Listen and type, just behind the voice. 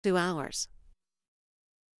2 hours.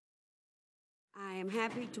 I am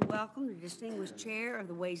happy to welcome the distinguished chair of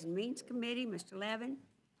the Ways and Means Committee, Mr. Levin,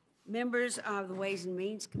 members of the Ways and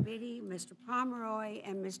Means Committee, Mr. Pomeroy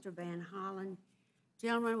and Mr. Van Hollen.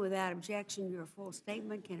 Gentlemen, without objection, your full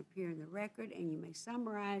statement can appear in the record, and you may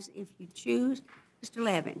summarize if you choose. Mr.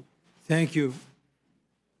 Levin. Thank you.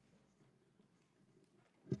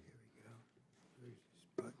 Here we go. Where's this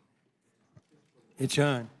button? It's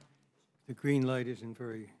on. The green light isn't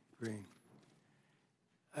very green.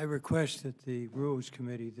 I request that the Rules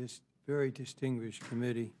Committee, this very distinguished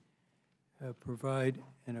committee, provide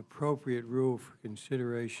an appropriate rule for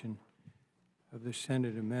consideration of the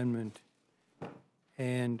Senate amendment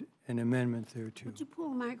and an amendment thereto. Would you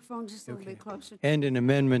pull the microphone just a little bit closer? And an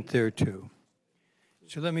amendment thereto.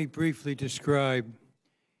 So let me briefly describe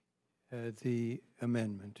the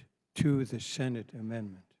amendment to the Senate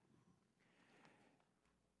amendment.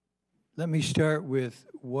 Let me start with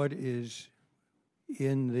what is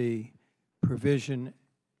in the provision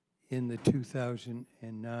in the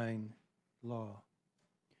 2009 law.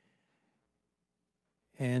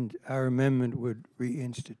 And our amendment would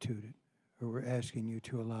reinstitute it, or we're asking you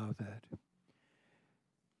to allow that.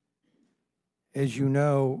 As you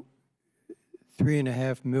know,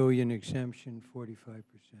 3.5 million exemption, 45%.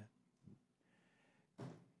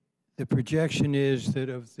 The projection is that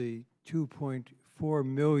of the 2.4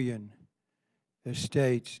 million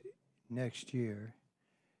estates next year,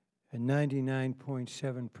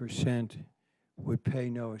 99.7% would pay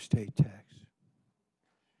no estate tax.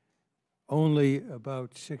 Only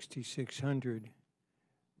about 6,600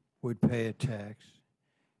 would pay a tax.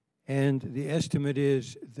 And the estimate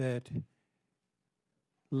is that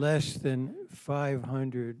less than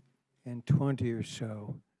 520 or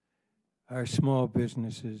so are small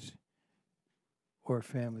businesses or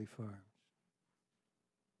family farms.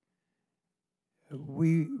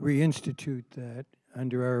 We reinstitute that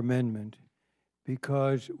under our amendment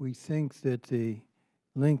because we think that the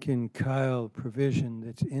Lincoln-Kyle provision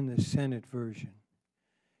that's in the Senate version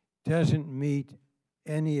doesn't meet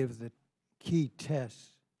any of the key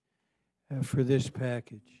tests for this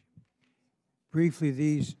package. Briefly,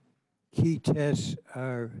 these key tests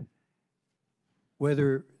are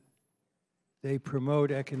whether they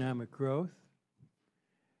promote economic growth,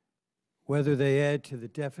 whether they add to the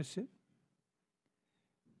deficit,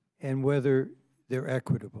 and whether they're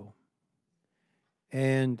equitable.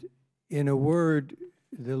 And in a word,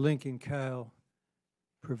 the Lincoln-Kyle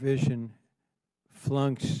provision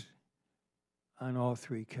flunks on all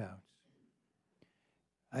three counts.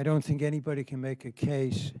 I don't think anybody can make a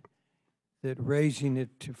case that raising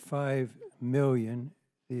it to 5 million,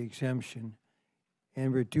 the exemption,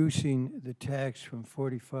 and reducing the tax from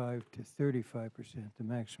 45 to 35%, the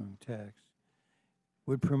maximum tax,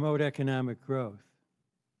 would promote economic growth.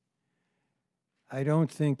 I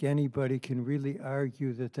don't think anybody can really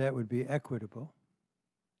argue that that would be equitable.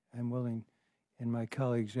 I'm willing, and my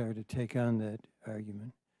colleagues are, to take on that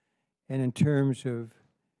argument. And in terms of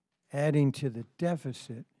adding to the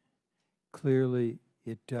deficit, clearly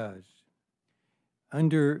it does.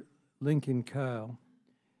 Under Lincoln-Kyle,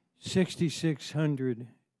 6,600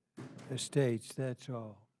 estates, that's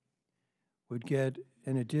all, would get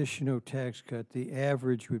an additional tax cut. The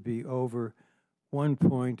average would be over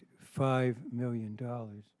 $1.5 million.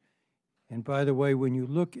 And by the way, when you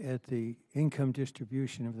look at the income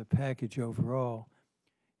distribution of the package overall,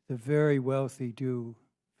 the very wealthy do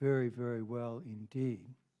very, very well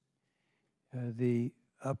indeed. The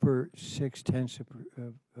upper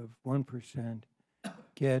 0.6%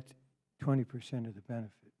 get 20% of the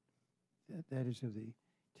benefit. That is of the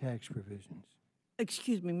tax provisions.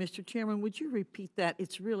 Excuse me, Mr. Chairman, would you repeat that?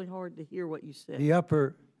 It's really hard to hear what you said. The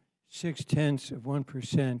upper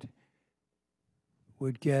 0.6%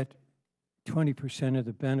 would get 20% of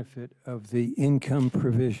the benefit of the income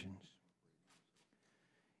provisions.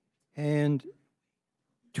 And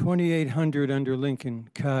 2,800 under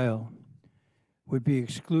Lincoln-Kyle would be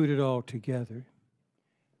excluded altogether,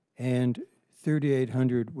 and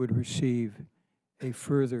 3,800 would receive a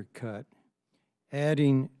further cut,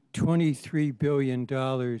 adding $23 billion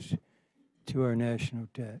to our national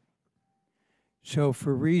debt. So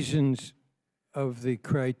for reasons of the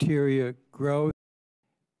criteria growth,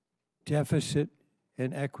 deficit,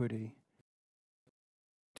 and equity,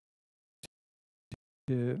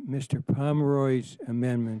 Mr. Pomeroy's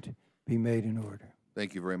amendment be made in order.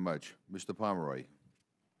 Thank you very much. Mr. Pomeroy,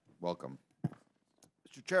 welcome.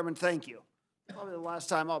 Mr. Chairman, thank you. Probably the last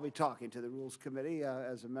time I'll be talking to the Rules Committee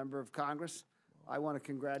as a member of Congress. I want to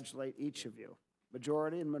congratulate each of you,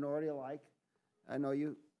 majority and minority alike. I know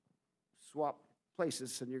you swap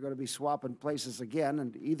places, and you're going to be swapping places again,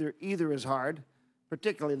 and either is hard,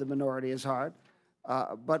 particularly the minority is hard,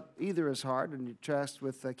 but either is hard, and you're tasked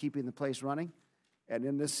with keeping the place running. And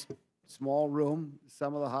in this small room,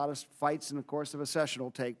 some of the hottest fights in the course of a session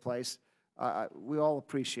will take place. We all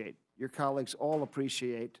appreciate, your colleagues all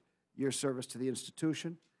appreciate your service to the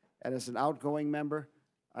institution, and as an outgoing member,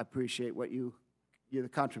 I appreciate what the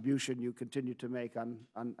contribution you continue to make on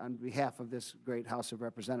behalf of this great House of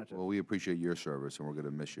Representatives. Well, we appreciate your service, and we're going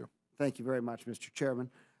to miss you. Thank you very much, Mr. Chairman.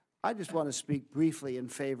 I just want to speak briefly in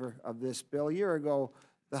favor of this bill. A year ago,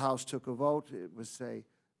 the House took a vote. It was a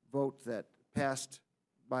vote that passed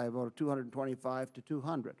by a vote of 225 to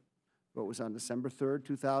 200. The vote was on December 3rd,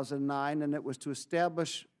 2009, and it was to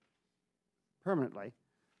establish permanently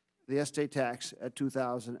the estate tax at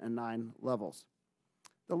 2009 levels.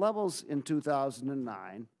 The levels in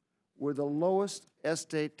 2009 were the lowest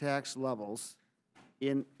estate tax levels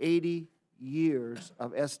in 80 years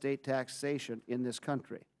of estate taxation in this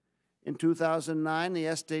country. In 2009, the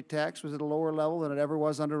estate tax was at a lower level than it ever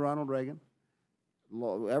was under Ronald Reagan,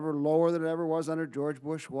 ever lower than it ever was under George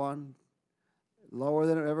Bush I, lower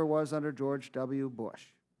than it ever was under George W. Bush.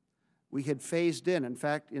 We had phased in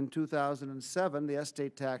fact, in 2007, the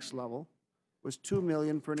estate tax level was $2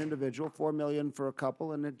 million for an individual, $4 million for a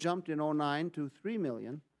couple, and it jumped in 2009 to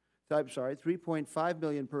 $3.5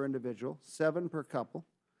 million per individual, $7 million per couple,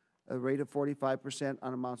 a rate of 45%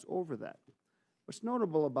 on amounts over that. What's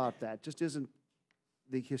notable about that just isn't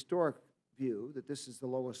the historic view that this is the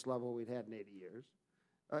lowest level we'd had in 80 years.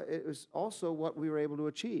 It was also what we were able to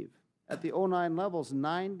achieve. At the 2009 levels,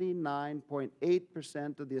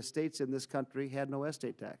 99.8% of the estates in this country had no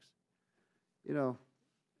estate tax. You know,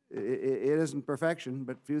 it isn't perfection,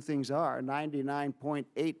 but few things are.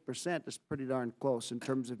 99.8% is pretty darn close in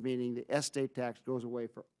terms of meaning the estate tax goes away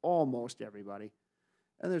for almost everybody.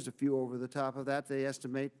 And there's a few over the top of that. They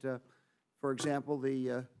estimate, for example,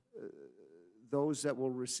 those that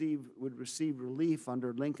would receive relief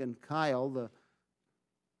under Lincoln-Kyle, the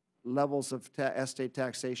levels of estate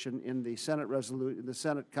taxation in the Senate the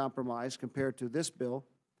Senate compromise compared to this bill,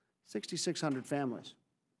 6,600 families.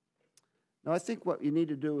 Now, I think what you need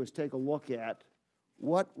to do is take a look at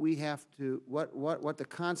what the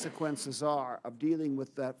consequences are of dealing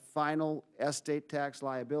with that final estate tax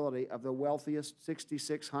liability of the wealthiest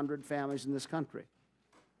 6,600 families in this country.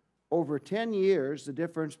 Over 10 years, the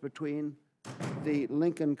difference between the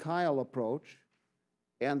Lincoln-Kyle approach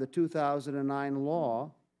and the 2009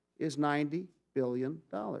 law is $90 billion.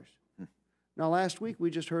 Now, last week, we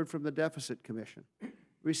just heard from the Deficit Commission,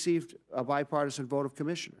 received a bipartisan vote of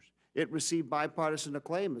commissioners. It received bipartisan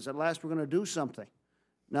acclaim. At last, we're going to do something.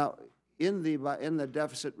 Now, in the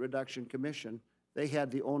Deficit Reduction Commission, they had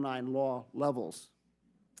the 2009 law levels.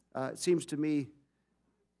 It seems to me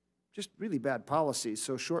just really bad policy.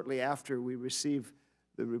 So shortly after we received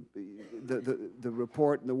the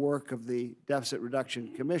report and the work of the Deficit Reduction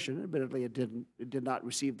Commission, admittedly it did not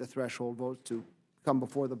receive the threshold votes to come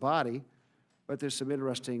before the body, but there's some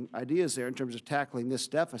interesting ideas there in terms of tackling this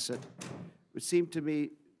deficit. It would seem to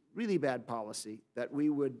me really bad policy that we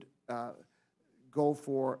would go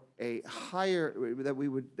for a higher, that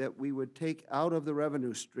we would take out of the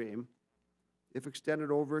revenue stream, if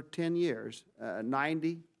extended over 10 years,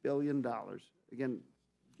 $90 billion, again,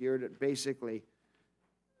 geared at basically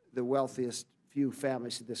the wealthiest few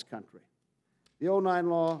families in this country. The 2009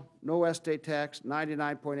 law, no estate tax,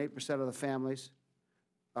 99.8% of the families.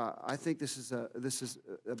 I think this is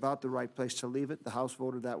about the right place to leave it. The House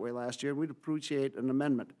voted that way last year. We'd appreciate an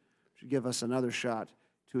amendment to give us another shot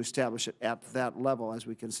to establish it at that level as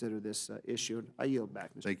we consider this issue. I yield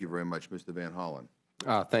back, Mr. Thank you very much, Mr. Van Hollen.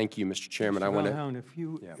 Thank you, Mr. Chairman. I Mr. want Van to. Hollen, if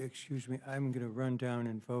you excuse me, I'm going to run down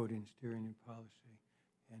and vote in steering and policy,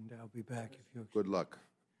 and I'll be back if you'll. Good luck.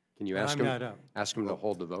 Can you Well, ask I'm him? not up. Ask him to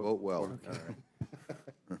hold the vote. Vote well.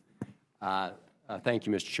 Thank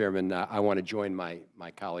you, Mr. Chairman. I want to join my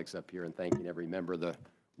colleagues up here in thanking every member of the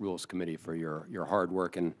Rules Committee for your hard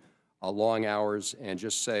work and long hours, and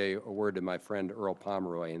just say a word to my friend Earl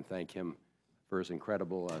Pomeroy and thank him for his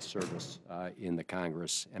incredible service in the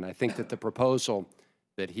Congress. And I think that the proposal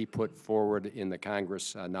that he put forward in the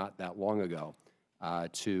Congress not that long ago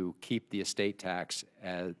to keep the estate tax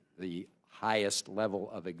at the highest level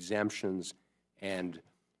of exemptions and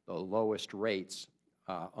the lowest rates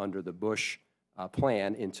under the Bush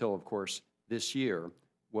plan until, of course, this year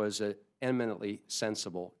was an eminently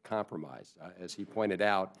sensible compromise. As he pointed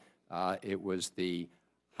out, it was the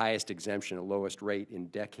highest exemption and lowest rate in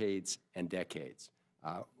decades and decades.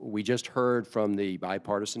 We just heard from the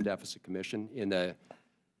Bipartisan Deficit Commission in a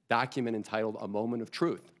document entitled A Moment of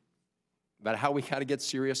Truth about how we got to get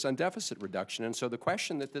serious on deficit reduction. And so the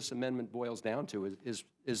question that this amendment boils down to is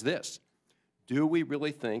this. Do we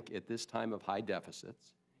really think at this time of high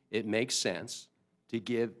deficits it makes sense to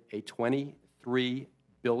give a $23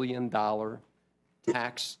 billion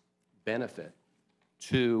tax benefit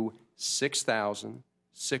to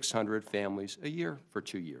 6,600 families a year for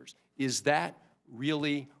 2 years? Is that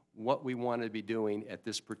really what we want to be doing at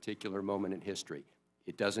this particular moment in history?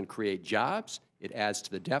 It doesn't create jobs, it adds to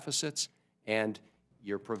the deficits, and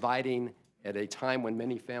you're providing, at a time when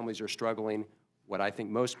many families are struggling, what I think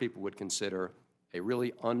most people would consider a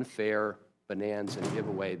really unfair bonanza and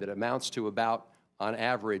giveaway that amounts to about, on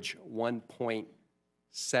average,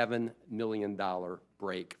 $1.7 million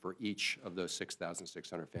break for each of those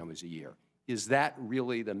 6,600 families a year. Is that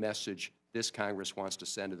really the message this Congress wants to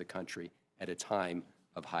send to the country at a time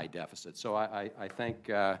of high deficit? So I thank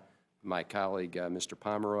my colleague, Mr.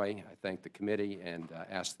 Pomeroy. I thank the committee and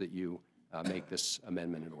ask that you make this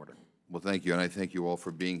amendment in order. Well, thank you, and I thank you all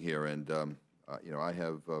for being here. And you know, I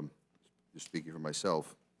have, just speaking for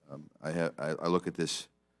myself, I look at this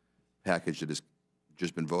package that has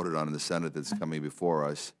just been voted on in the Senate that's coming before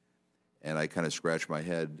us, and I kind of scratch my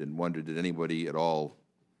head and wonder, did anybody at all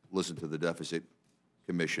listen to the Deficit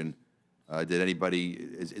Commission? Is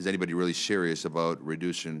anybody really serious about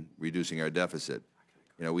reducing our deficit?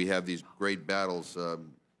 You know, we have these great battles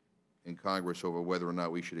in Congress over whether or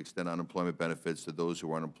not we should extend unemployment benefits to those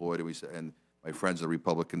who are unemployed, and my friends on the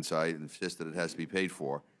Republican side insist that it has to be paid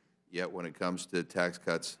for. Yet when it comes to tax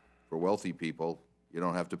cuts for wealthy people, you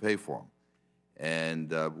don't have to pay for them.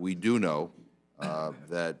 And we do know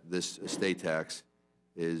that this estate tax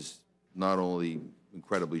is not only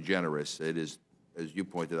incredibly generous, it is, as you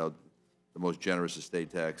pointed out, the most generous estate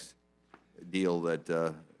tax deal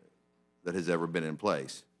that has ever been in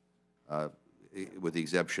place, with the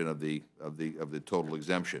exception of the total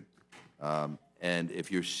exemption. And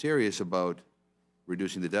if you're serious about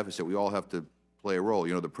reducing the deficit, we all have to play a role.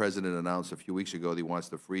 You know, the President announced a few weeks ago that he wants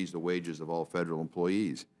to freeze the wages of all federal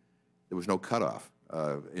employees. There was no cutoff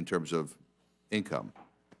in terms of income.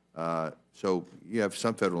 So you have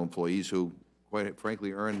some federal employees who, quite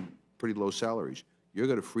frankly, earn pretty low salaries. You're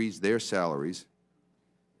going to freeze their salaries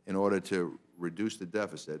in order to reduce the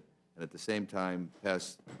deficit and at the same time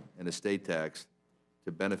pass an estate tax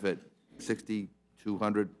to benefit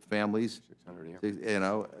 6,200 families.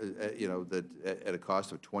 600, you know, that at a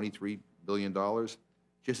cost of $23 billion,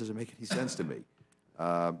 just doesn't make any sense to me.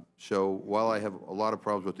 So while I have a lot of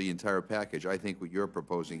problems with the entire package, I think what you're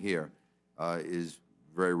proposing here is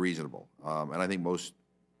very reasonable, and I think most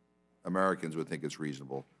Americans would think it's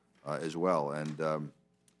reasonable as well. And you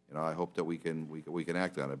know, I hope that we can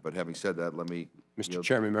act on it. But having said that, let me. Mr.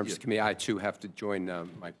 Chairman, members of the committee, I too have to join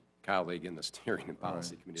my colleague in the Steering and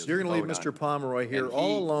Policy Committee. So you're going to leave Mr. Pomeroy here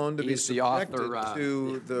all alone to be subjected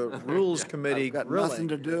to the Rules Committee Got grilling. nothing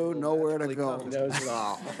to do, nowhere to go.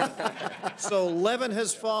 So Levin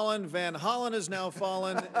has fallen, Van Hollen has now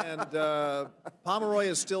fallen, and Pomeroy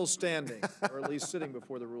is still standing, or at least sitting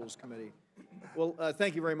before the Rules Committee. Well,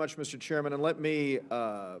 thank you very much, Mr. Chairman, and let me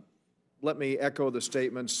echo the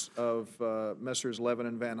statements of Messrs. Levin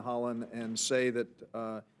and Van Hollen and say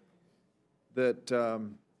that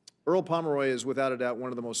Earl Pomeroy is without a doubt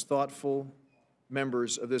one of the most thoughtful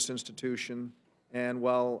members of this institution, and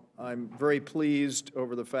while I'm very pleased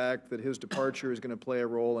over the fact that his departure is going to play a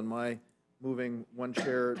role in my moving one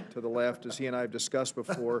chair to the left, as he and I have discussed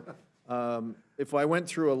before, if I went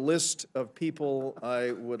through a list of people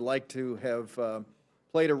I would like to have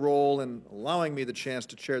played a role in allowing me the chance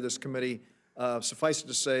to chair this committee, suffice it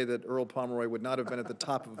to say that Earl Pomeroy would not have been at the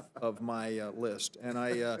top of my list. And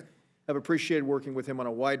I have appreciated working with him on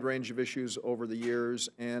a wide range of issues over the years,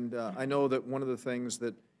 and I know that one of the things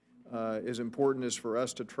that is important is for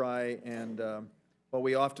us to try and, while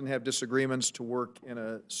we often have disagreements, to work in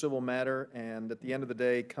a civil manner and at the end of the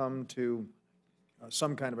day come to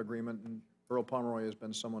some kind of agreement, and Earl Pomeroy has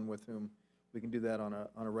been someone with whom we can do that on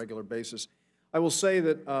a regular basis. I will say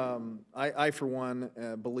that I for one,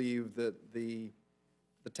 believe that the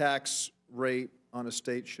tax rate on a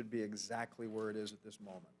state should be exactly where it is at this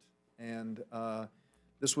moment. And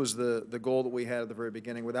this was the goal that we had at the very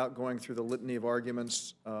beginning. Without going through the litany of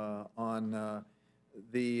arguments on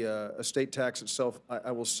the estate tax itself,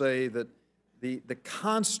 I will say that the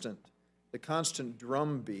constant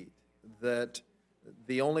drumbeat that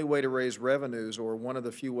the only way to raise revenues, or one of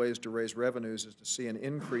the few ways to raise revenues, is to see an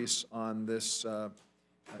increase on this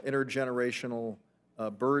intergenerational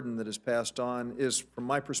burden that is passed on, is, from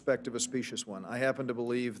my perspective, a specious one. I happen to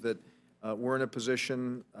believe that we're in a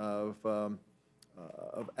position of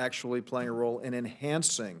actually playing a role in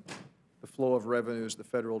enhancing the flow of revenues, the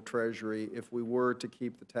federal treasury, if we were to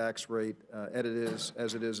keep the tax rate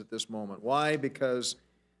as it is at this moment. Why? Because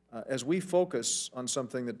as we focus on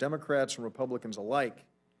something that Democrats and Republicans alike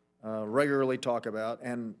regularly talk about,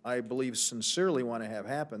 and I believe sincerely want to have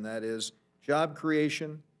happen, that is job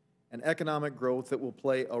creation and economic growth that will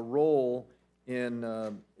play a role in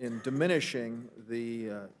diminishing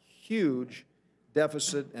the huge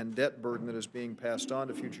deficit and debt burden that is being passed on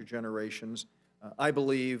to future generations. I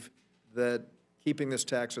believe that keeping this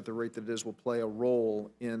tax at the rate that it is will play a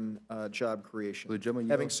role in job creation. Well, gentlemen,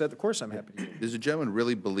 Having said, of course, I'm happy to. Does the gentleman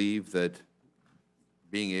really believe that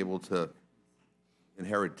being able to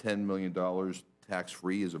inherit $10 million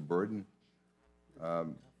tax-free is a burden? I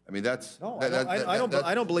mean, that's... No, I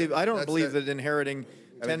don't believe that inheriting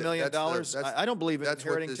 $10 million, I don't believe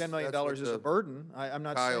inheriting $10 million is a burden. I'm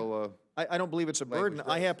not saying, I don't believe it's a burden.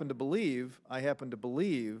 I happen to believe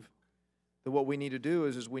that what we need to do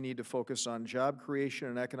is we need to focus on job creation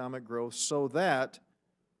and economic growth so that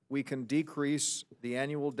we can decrease the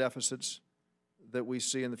annual deficits that we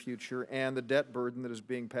see in the future and the debt burden that is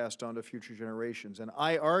being passed on to future generations. And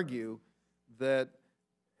I argue that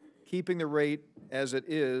keeping the rate as it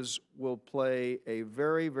is will play a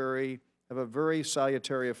have a very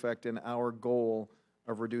salutary effect in our goal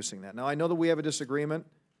of reducing that. Now, I know that we have a disagreement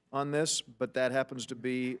on this, but that happens to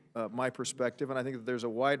be my perspective, and I think that there's a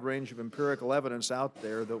wide range of empirical evidence out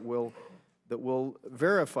there that will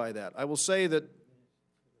verify that. I will say that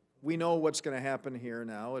we know what's going to happen here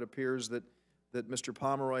now. It appears that Mr.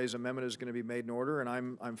 Pomeroy's amendment is going to be made in order, and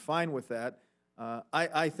I'm fine with that.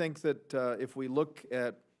 I think that if we look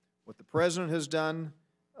at what the President has done,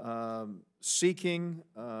 seeking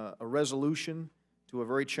a resolution to a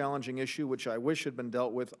very challenging issue, which I wish had been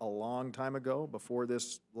dealt with a long time ago, before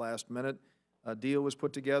this last-minute deal was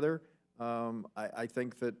put together. I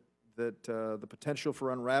think that the potential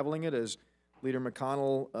for unraveling it, as Leader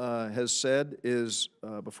McConnell has said, is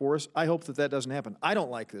before us. I hope that that doesn't happen. I don't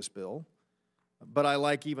like this bill, but I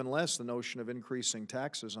like even less the notion of increasing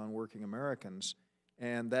taxes on working Americans,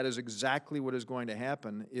 and that is exactly what is going to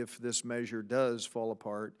happen if this measure does fall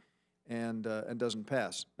apart and doesn't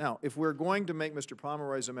pass. Now, if we're going to make Mr.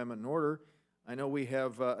 Pomeroy's amendment in order, I know we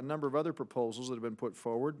have a number of other proposals that have been put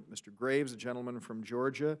forward. Mr. Graves, the gentleman from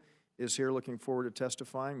Georgia, is here looking forward to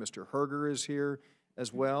testifying. Mr. Herger is here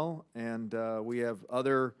as well, and we have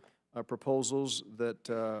other proposals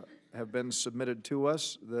that have been submitted to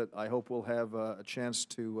us that I hope we'll have a chance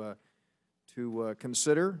to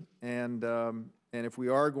consider. And if we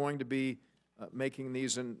are going to be making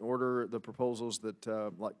these in order, the proposals that,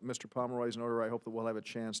 like Mr. Pomeroy's in order, I hope that we'll have a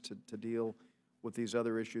chance to deal with these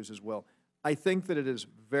other issues as well. I think that it is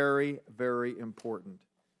very, very important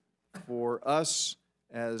for us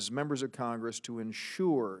as members of Congress to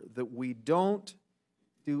ensure that we don't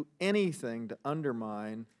do anything to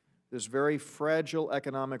undermine this very fragile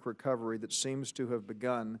economic recovery that seems to have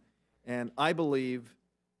begun. And I believe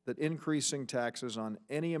that increasing taxes on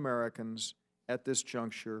any Americans at this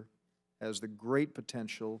juncture has the great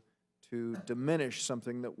potential to diminish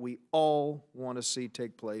something that we all want to see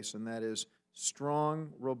take place, and that is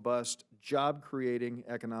strong, robust, job-creating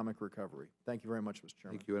economic recovery. Thank you very much, Mr.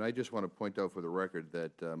 Chairman. Thank you. And I just want to point out for the record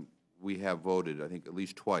that we have voted, I think, at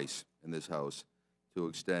least twice in this House to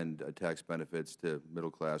extend tax benefits to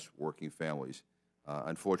middle-class working families.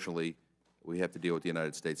 Unfortunately, we have to deal with the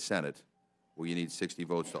United States Senate, where you need 60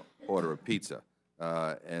 votes to order a pizza.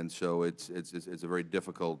 And so it's a very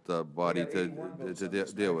difficult body to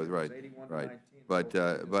deal with, right? Right. But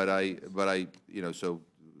you know, so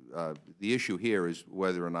the issue here is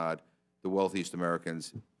whether or not the wealthiest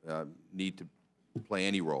Americans need to play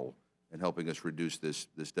any role in helping us reduce this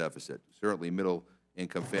deficit. Certainly,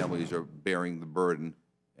 middle-income families are bearing the burden,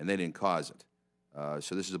 and they didn't cause it.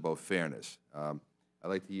 So this is about fairness. I'd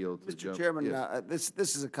like to yield to Mr. Chairman, yes.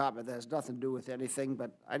 This is a comment that has nothing to do with anything,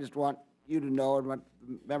 but I just want you to know and want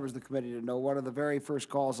members of the committee to know one of the very first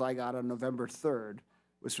calls I got on November 3rd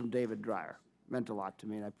was from David Dreyer. It meant a lot to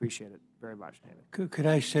me, and I appreciate it very much, David. Could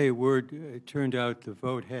I say a word? It turned out the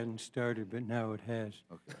vote hadn't started, but now it has.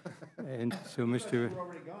 Okay. And so,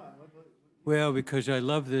 well, because I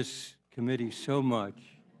love this committee so much,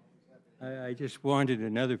 I just wanted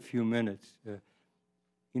another few minutes.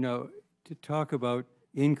 You know, to talk about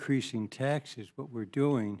increasing taxes, what we're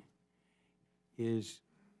doing is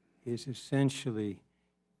essentially,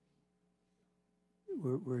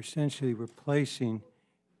 we're essentially replacing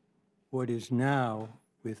what is now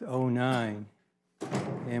with 09.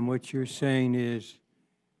 And what you're saying is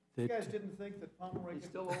that... You guys didn't think that Pomeroy... He's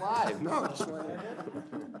still alive. No.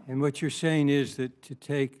 And what you're saying is that to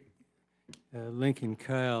take Lincoln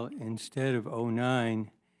Kyle instead of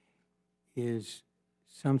 09 is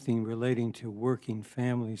something relating to working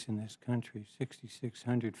families in this country,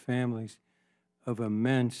 6,600 families of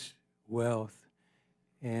immense wealth.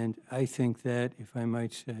 And I think that, if I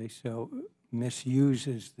might say so,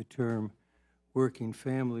 misuses the term working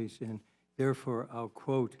families, and therefore I'll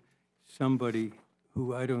quote somebody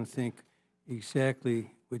who I don't think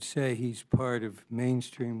exactly would say he's part of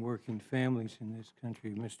mainstream working families in this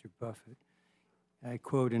country, Mr. Buffett. I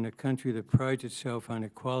quote, "In a country that prides itself on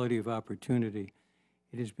equality of opportunity,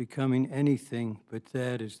 it is becoming anything but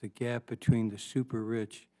that as the gap between the super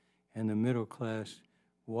rich and the middle class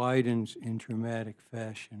widens in dramatic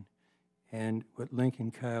fashion." And what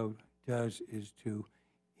Lincoln Kyle does is to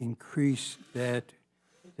increase that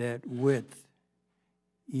width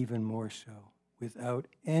even more so, without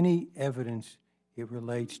any evidence it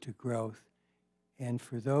relates to growth. And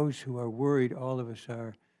for those who are worried, all of us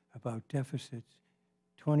are, about deficits,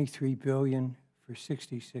 $23 billion for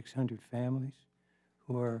 6,600 families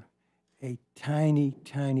who are a tiny,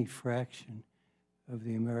 tiny fraction of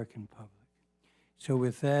the American public. So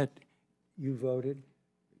with that, you voted.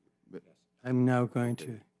 I'm now going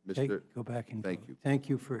to go back and Thank vote. you. Thank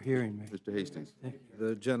you for hearing me. Mr. Hastings.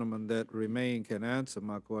 The gentleman that remain can answer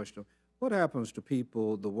my question. What happens to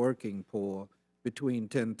people, the working poor, between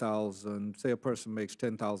 10,000, say a person makes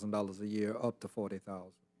 $10,000 a year up to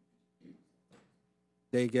 40,000?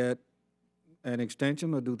 They get an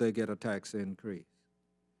extension, or do they get a tax increase?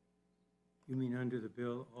 You mean under the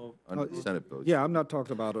bill? All Under the Senate bill. Yeah, I'm not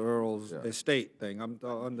talking about Earl's Yeah. estate thing. I'm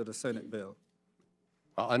under the Senate bill.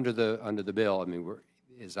 Well, under the bill, I mean,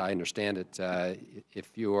 as I understand it,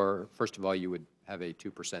 if you're, first of all, you would have a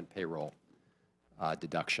 2% payroll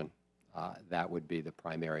deduction. That would be the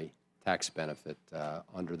primary tax benefit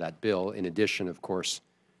under that bill. In addition, of course,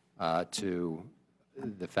 to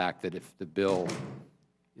the fact that if the bill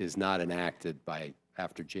is not enacted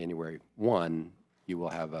after January 1, you will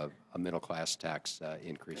have a middle-class tax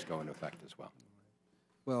increase go into effect as well.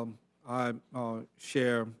 Well, I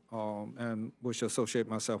share and wish to associate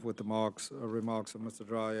myself with the remarks of Mr.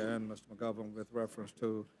 Dreyer and Mr. McGovern with reference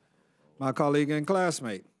to my colleague and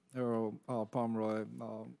classmate, Earl Pomeroy.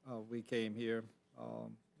 We came here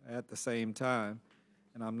at the same time,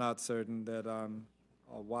 and I'm not certain that I'm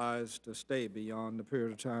wise to stay beyond the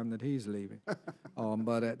period of time that he's leaving.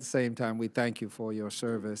 But at the same time, we thank you for your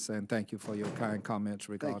service, and thank you for your kind comments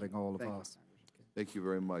regarding all of us. Thank you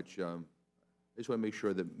very much. I just want to make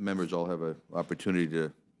sure that members all have an opportunity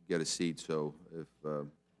to get a seat. So if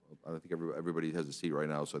I don't think everybody has a seat right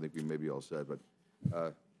now, so I think we may be all set.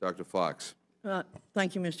 But Dr. Fox.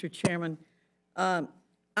 Thank you, Mr. Chairman. I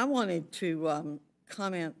wanted to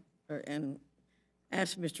comment and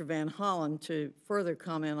ask Mr. Van Hollen to further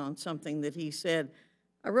comment on something that he said.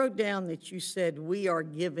 I wrote down that you said, "we are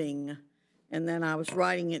giving," and then I was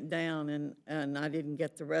writing it down, and I didn't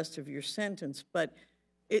get the rest of your sentence. But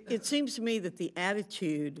it seems to me that the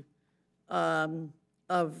attitude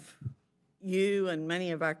of you and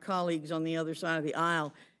many of our colleagues on the other side of the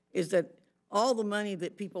aisle is that all the money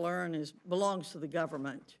that people earn belongs to the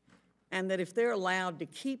government, and that if they're allowed to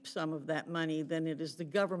keep some of that money, then it is the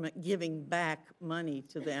government giving back money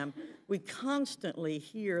to them. We constantly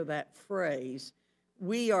hear that phrase,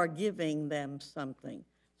 "we are giving them something."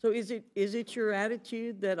 So is it your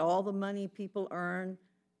attitude that all the money people earn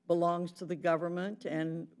belongs to the government,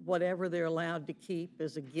 and whatever they're allowed to keep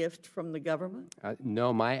is a gift from the government?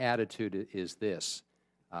 No, my attitude is this,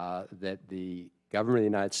 that the government of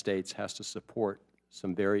the United States has to support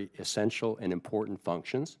some very essential and important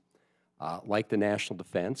functions, like the national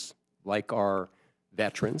defense, like our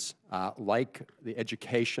veterans, like the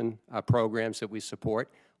education programs that we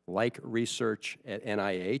support, like research at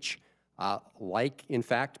NIH, like, in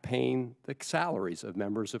fact, paying the salaries of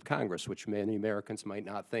members of Congress, which many Americans might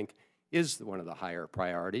not think is one of the higher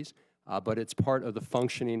priorities, but it's part of the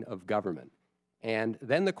functioning of government. And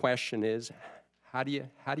then the question is, how do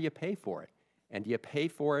you pay for it? And do you pay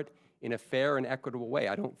for it in a fair and equitable way?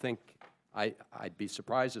 I don't think I'd be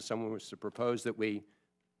surprised if someone was to propose that we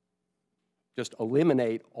just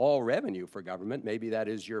eliminate all revenue for government. Maybe that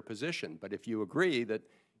is your position. But if you agree that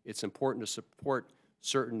it's important to support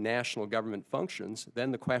certain national government functions,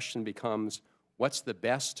 then the question becomes, what's the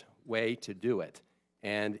best way to do it?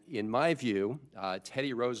 And in my view,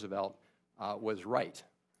 Teddy Roosevelt was right,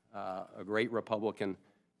 a great Republican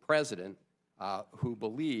president who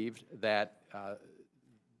believed that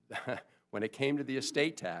when it came to the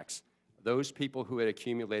estate tax, those people who had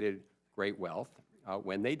accumulated great wealth,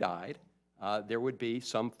 when they died, there would be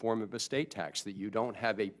some form of estate tax, that you don't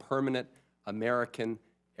have a permanent American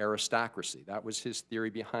aristocracy. That was his theory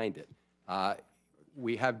behind it.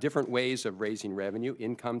 we have different ways of raising revenue: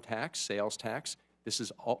 income tax, sales tax. This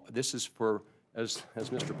is for, as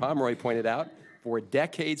Mr. Pomeroy pointed out, for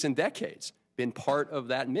decades and decades, been part of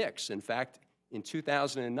that mix. In fact, in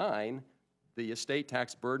 2009, the estate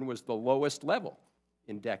tax burden was the lowest level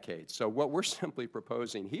in decades. So what we're simply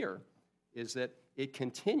proposing here is that it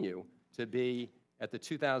continue to be at the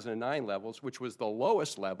 2009 levels, which was the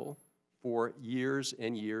lowest level for years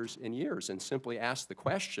and years and years, and simply ask the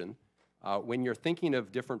question, when you're thinking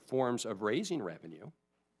of different forms of raising revenue,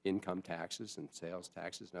 income taxes and sales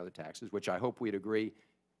taxes and other taxes, which I hope we'd agree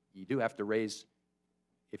you do have to raise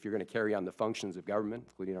if you're going to carry on the functions of government,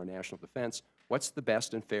 including our national defense, what's the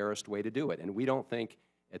best and fairest way to do it? And we don't think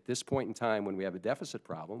at this point in time when we have a deficit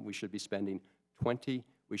problem, we should be using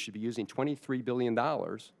 $23 billion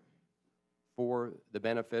for the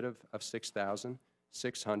benefit of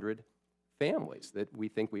 6,600 families that we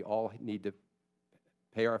think we all need to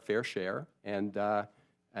pay our fair share, and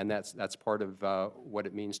that's part of what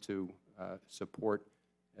it means to support,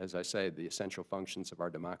 as I say, the essential functions of our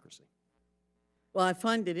democracy. Well, I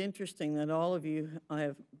find it interesting that all of you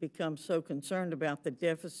have become so concerned about the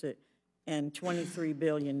deficit and $23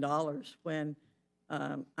 billion when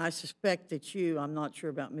I suspect that you, I'm not sure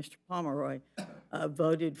about Mr. Pomeroy,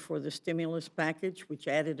 voted for the stimulus package, which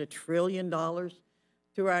added $1 trillion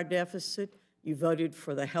to our deficit. You voted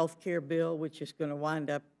for the health care bill, which is going to wind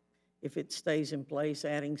up, if it stays in place,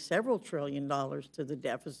 adding several $1 trillion to the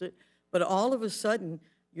deficit. But all of a sudden,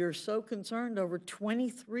 you're so concerned over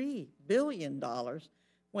 $23 billion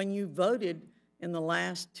when you voted in the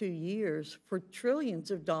last 2 years for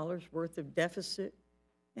trillions of dollars worth of deficit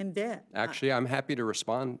and debt. Actually, I'm happy to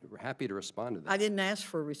respond. Happy to respond to that. I didn't ask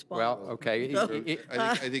for a response. Well, okay.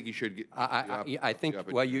 I think you should get. I think.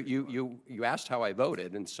 Well, you asked how I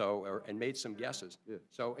voted, and so and made some guesses. Yeah.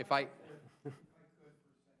 So if I.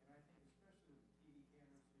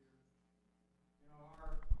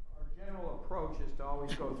 Our general approach is to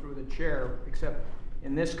always go through the chair, except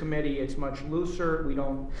in this committee it's much looser. We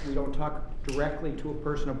don't talk directly to a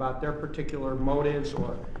person about their particular motives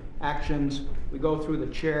or actions. We go through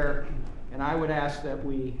the chair, and I would ask that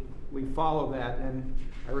we follow that. And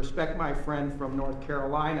I respect my friend from North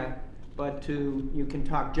Carolina, but you can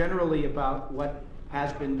talk generally about what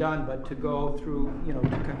has been done, but to go through, to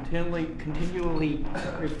continually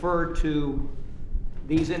refer to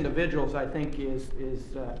these individuals, I think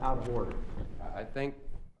is out of order. I thank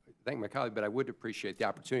my colleague, but I would appreciate the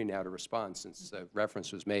opportunity now to respond, since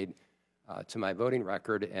reference was made to my voting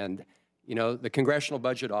record. And the Congressional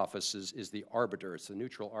Budget Office is the arbiter. It's the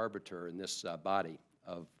neutral arbiter in this body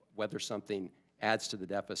of whether something adds to the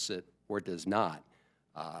deficit or does not.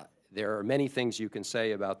 There are many things you can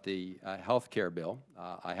say about the health care bill.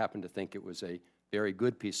 I happen to think it was a very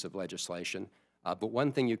good piece of legislation. But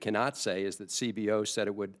one thing you cannot say is that CBO said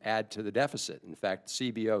it would add to the deficit. In fact,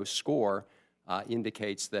 CBO score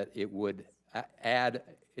indicates that it would add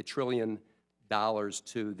 $1 trillion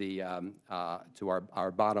to the to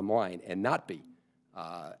our bottom line and not be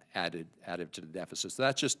added to the deficit. So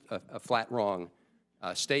that's just a flat wrong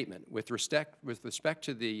statement. With respect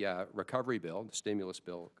to the recovery bill, the stimulus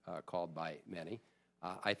bill called by many,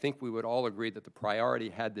 I think we would all agree that the priority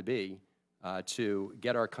had to be to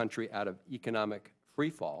get our country out of economic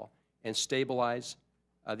freefall and stabilize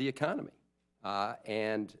the economy.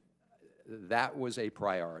 And that was a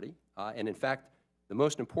priority. And in fact, the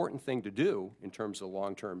most important thing to do in terms of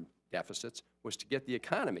long-term deficits was to get the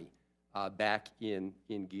economy back in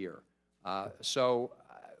gear. So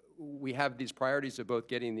we have these priorities of both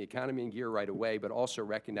getting the economy in gear right away, but also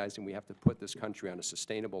recognizing we have to put this country on a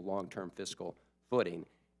sustainable long-term fiscal footing.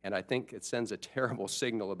 And I think it sends a terrible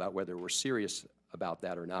signal about whether we're serious about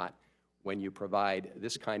that or not when you provide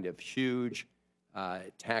this kind of huge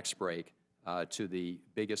tax break to the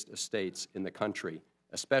biggest estates in the country,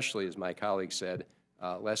 especially, as my colleague said,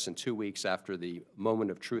 less than 2 weeks after the moment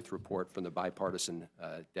of truth report from the Bipartisan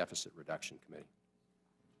Deficit Reduction Committee.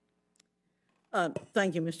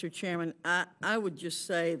 Thank you, Mr. Chairman. I would just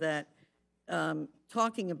say that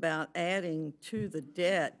talking about adding to the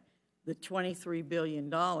debt the $23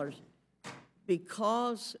 billion,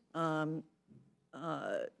 because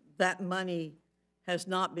that money has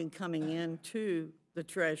not been coming into the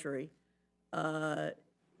Treasury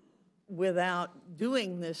without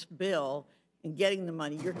doing this bill and getting the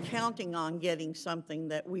money. You're counting on getting something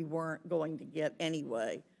that we weren't going to get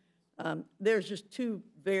anyway. There's just two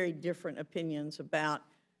very different opinions about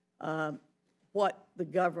what the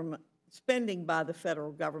government, spending by the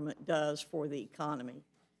federal government does for the economy.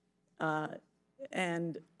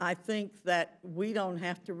 And I think that we don't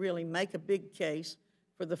have to really make a big case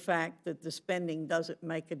for the fact that the spending doesn't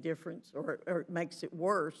make a difference or it makes it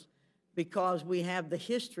worse, because we have the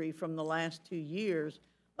history from the last 2 years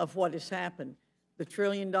of what has happened. The $1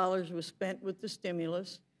 trillion was spent with the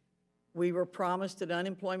stimulus. We were promised that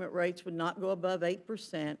unemployment rates would not go above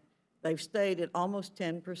 8%. They've stayed at almost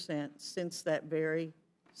 10% since that very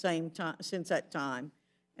same time, since that time.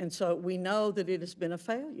 And so we know that it has been a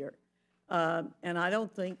failure. And I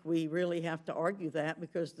don't think we really have to argue that,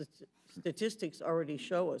 because the statistics already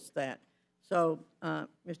show us that. So,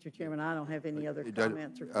 Mr. Chairman, I don't have any other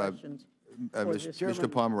comments or questions.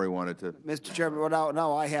 Mr. Pomeroy wanted to. Mr. Chairman, well,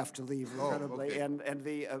 now I have to leave regrettably, and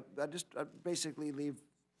I just basically leave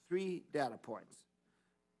 3 data points.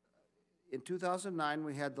 In 2009,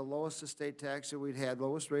 we had the lowest estate tax that we'd had,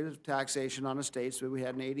 lowest rate of taxation on estates that we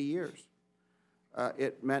had in 80 years.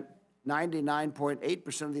 It meant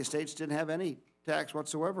 99.8% of the estates didn't have any tax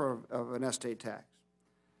whatsoever of an estate tax.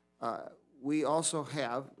 We also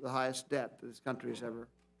have the highest debt that this country has ever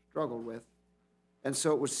struggled with. And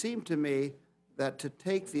so it would seem to me that to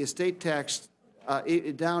take the estate tax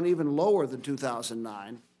down even lower than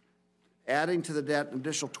 2009, adding to the debt an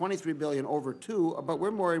additional $23 billion over 2, but we're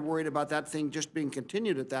more worried about that thing just being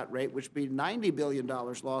continued at that rate, which would be $90 billion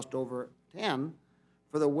lost over 10.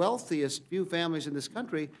 For the wealthiest few families in this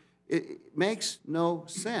country, it makes no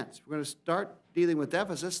sense. We're going to start dealing with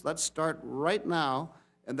deficits. Let's start right now,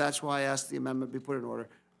 and that's why I asked the amendment be put in order.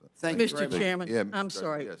 Thank you very much. Mr. Chairman, Yeah, I'm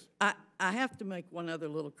sorry. yes. I have to make one other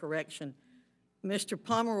little correction. Mr.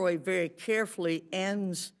 Pomeroy very carefully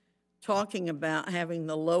ends talking about having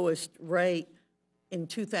the lowest rate in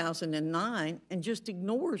 2009 and just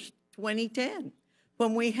ignores 2010,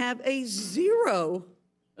 when we have a 0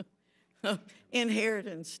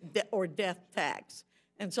 inheritance or death tax.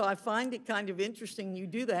 And so I find it kind of interesting you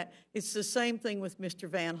do that. It's the same thing with Mr.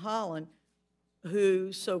 Van Hollen,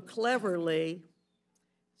 who so cleverly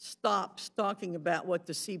stops talking about what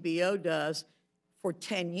the CBO does for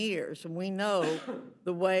 10 years. And we know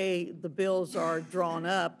the way the bills are drawn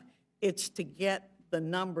up, it's to get the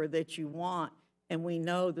number that you want. And we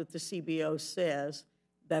know that the CBO says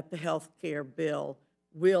that the health care bill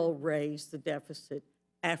will raise the deficit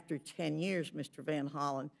after 10 years, Mr. Van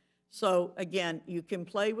Hollen. So again, you can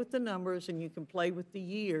play with the numbers and you can play with the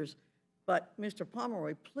years, but Mr.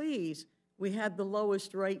 Pomeroy, please, we had the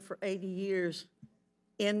lowest rate for 80 years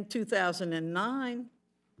in 2009,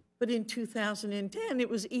 but in 2010 it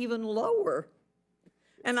was even lower.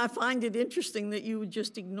 And I find it interesting that you would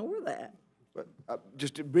just ignore that. But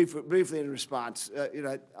just briefly in response,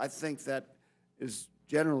 I think that is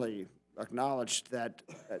generally acknowledged that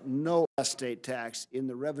no estate tax in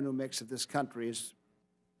the revenue mix of this country is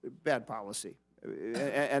bad policy.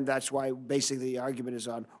 And that's why basically the argument is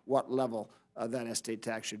on what level that estate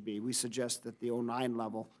tax should be. We suggest that the 09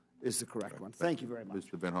 level is the correct one. Thank you very much.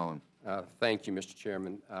 Mr. Van Hollen. Thank you, Mr.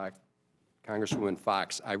 Chairman. Congresswoman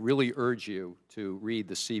Fox, I really urge you to read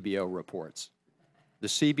the CBO reports. The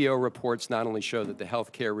CBO reports not only show that the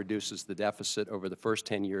health care reduces the deficit over the first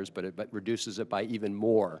 10 years, but it reduces it by even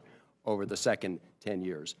more over the second 10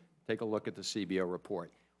 years. Take a look at the CBO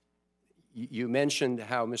report. You mentioned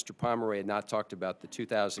how Mr. Pomeroy had not talked about the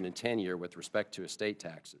 2010 year with respect to estate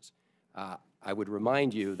taxes. I would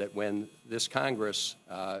remind you that when this Congress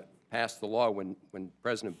passed the law, when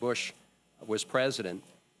President Bush was president,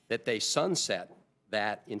 that they sunset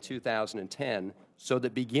that in 2010, so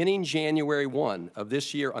that beginning January 1 of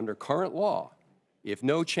this year under current law, if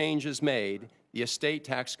no change is made, the estate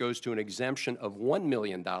tax goes to an exemption of $1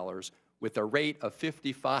 million with a rate of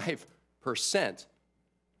 55%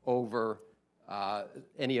 over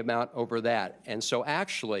any amount over that. And so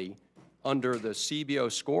actually, under the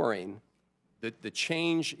CBO scoring, the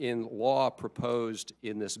change in law proposed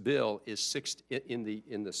in this bill is in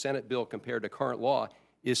the Senate bill compared to current law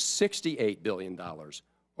is $68 billion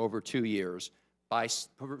over 2 years. By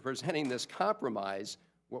presenting this compromise,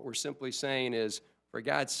 what we're simply saying is, for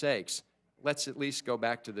God's sakes, let's at least go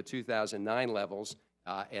back to the 2009 levels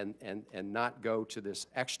and not go to this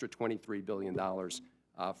extra $23 billion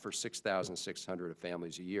for 6,600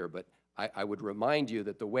 families a year. But I would remind you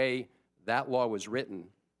that the way that law was written,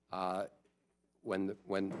 when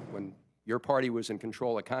your party was in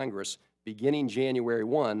control of Congress, beginning January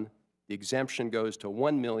 1, the exemption goes to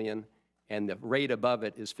 $1 million, and the rate above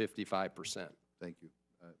it is 55%. Thank you.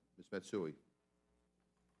 Ms. Matsui.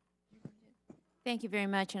 Thank you very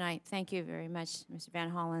much, and I thank you very much, Mr.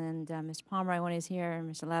 Van Hollen and Mr. Pomeroy when he's here,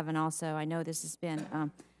 and Mr. Levin also. I know this has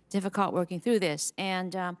been difficult working through this,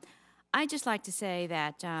 and I'd just like to say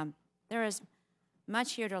that there is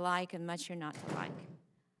much here to like and much here not to like.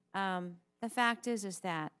 The fact is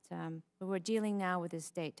that we're dealing now with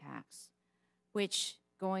estate tax, which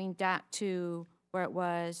going back to where it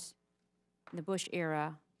was in the Bush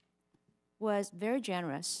era, was very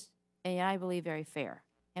generous and I believe very fair.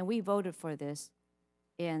 And we voted for this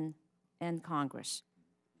in Congress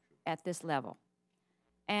at this level.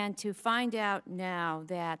 And to find out now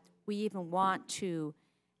that we even want to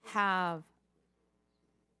have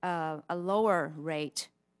a lower rate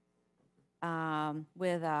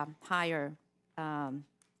with a higher, in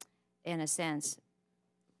a sense,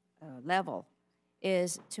 level,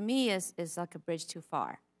 is, to me, is like a bridge too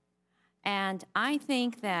far. And I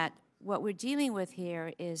think that what we're dealing with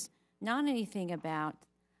here is not anything about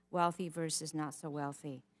wealthy versus not so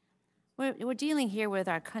wealthy. We're dealing here with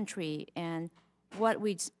our country and what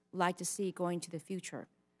we'd like to see going to the future.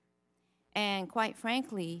 And quite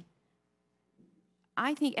frankly,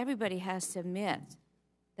 I think everybody has to admit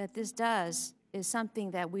that this is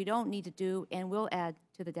something that we don't need to do and will add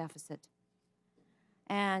to the deficit.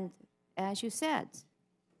 And as you said,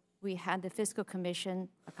 we had the Fiscal Commission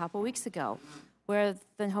a couple weeks ago where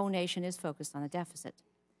the whole nation is focused on the deficit.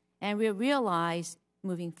 And we realize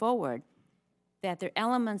moving forward that there are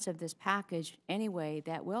elements of this package anyway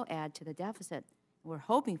that will add to the deficit we're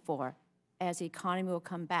hoping for as the economy will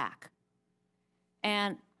come back.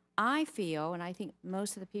 And I feel, and I think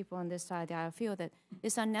most of the people on this side of the aisle feel, that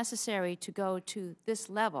it's unnecessary to go to this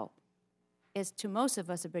level. It's, to most of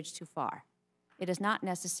us, a bridge too far. It is not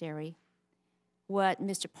necessary. What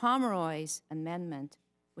Mr. Pomeroy's amendment,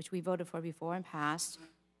 which we voted for before and passed,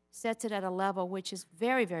 sets it at a level which is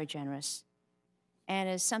very, very generous and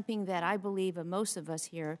is something that I believe most of us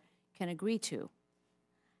here can agree to.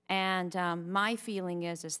 And my feeling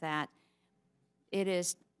is that it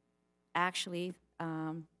is actually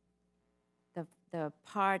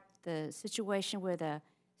the situation where the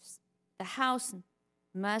House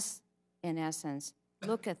must, in essence,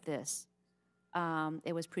 look at this.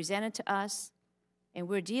 It was presented to us, and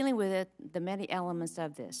we're dealing with it, the many elements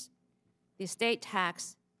of this. The estate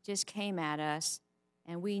tax just came at us,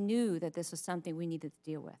 and we knew that this was something we needed to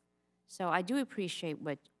deal with. So I do appreciate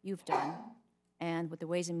what you've done and what the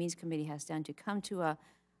Ways and Means Committee has done to come to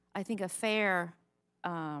I think, a fair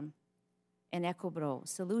and equitable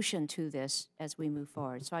solution to this as we move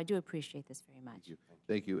forward. So I do appreciate this very much.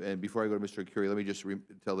 Thank you. And before I go to Mr. Curie, let me just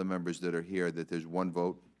tell the members that are here that there's one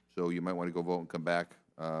vote, so you might want to go vote and come back.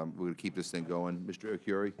 We're going to keep this thing going. Mr.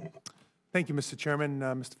 Curie? Thank you, Mr. Chairman.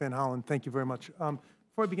 Mr. Van Hollen, thank you very much.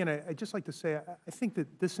 Before I begin, I'd just like to say I think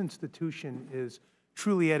that this institution is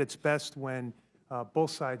truly at its best when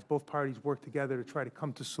both sides, both parties work together to try to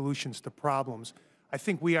come to solutions to problems. I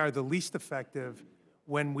think we are the least effective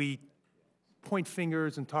when we point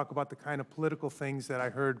fingers and talk about the kind of political things that I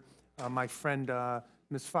heard my friend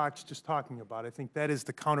Ms. Fox just talking about. I think that is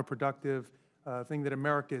the counterproductive thing that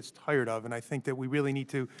America is tired of, and I think that we really need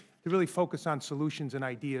to really focus on solutions and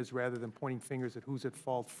ideas rather than pointing fingers at who's at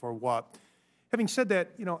fault for what. Having said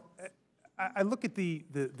that, you know, I look at the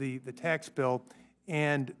tax bill,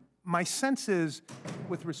 and my sense is,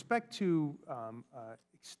 with respect to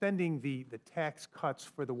extending the tax cuts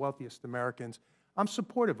for the wealthiest Americans, I'm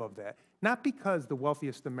supportive of that. Not because the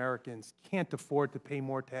wealthiest Americans can't afford to pay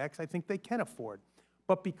more tax, I think they can afford,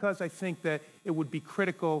 but because I think that it would be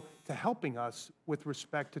critical to helping us with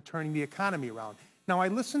respect to turning the economy around. Now, I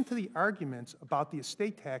listened to the arguments about the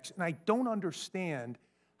estate tax, and I don't understand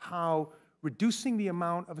how reducing the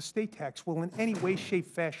amount of estate tax will in any way, shape,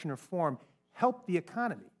 fashion, or form help the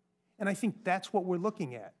economy. And I think that's what we're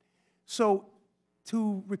looking at. So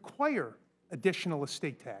to require additional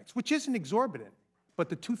estate tax, which isn't exorbitant, but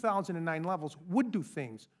the 2009 levels would do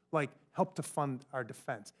things like help to fund our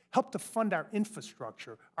defense, help to fund our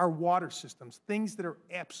infrastructure, our water systems, things that are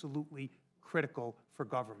absolutely critical for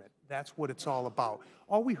government. That's what it's all about.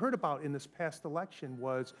 All we heard about in this past election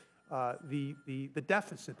was the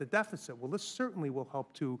deficit. The deficit, well, this certainly will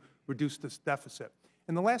help to reduce this deficit.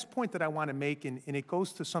 And the last point that I want to make, and it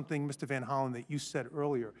goes to something, Mr. Van Hollen, that you said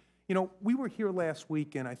earlier. You know, we were here last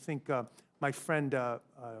week, and I think my friend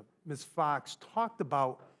Ms. Fox talked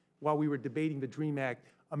about, while we were debating the DREAM Act,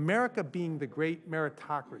 America being the great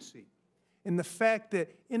meritocracy, and the fact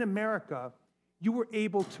that in America, you were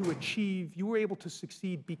able to achieve, you were able to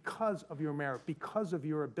succeed because of your merit, because of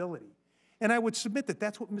your ability. And I would submit that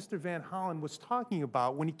that's what Mr. Van Hollen was talking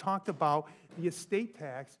about when he talked about the estate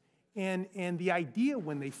tax and the idea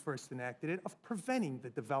when they first enacted it of preventing the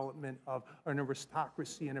development of an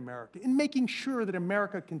aristocracy in America and making sure that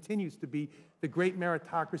America continues to be the great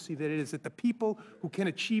meritocracy that it is, that the people who can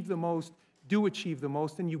achieve the most do achieve the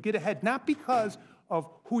most, and you get ahead not because of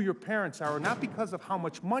who your parents are or not because of how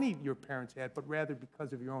much money your parents had, but rather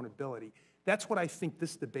because of your own ability. That's what I think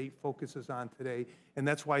this debate focuses on today, and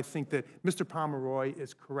that's why I think that Mr. Pomeroy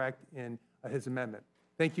is correct in his amendment.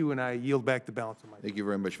 Thank you, and I yield back the balance of my time. Thank you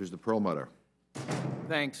very much, Mr. Perlmutter.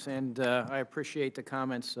 Thanks, and I appreciate the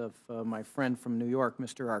comments of my friend from New York,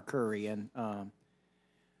 Mr. Arcuri, and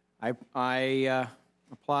I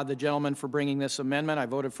applaud the gentleman for bringing this amendment. I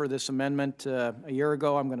voted for this amendment a year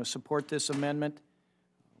ago. I'm going to support this amendment.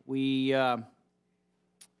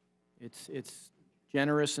 It's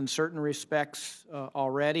generous in certain respects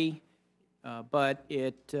already, but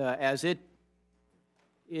as it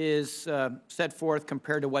is set forth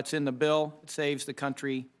compared to what's in the bill, it saves the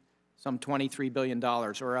country some $23 billion,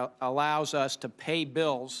 or allows us to pay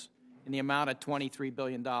bills in the amount of $23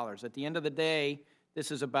 billion. At the end of the day, this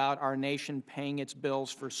is about our nation paying its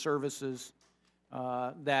bills for services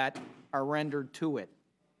that are rendered to it.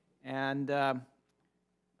 And I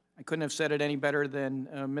couldn't have said it any better than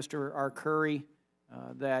Mr. Arcuri,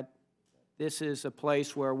 that this is a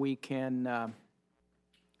place where we can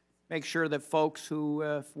make sure that folks who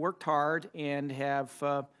have worked hard and have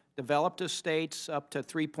developed estates up to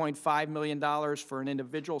 $3.5 million for an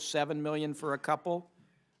individual, $7 million for a couple,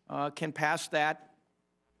 can pass that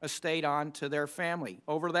estate on to their family.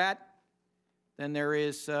 Over that, then there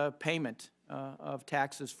is payment of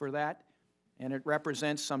taxes for that, and it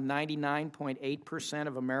represents some 99.8%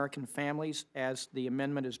 of American families as the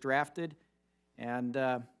amendment is drafted. And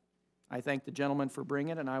I thank the gentleman for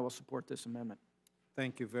bringing it, and I will support this amendment.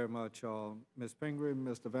 Thank you very much, Ms. Pingree.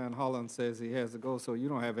 Mr. Van Hollen says he has to go, so you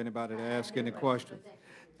don't have anybody to ask any questions.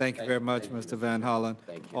 Thank you very much, Mr. Van Hollen.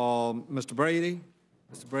 Thank you. Mr. Brady?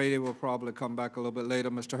 Mr. Brady will probably come back a little bit later.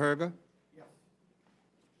 Mr. Herger? Yes.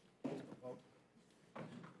 I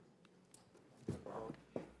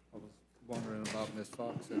was wondering about Ms.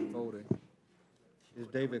 Fox and voting. Is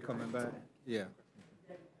David coming back? Yeah.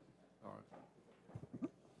 All right.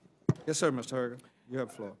 Yes, sir, Mr. Herger. You have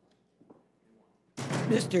the floor.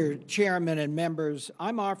 Mr. Chairman and members,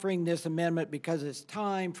 I'm offering this amendment because it's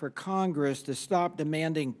time for Congress to stop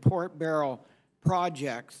demanding port barrel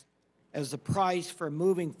projects as the price for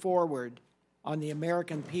moving forward on the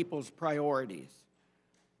American people's priorities.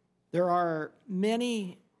 There are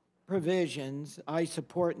many provisions I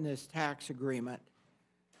support in this tax agreement.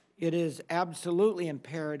 It is absolutely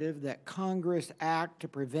imperative that Congress act to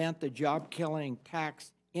prevent the job-killing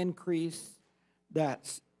tax increase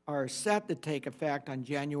that are set to take effect on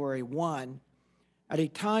January 1. At a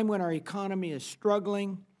time when our economy is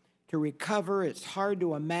struggling to recover, it's hard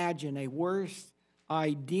to imagine a worse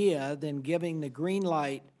idea than giving the green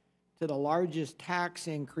light to the largest tax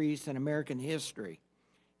increase in American history.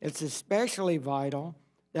 It's especially vital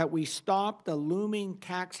that we stop the looming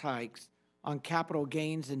tax hikes on capital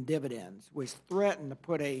gains and dividends, which threaten to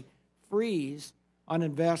put a freeze on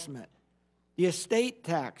investment. The estate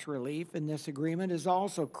tax relief in this agreement is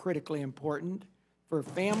also critically important for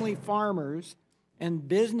family farmers and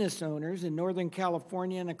business owners in Northern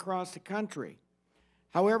California and across the country.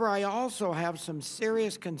 However, I also have some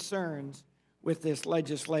serious concerns with this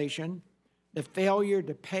legislation. The failure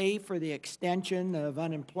to pay for the extension of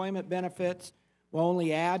unemployment benefits will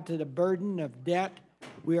only add to the burden of debt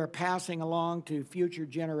we are passing along to future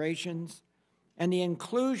generations, and the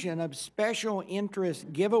inclusion of special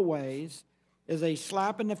interest giveaways is a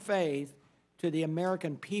slap in the face to the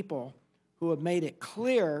American people who have made it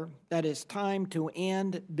clear that it's time to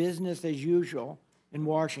end business as usual in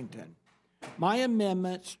Washington. My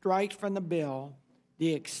amendment strikes from the bill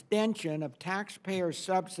the extension of taxpayer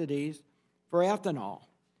subsidies for ethanol.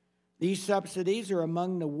 These subsidies are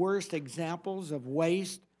among the worst examples of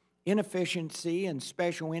waste, inefficiency, and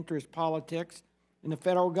special interest politics in the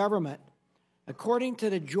federal government. According to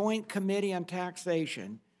the Joint Committee on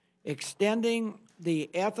Taxation, extending the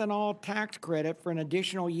ethanol tax credit for an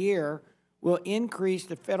additional year will increase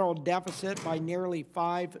the federal deficit by nearly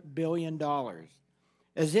 $5 billion.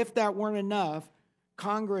 As if that weren't enough,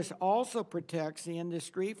 Congress also protects the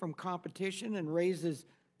industry from competition and raises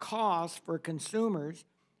costs for consumers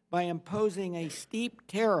by imposing a steep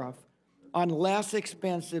tariff on less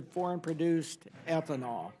expensive foreign-produced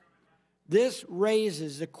ethanol. This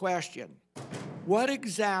raises the question, what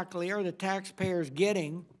exactly are the taxpayers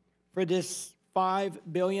getting for this $5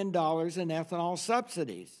 billion in ethanol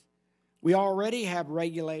subsidies? We already have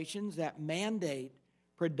regulations that mandate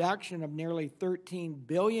production of nearly 13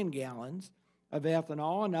 billion gallons of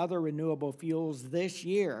ethanol and other renewable fuels this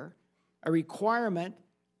year, a requirement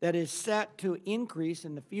that is set to increase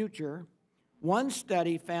in the future. One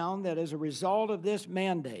study found that as a result of this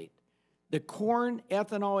mandate, the corn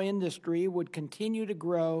ethanol industry would continue to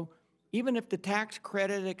grow even if the tax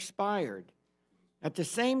credit expired. At the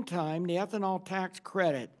same time, the ethanol tax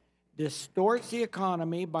credit distorts the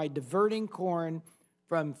economy by diverting corn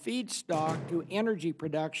from feedstock to energy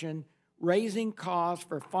production, raising costs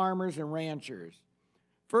for farmers and ranchers.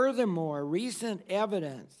 Furthermore, recent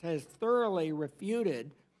evidence has thoroughly refuted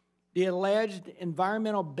the alleged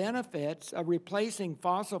environmental benefits of replacing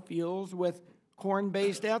fossil fuels with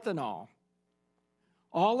corn-based ethanol.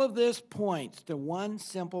 All of this points to one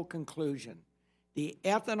simple conclusion. The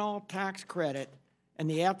ethanol tax credit and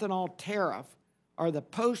the ethanol tariff are the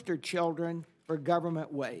poster children for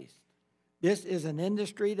government waste. This is an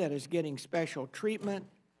industry that is getting special treatment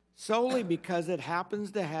solely because it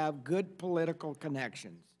happens to have good political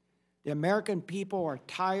connections. The American people are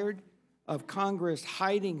tired of Congress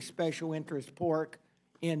hiding special interest pork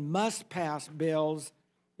in must-pass bills.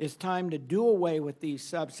 It's time to do away with these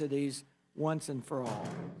subsidies once and for all.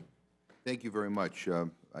 Thank you very much.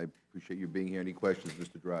 I appreciate you being here. Any questions,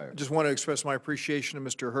 Mr. Dreyer? I just want to express my appreciation to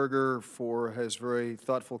Mr. Herger for his very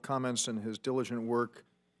thoughtful comments and his diligent work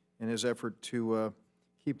in his effort to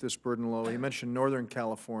keep this burden low. He mentioned Northern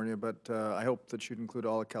California, but I hope that you'd include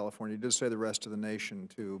all of California. He did say the rest of the nation,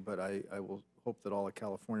 too, but I will hope that all of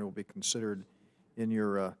California will be considered in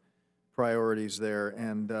your priorities there.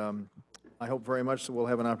 And I hope very much that we'll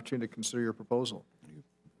have an opportunity to consider your proposal.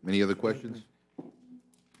 Any other questions?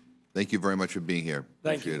 Thank you very much for being here.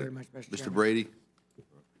 Thank you Appreciate very it. much, Mr. Mr. Chairman. Brady?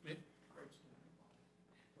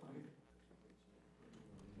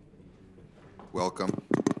 Welcome.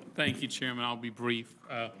 Thank you, Chairman. I'll be brief.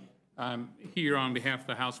 I'm here on behalf of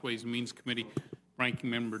the House Ways and Means Committee, Ranking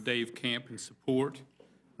Member Dave Camp, in support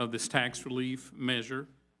of this tax relief measure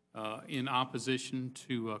in opposition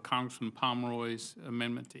to Congressman Pomeroy's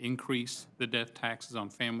amendment to increase the death taxes on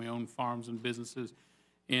family-owned farms and businesses.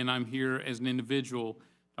 And I'm here as an individual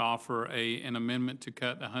to offer an amendment to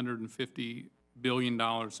cut $150 billion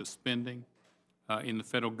of spending in the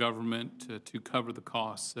federal government to cover the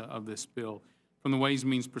costs of this bill. From the Ways and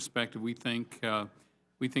Means perspective, we think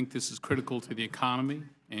this is critical to the economy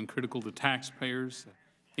and critical to taxpayers.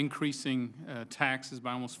 Increasing taxes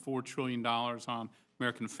by almost $4 trillion on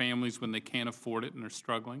American families when they can't afford it and they're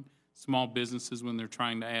struggling, small businesses when they're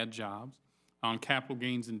trying to add jobs, on capital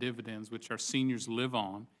gains and dividends, which our seniors live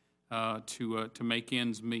on to make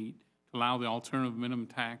ends meet, to allow the alternative minimum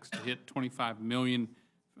tax to hit 25 million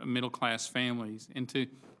middle-class families, and to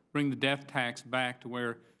bring the death tax back to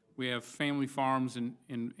where we have family farms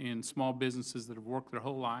and small businesses that have worked their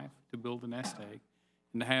whole life to build a nest egg,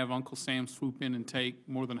 and to have Uncle Sam swoop in and take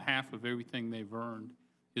more than half of everything they've earned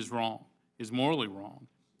is wrong, is morally wrong,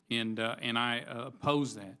 and I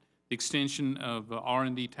oppose that. The extension of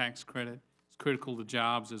R&D tax credit is critical to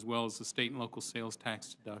jobs as well as the state and local sales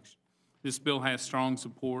tax deduction. This bill has strong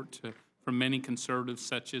support from many conservatives,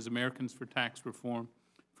 such as Americans for Tax Reform,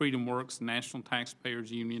 Freedom Works, National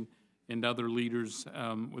Taxpayers Union, and other leaders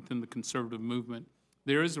within the conservative movement.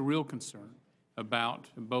 There is a real concern about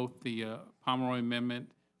both the Pomeroy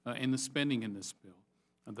Amendment and the spending in this bill.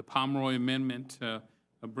 The Pomeroy Amendment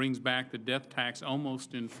brings back the death tax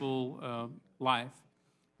almost in full life.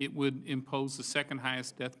 It would impose the second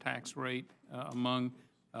highest death tax rate among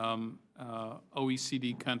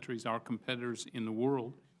OECD countries, our competitors in the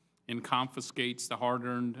world, and confiscates the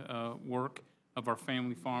hard-earned work of our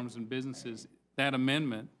family farms and businesses. That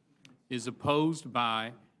amendment is opposed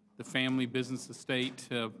by the Family Business Estate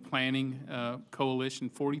Planning Coalition,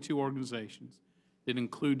 42 organizations that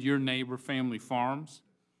include your neighbor family farms,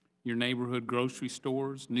 your neighborhood grocery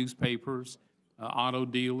stores, newspapers, auto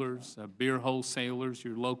dealers, beer wholesalers,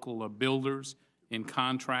 your local builders and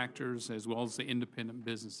contractors, as well as the independent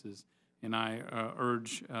businesses, and I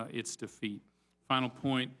urge its defeat. Final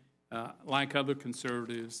point, like other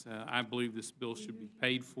conservatives, I believe this bill should be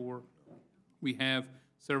paid for. We have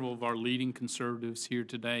several of our leading conservatives here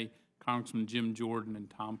today, Congressman Jim Jordan and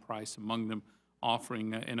Tom Price among them,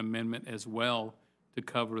 offering an amendment as well to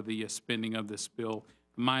cover the spending of this bill.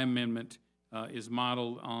 My amendment is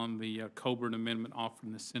modeled on the Coburn Amendment offered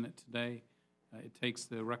in the Senate today. It takes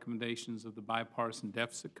the recommendations of the Bipartisan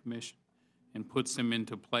Deficit Commission and puts them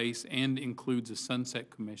into place and includes a Sunset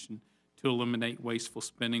Commission to eliminate wasteful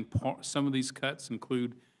spending. Some of these cuts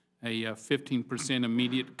include a 15%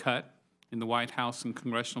 immediate cut in the White House and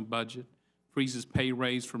congressional budget, freezes pay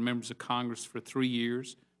raise for members of Congress for 3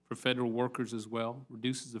 years, for federal workers as well,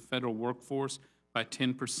 reduces the federal workforce by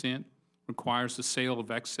 10%, requires the sale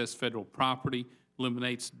of excess federal property,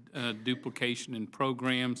 eliminates duplication in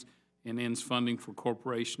programs, and ends funding for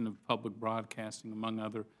Corporation of Public Broadcasting, among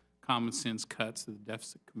other common sense cuts that the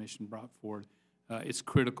Deficit Commission brought forward. It's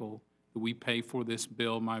critical that we pay for this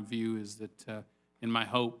bill. My view is that, and my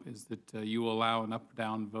hope is that you will allow an up or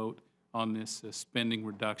down vote on this spending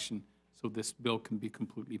reduction so this bill can be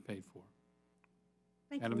completely paid for.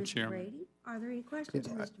 Thank you, Madam Mr. Chairman. Brady. Are there any questions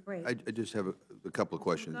for Mr. Brady? I just have a couple of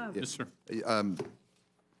questions. McGovern. Yes, sir.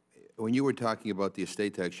 When you were talking about the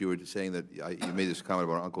estate tax, you were saying that you made this comment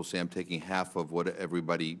about Uncle Sam taking half of what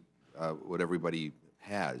everybody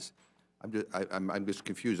has. I'm just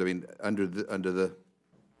confused. I mean, under the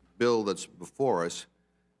bill that's before us,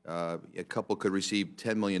 a couple could receive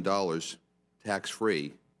 $10 million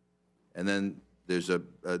tax-free, and then there's a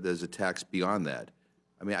tax beyond that.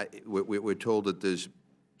 I mean, we're told that there's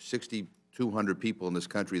 6,200 people in this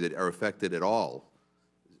country that are affected at all.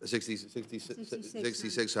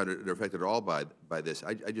 6,600 are affected at all by this.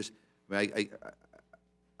 I'm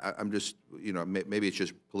just, you know, maybe it's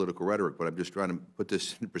just political rhetoric, but I'm just trying to put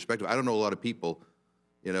this in perspective. I don't know a lot of people,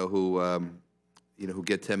 who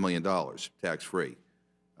get $10 million tax-free,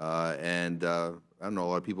 and I don't know a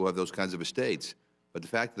lot of people who have those kinds of estates. But the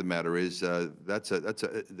fact of the matter is,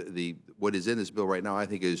 what is in this bill right now, I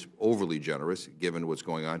think, is overly generous, given what's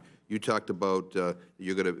going on. You talked about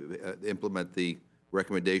you're going to implement the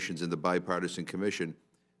recommendations in the bipartisan commission.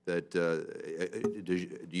 That do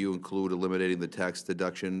you include eliminating the tax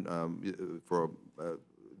deduction on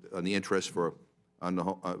the interest for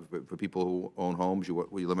people who own homes? Will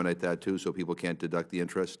you eliminate that too, so people can't deduct the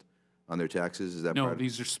interest on their taxes? Is that No, part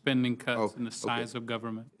these are spending cuts in the size of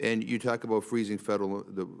government. And you talk about freezing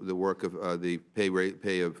the work of the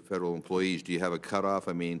pay of federal employees. Do you have a cutoff?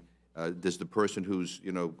 I mean, does the person who's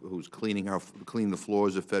cleaning the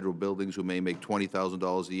floors of federal buildings, who may make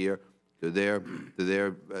 $20,000 a year, do their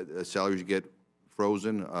salaries get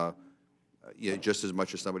frozen just as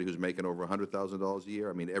much as somebody who's making over $100,000 a year?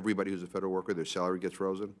 I mean, everybody who's a federal worker, their salary gets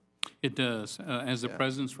frozen? It does, as the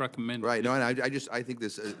President's recommended. Right. No, and I think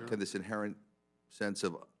this this inherent sense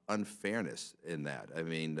of unfairness in that. I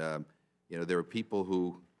mean, there are people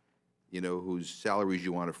who, whose salaries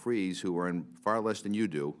you want to freeze, who earn far less than you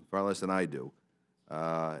do, far less than I do,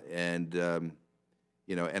 and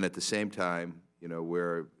at the same time,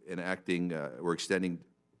 we're extending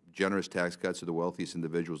generous tax cuts to the wealthiest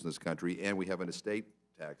individuals in this country, and we have an estate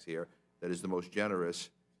tax here that is the most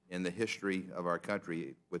generous in the history of our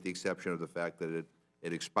country, with the exception of the fact that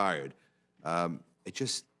it expired.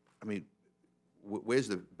 Where's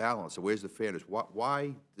the balance, or where's the fairness?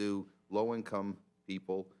 Why do low-income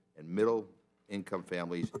people and middle-income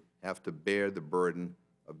families have to bear the burden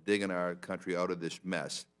of digging our country out of this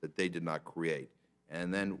mess that they did not create?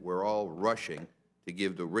 And then we're all rushing to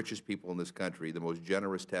give the richest people in this country the most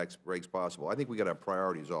generous tax breaks possible. I think we got our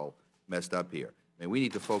priorities all messed up here. I mean, we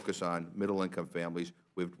need to focus on middle-income families.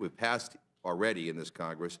 We've passed already in this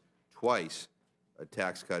Congress twice a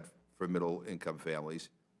tax cut for middle-income families,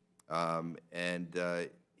 and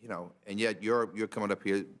yet you're coming up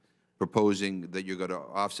here proposing that you're going to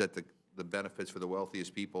offset the benefits for the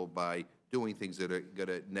wealthiest people by doing things that are going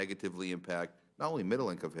to negatively impact not only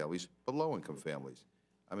middle-income families but low-income families.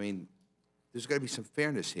 I mean, there's got to be some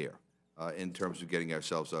fairness here in terms of getting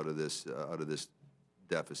ourselves out of this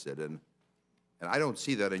deficit, and I don't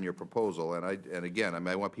see that in your proposal. And again,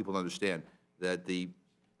 I want people to understand that the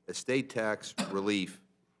estate tax relief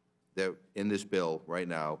that in this bill right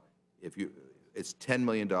now, it's $10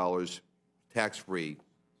 million tax-free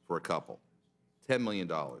for a couple. $10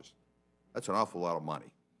 million. That's an awful lot of money.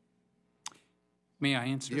 May I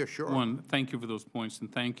answer? Yeah, sure. One, thank you for those points,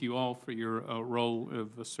 and thank you all for your role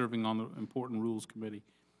of serving on the important Rules Committee.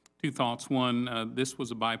 Two thoughts. One, this was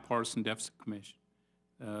a bipartisan deficit commission,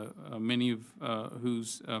 many of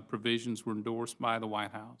whose provisions were endorsed by the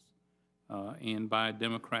White House and by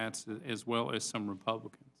Democrats as well as some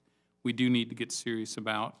Republicans. We do need to get serious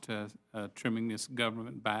about trimming this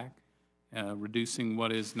government back, reducing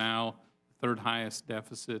what is now the third highest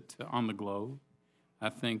deficit on the globe. I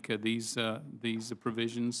think these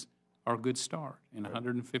provisions are a good start, and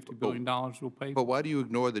 $150 billion will pay. But why do you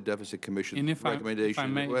ignore the Deficit Commission's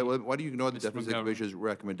recommendation? Why do you ignore the Mr. Deficit McGovern. Commission's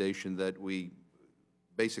recommendation that we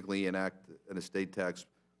basically enact an estate tax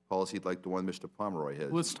policy like the one Mr. Pomeroy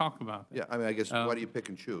has? Let's talk about that. Yeah, I mean, I guess why do you pick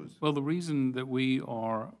and choose? Well, the reason that we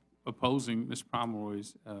are opposing Mr.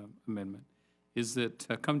 Pomeroy's amendment is that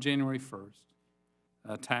come January 1st,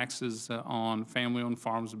 taxes on family-owned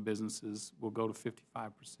farms and businesses will go to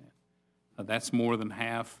 55%. That's more than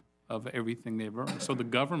half of everything they've earned. So the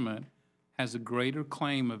government has a greater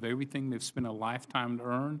claim of everything they've spent a lifetime to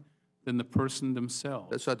earn than the person themselves.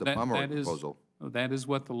 That's not the Pomeroy proposal. That is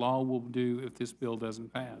what the law will do if this bill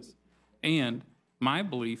doesn't pass. And my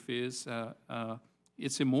belief is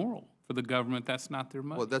it's immoral for the government. That's not their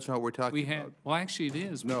money. Well, that's not what we're talking about. Well, actually, it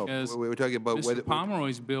is. No, because we were talking about Mr.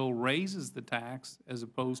 Pomeroy's bill raises the tax as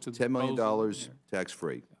opposed to the $10 million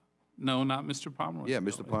tax-free. No, not Mr. Pomeroy. Yeah,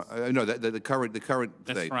 Mr. No, the current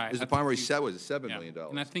That's thing. right. I Mr. think Pomeroy you- said was $7 Yeah. million.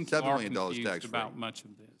 And I think $7 you are million confused tax-free. about much of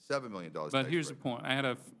this. $7 million tax-free. But here's the point.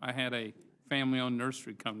 I had a family-owned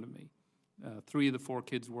nursery come to me. 3 of the 4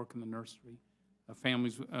 kids work in the nursery.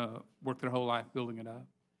 Families work their whole life building it up.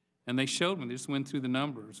 And they showed me, they just went through the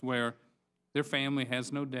numbers, where their family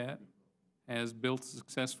has no debt, has built a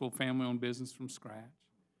successful family-owned business from scratch.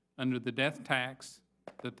 Under the death tax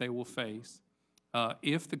that they will face,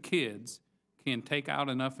 if the kids can take out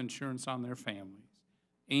enough insurance on their families,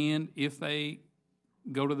 and if they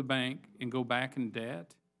go to the bank and go back in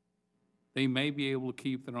debt, they may be able to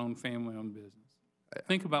keep their own family-owned business.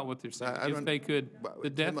 Think about what they're saying. If they could, the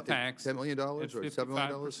death tax $10 million or at $7 million?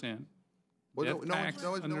 55%. Well, Death tax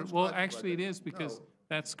under- one's well, talking about actually, it that. is because No.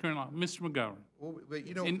 that's current law. Mr. McGovern, Well, but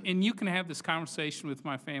you know, and you can have this conversation with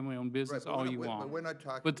my family-owned business but all we're you not- want. but we're not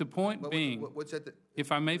talking- But the point but being, what's at the?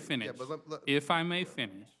 if I may finish, but if I may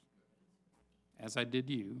finish, as I did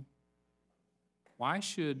you, why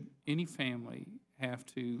should any family have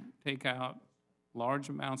to take out large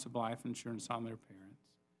amounts of life insurance on their parents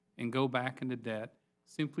and go back into debt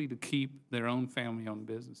simply to keep their own family-owned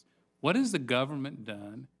business? What has the government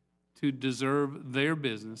done to deserve their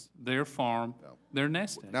business, their farm, their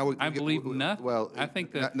nest egg? I believe nothing. Well, I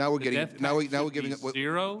think that now we're the getting death now tax we're should giving be it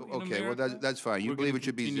zero in okay, well America. that's fine. You We're believe gonna it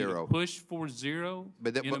should be continue to zero. Push for zero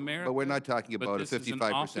in America. But we're not talking But about a this is an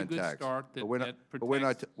awfully 55% good tax. start that- But we're not. that But we're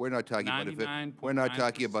not. protects We're not talking about a. We're not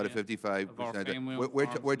talking about a 99.9% of our 55%. family-owned We're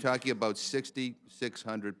farms. talking about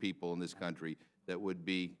 6,600 people in this country that would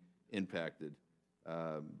be impacted.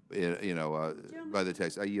 By the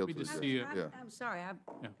tax. I yield We to just the- see it. yeah. I'm sorry, I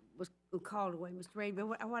Yeah. was called away, Mr. Ray, but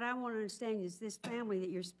what I want to understand is this family that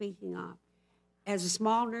you're speaking of, as a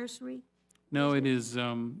small nursery, No, it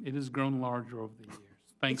has grown larger over the years,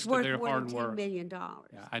 thanks it's to worth their more hard than $10 work. million.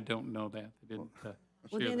 Yeah, I don't know that. They didn't Well,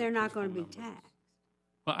 share then their they're not going to be personal numbers. taxed.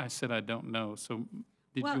 Well, I said I don't know, so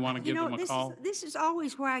did Well, you want to give know, them a this call? This is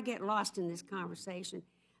always where I get lost in this conversation,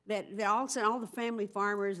 that all of a sudden all the family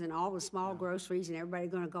farmers and all the small groceries and everybody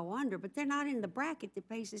going to go under, but they're not in the bracket that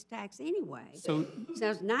pays this tax anyway. So, it's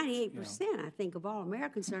 98%, I think, of all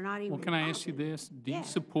Americans are not even. well, can I ask you involved in it. this? Do Yeah. you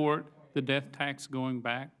support the death tax going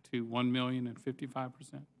back to 1 million and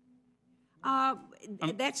 55%?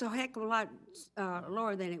 That's a heck of a lot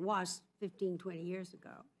lower than it was 15, 20 years ago.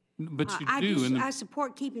 But you I do, I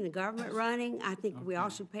support keeping the government running. I think we all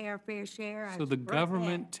should pay our fair share. I so the support that.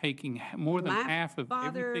 government taking more than My half of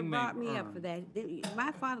everything they father brought me up for earn. that.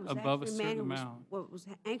 My father was above a actually a man certain who amount. was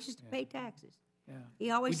anxious to pay taxes. Yeah.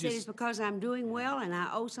 He always We said just- it's because I'm doing well and I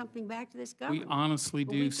owe something back to this We government. honestly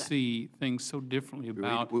But do we've got- see things so differently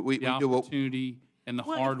about we the do what- opportunity and the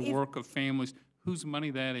Well, hard if- work of families, whose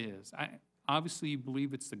money that is. Obviously, you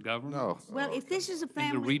believe it's the government. No. Well, if this is a to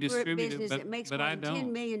family redistribute it, business but- that makes but more I than $10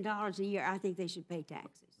 don't. million a year, I think they should pay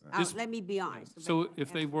taxes. Just- Let me be honest. about So that.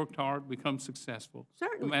 if they worked hard, become successful, no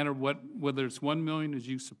Certainly. matter what, whether it's 1 million as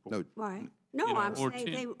you support. Right. No, you know, I'm or saying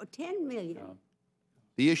 10. 10 million.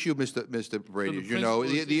 The issue, Mr. Brady, the as you know,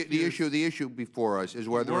 principle is if the issue before us is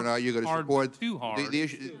whether or work not you're going to hard, support. too hard, The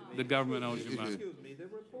issue, the government owes you money. Excuse me, the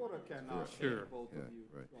reporter cannot Sure. hear both of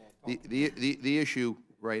you. the issue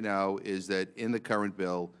right now is that in the current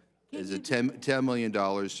bill is a $10 million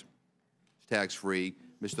tax-free.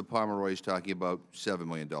 Mr. Pomeroy is talking about $7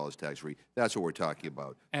 million tax-free. That's what we're talking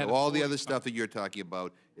about. At So a all the other 45. stuff that you're talking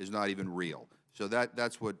about is not even real. So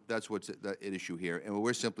that's what's at issue here. And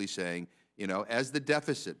we're simply saying, as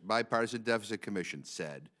the bipartisan deficit commission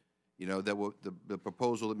said, that what the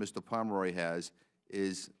proposal that Mr. Pomeroy has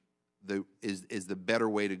is the better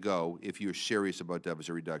way to go if you're serious about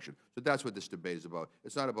deficit reduction. So that's what this debate is about.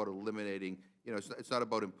 It's not about eliminating, it's not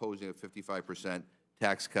about imposing a 55%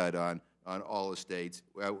 tax cut on all estates.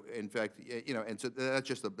 Well, in fact, and so that's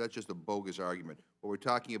just a bogus argument. What we're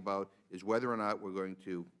talking about is whether or not we're going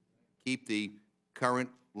to keep the current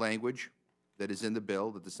language that is in the bill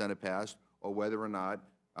that the Senate passed, or whether or not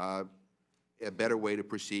a better way to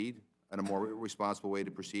proceed and a more responsible way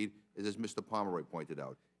to proceed is, as Mr. Pomeroy pointed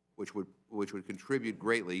out, which would contribute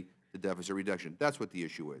greatly to deficit reduction. That's what the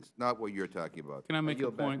issue is, not what you're talking about. Can I make a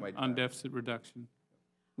yield back point my on time. deficit reduction?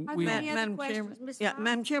 Are We- there any other Madam questions, Chairman, Ms. yeah, Fox?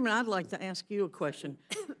 Madam Chairman, I'd like to ask you a question.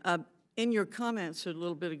 In your comments a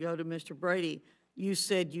little bit ago to Mr. Brady, you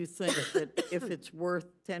said you think that if it's worth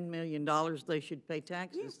 $10 million, they should pay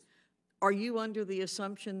taxes. Are you under the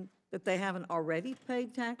assumption that they haven't already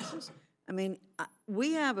paid taxes? I mean,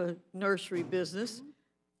 we have a nursery business,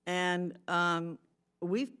 and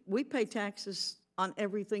we pay taxes on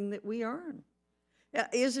everything that we earn.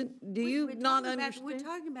 Do you not We're understand?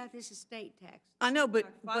 talking about this estate tax. I know, but,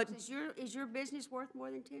 Fox, is your business worth more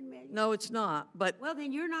than 10 million? no, it's not, but, Well,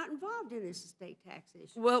 then you're not involved in this estate tax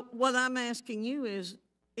issue. well, what I'm asking you is,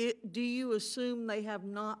 do you assume they have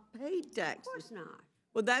not paid taxes? Of course not.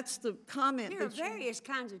 Well, that's the comment There are that you. various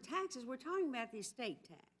kinds of taxes. We're talking about the estate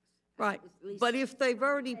tax. Right, At least but if they've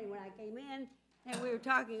already, when I came in, and we were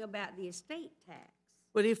talking about the estate tax,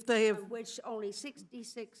 but if they have, of which only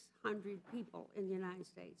 6,600 people in the United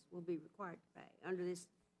States will be required to pay under this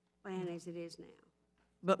plan as it is now.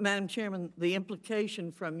 but Madam Chairman, the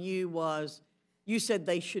implication from you was, you said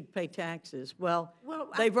they should pay taxes. Well,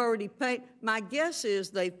 they've already paid, my guess is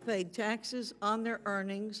they've paid taxes on their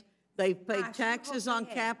earnings, they've I paid sure taxes hope on they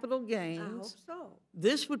have. capital I hope gains. so.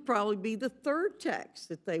 This would probably be the third tax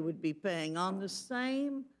that they would be paying on the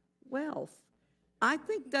same wealth. I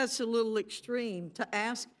think that's a little extreme to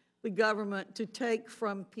ask the government to take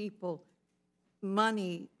from people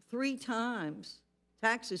money 3 times,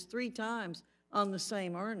 taxes 3 times on the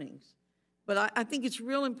same earnings. But I think it's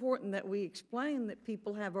real important that we explain that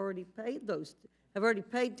people have already paid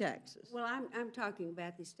taxes. Well, I'm talking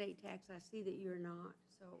about the estate tax. I see that you're not,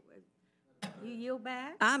 so you yield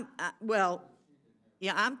back? Well,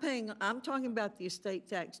 yeah, I'm talking about the estate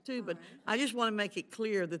tax too, but I just want to make it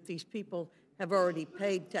clear that these people have already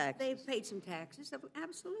paid taxes. They've paid some taxes,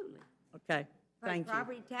 absolutely. Okay, thank you.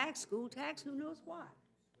 Property tax, school tax, who knows what?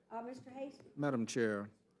 Mr. Hastings? Madam Chair,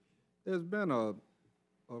 there's been a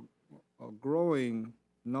growing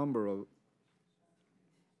number of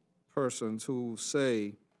persons who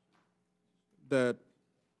say that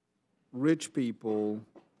rich people,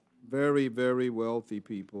 very, very wealthy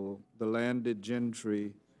people, the landed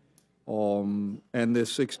gentry, and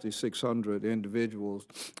there's 6,600 individuals,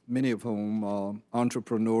 many of whom are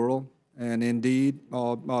entrepreneurial and indeed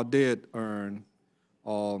did earn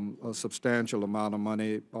a substantial amount of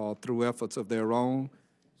money through efforts of their own.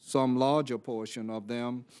 Some larger portion of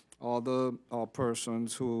them are the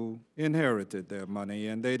persons who inherited their money,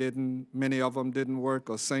 and many of them didn't work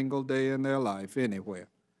a single day in their life anywhere.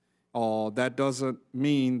 That doesn't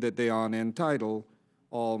mean that they aren't entitled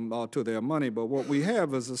to their money, but what we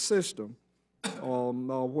have is a system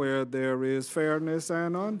where there is fairness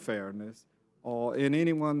and unfairness. And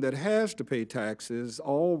anyone that has to pay taxes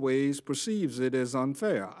always perceives it as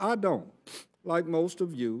unfair. I don't. Like most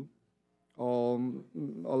of you, a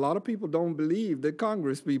lot of people don't believe that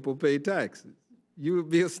Congress people pay taxes. You would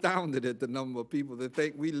be astounded at the number of people that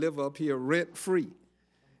think we live up here rent-free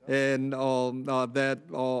and that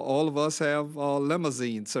all of us have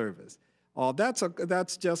limousine service.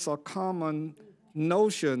 That's just a common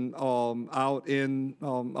notion out in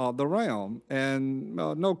the realm, and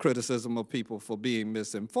no criticism of people for being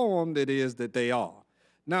misinformed. It is that they are.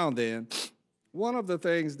 Now then, one of the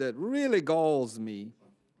things that really galls me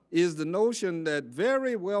is the notion that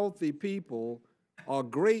very wealthy people are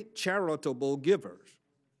great charitable givers.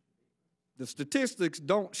 The statistics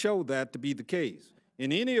don't show that to be the case.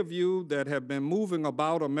 And any of you that have been moving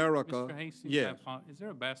about America, Mr. Hastings, yes. is there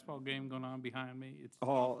a basketball game going on behind me? It's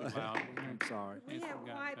Oh, awfully loud. I'm sorry. We Yes, have we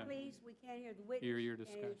got quiet, that. please. We can't hear the witness Hear your and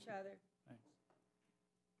discussion. each other.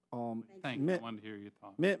 Thank you. I wanted to hear your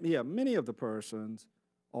thoughts. Many of the persons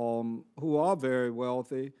who are very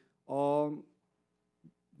wealthy,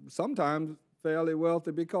 sometimes fairly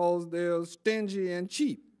wealthy because they're stingy and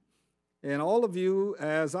cheap. And all of you,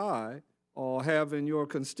 as I, have in your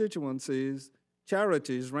constituencies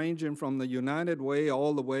charities ranging from the United Way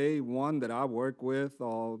all the way, one that I work with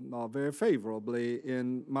very favorably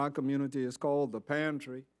in my community is called the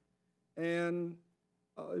Pantry. And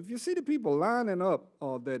if you see the people lining up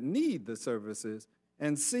that need the services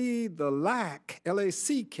and see the lack,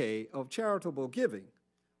 L-A-C-K, of charitable giving,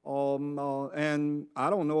 and I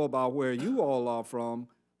don't know about where you all are from,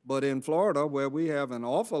 but in Florida, where we have an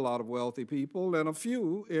awful lot of wealthy people and a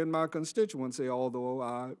few in my constituency, although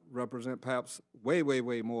I represent perhaps way, way,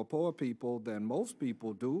 way more poor people than most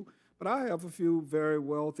people do, but I have a few very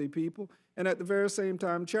wealthy people. And at the very same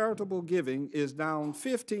time, charitable giving is down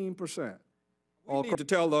 15%. We need to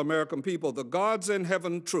tell the American people the God's in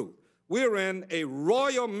heaven truth. We're in a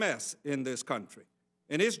royal mess in this country.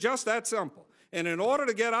 And it's just that simple. And in order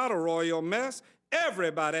to get out of royal mess,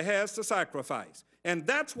 everybody has to sacrifice. And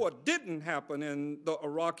that's what didn't happen in the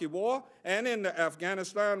Iraqi war and in the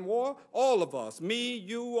Afghanistan war. All of us, me,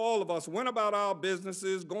 you, all of us, went about our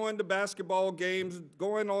businesses, going to basketball games,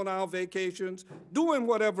 going on our vacations, doing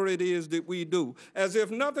whatever it is that we do, as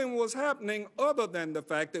if nothing was happening other than the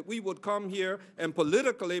fact that we would come here and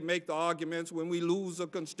politically make the arguments when we lose a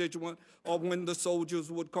constituent or when the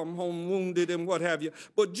soldiers would come home wounded and what have you.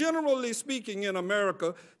 But generally speaking, in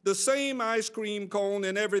America, the same ice cream cone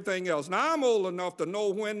and everything else. Now, I'm old enough to know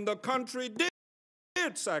when the country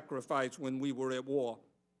did sacrifice when we were at war.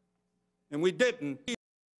 And we didn't.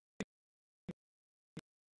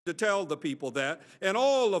 To tell the people that, and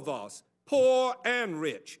all of us, poor and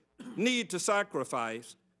rich, need to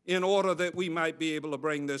sacrifice in order that we might be able to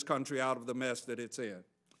bring this country out of the mess that it's in.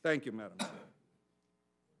 Thank you, Madam Chair.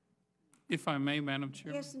 If I may, Madam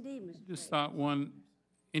Chair. Yes, indeed, Mr. Just thought one,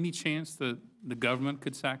 any chance that the government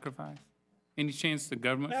could sacrifice? Any chance the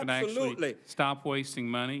government could actually stop wasting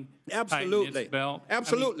money? Absolutely. Tighten its belt?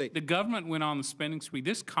 Absolutely. I mean, the government went on the spending spree.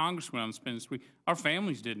 This Congress went on the spending spree. Our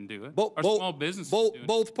families didn't do it. Our small businesses didn't do it.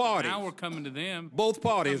 Both parties. Now we're coming to them. Both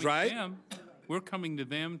parties, right? We're coming to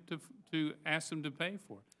them to ask them to pay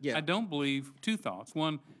for it. Yeah. I don't believe, two thoughts.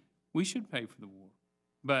 One, we should pay for the war.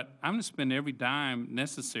 But I'm going to spend every dime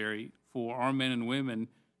necessary for our men and women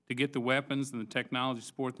to get the weapons and the technology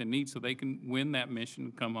support they need so they can win that mission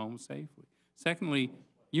and come home safely. Secondly,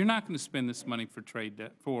 you're not going to spend this money for trade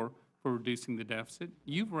debt, for reducing the deficit.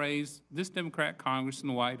 You've raised, this Democrat Congress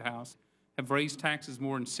and the White House have raised taxes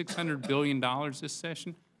more than $600 billion this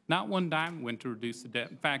session. Not one dime went to reduce the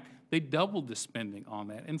debt. In fact, they doubled the spending on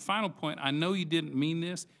that. And final point, I know you didn't mean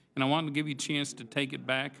this, and I wanted to give you a chance to take it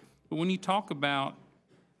back, but when you talk about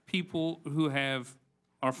people who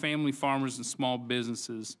are family farmers and small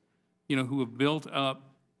businesses, you know, who have built up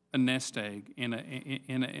a nest egg in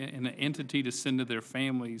an entity to send to their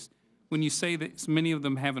families, when you say that many of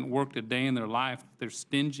them haven't worked a day in their life, they're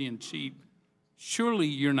stingy and cheap, surely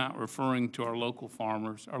you're not referring to our local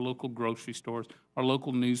farmers, our local grocery stores, our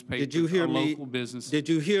local newspapers, our local businesses. Did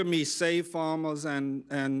you hear me say farmers and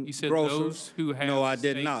You said grocers? those who have No, I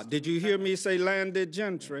did not. Did you hear me say landed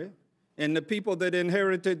gentry? And the people that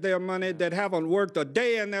inherited their money that haven't worked a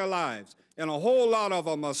day in their lives, and a whole lot of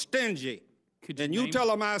them are stingy. And you tell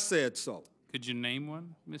them I said so. Could you name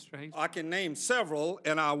one, Mr. Hastings? I can name several,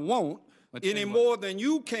 and I won't, any more than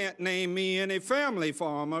you can't name me any family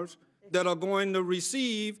farmers that are going to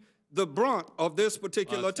receive the brunt of this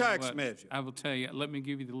particular tax measure. I will tell you, let me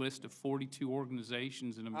give you the list of 42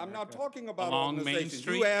 organizations in America. I'm not talking about along organizations. Main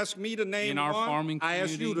Street, you asked me to name in our one. farming I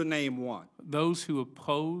asked you community, to name one. Those who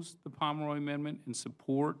oppose the Pomeroy Amendment and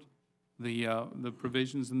support the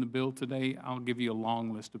provisions in the bill today, I'll give you a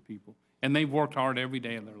long list of people. And they've worked hard every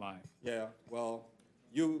day of their life. Yeah, well,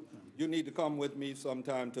 you need to come with me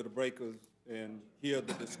sometime to the breakers and hear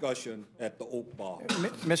the discussion at the Oak Bar.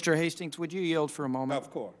 Mr. Hastings, would you yield for a moment?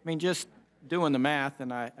 Of course. I mean, just doing the math,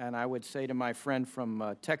 and I would say to my friend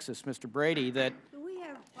from Texas, Mr. Brady, that Can we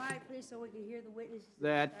have quiet, please, so we can hear the witnesses?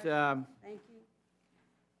 that Thank you.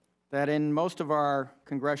 that in most of our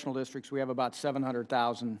congressional districts, we have about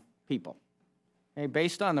 700,000 people. Okay,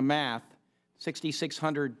 based on the math,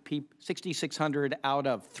 6,600 out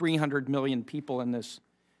of 300 million people in this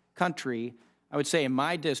country. I would say in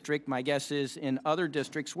my district, my guess is in other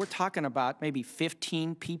districts, we're talking about maybe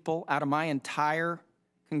 15 people out of my entire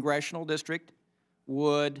congressional district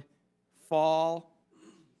would fall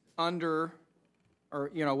under,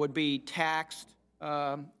 or, you know, would be taxed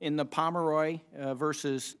in the Pomeroy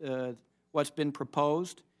versus what's been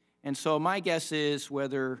proposed. And so my guess is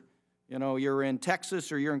whether, you know, you're in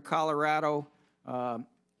Texas or you're in Colorado,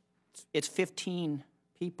 it's 15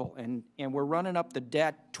 people, and we're running up the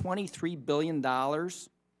debt $23 billion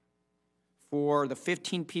for the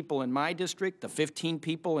 15 people in my district, the 15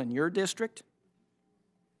 people in your district,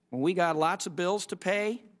 when we got lots of bills to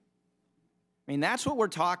pay. I mean, that's what we're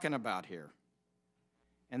talking about here.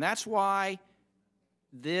 And that's why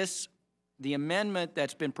the amendment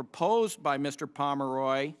that's been proposed by Mr.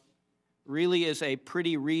 Pomeroy really is a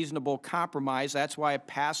pretty reasonable compromise. That's why it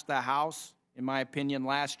passed the House, in my opinion,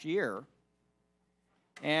 last year.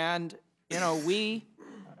 And, you know,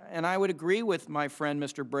 and I would agree with my friend,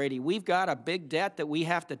 Mr. Brady, we've got a big debt that we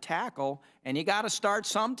have to tackle, and you got to start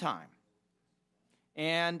sometime.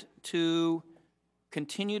 And to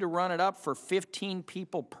continue to run it up for 15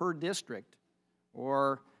 people per district,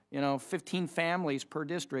 or, you know, 15 families per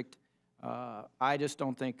district, I just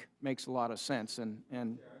don't think makes a lot of sense. And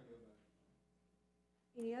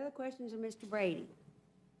Any other questions of Mr. Brady?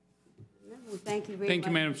 No, well, thank you very much. Thank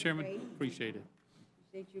you, Madam Mr. Chairman. Brady. Appreciate it.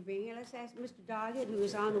 Appreciate you being here. Let's ask Mr. Doggett, who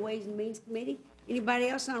is on the Ways and Means Committee. Anybody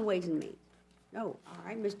else on Ways and Means? No. All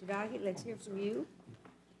right, Mr. Doggett, let's hear from you.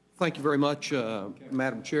 Thank you very much,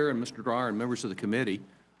 Madam Chair and Mr. Dreyer and members of the committee.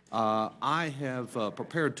 I have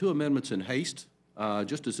prepared 2 amendments in haste.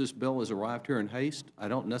 Just as this bill has arrived here in haste, I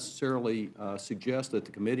don't necessarily suggest that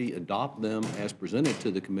the committee adopt them as presented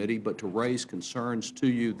to the committee, but to raise concerns to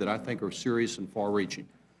you that I think are serious and far-reaching.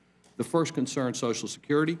 The first concerns Social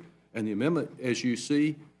Security, and the amendment, as you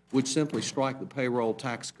see, would simply strike the payroll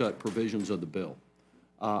tax cut provisions of the bill.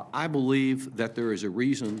 I believe that there is a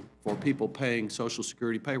reason for people paying Social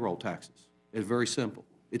Security payroll taxes. It's very simple.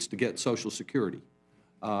 It's to get Social Security.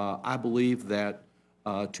 I believe that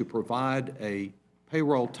to provide a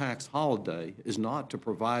payroll tax holiday is not to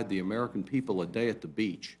provide the American people a day at the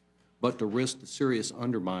beach, but to risk the serious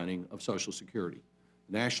undermining of Social Security.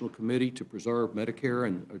 The National Committee to Preserve Medicare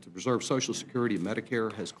and to Preserve Social Security and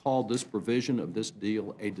Medicare has called this provision of this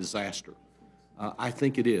deal a disaster. I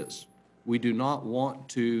think it is. We do not want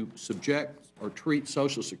to subject or treat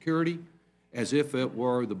Social Security as if it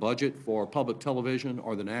were the budget for public television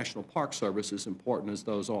or the National Park Service, as important as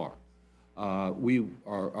those are. It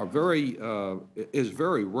is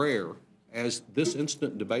very rare, as this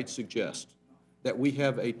instant debate suggests, that we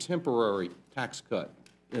have a temporary tax cut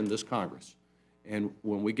in this Congress. And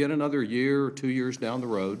when we get another year or 2 years down the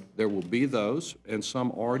road, there will be those, and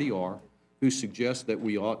some already are, who suggest that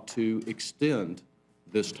we ought to extend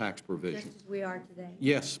this tax provision. Just as we are today.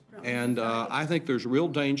 Yes, and I think there's real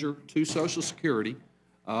danger to Social Security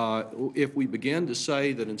if we begin to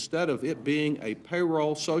say that instead of it being a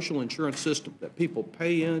payroll social insurance system that people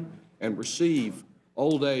pay in and receive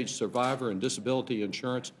old age, survivor, and disability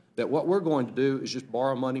insurance, that what we're going to do is just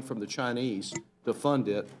borrow money from the Chinese to fund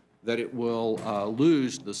it, that it will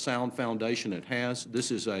lose the sound foundation it has.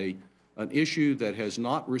 This is an issue that has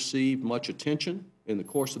not received much attention in the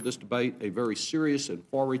course of this debate, a very serious and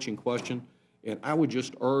far-reaching question, and I would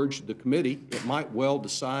just urge the committee, it might well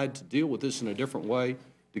decide to deal with this in a different way,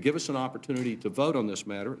 to give us an opportunity to vote on this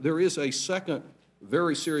matter. There is a second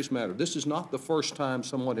very serious matter. This is not the first time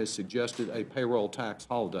someone has suggested a payroll tax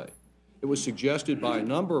holiday. It was suggested by a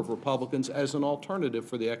number of Republicans as an alternative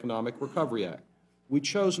for the Economic Recovery Act. We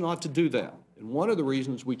chose not to do that, and one of the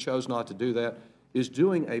reasons we chose not to do that is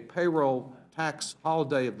doing a payroll tax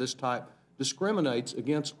holiday of this type discriminates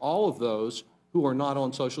against all of those who are not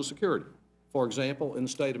on Social Security. For example, in the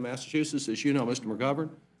state of Massachusetts, as you know, Mr. McGovern,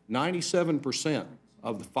 97%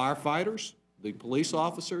 of the firefighters, the police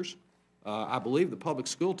officers, I believe the public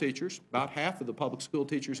school teachers, about half of the public school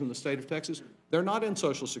teachers in the state of Texas, they're not in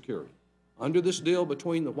Social Security. Under this deal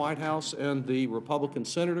between the White House and the Republican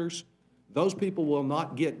senators, those people will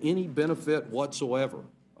not get any benefit whatsoever.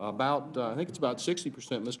 I think it's about 60%,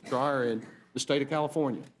 Mr. Dreyer, in the state of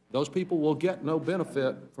California. Those people will get no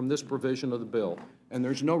benefit from this provision of the bill. And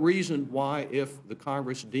there's no reason why, if the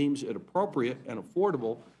Congress deems it appropriate and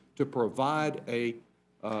affordable to provide a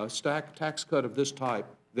stacked tax cut of this type,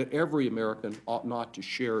 that every American ought not to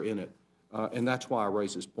share in it. And that's why I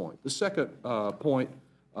raise this point. The second point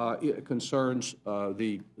it concerns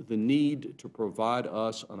the need to provide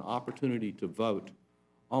us an opportunity to vote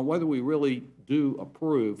on whether we really do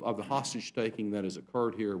approve of the hostage-taking that has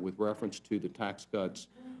occurred here with reference to the tax cuts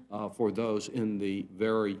for those in the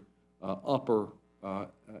very upper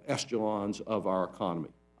echelons of our economy.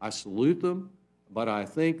 I salute them, but I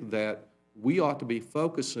think that we ought to be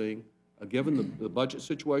focusing, given the budget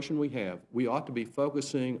situation we have, we ought to be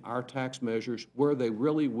focusing our tax measures where they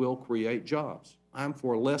really will create jobs. I'm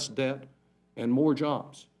for less debt and more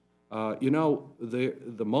jobs. You know,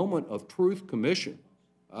 the moment of truth commission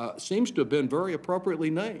seems to have been very appropriately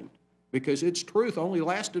named, because its truth only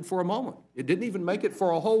lasted for a moment. It didn't even make it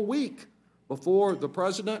for a whole week before the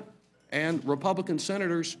president and Republican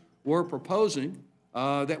senators were proposing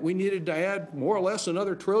that we needed to add more or less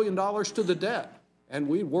another $1 trillion to the debt. And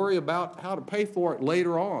we worry about how to pay for it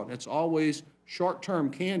later on. It's always short-term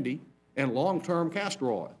candy and long-term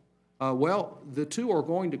castor oil. Well, the two are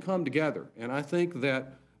going to come together. And I think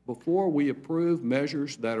that before we approve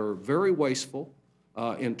measures that are very wasteful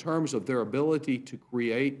in terms of their ability to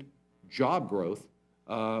create job growth,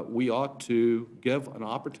 we ought to give an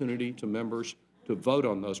opportunity to members to vote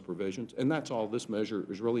on those provisions, and that's all this measure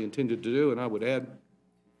is really intended to do. And I would add,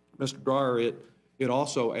 Mr. Dreyer, it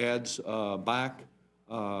also adds back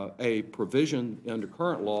a provision under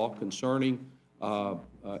current law concerning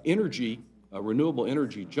renewable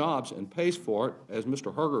energy jobs, and pays for it, as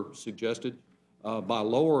Mr. Herger suggested, by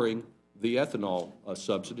lowering the ethanol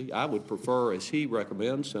subsidy. I would prefer, as he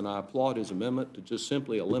recommends, and I applaud his amendment, to just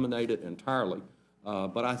simply eliminate it entirely.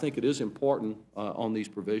 But I think it is important on these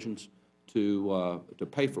provisions to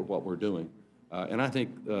pay for what we're doing. And I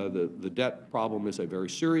think the debt problem is a very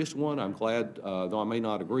serious one. I'm glad, though I may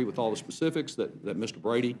not agree with all the specifics, that Mr.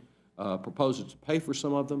 Brady proposes to pay for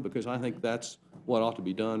some of them, because I think that's what ought to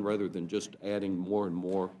be done rather than just adding more and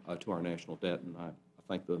more to our national debt. And I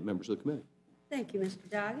thank the members of the committee. Thank you, Mr.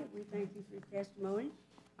 Doggett. We thank you for your testimony.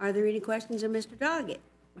 Are there any questions of Mr. Doggett?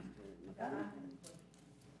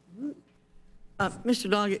 Mr.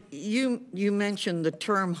 Doggett, you mentioned the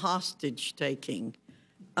term hostage taking.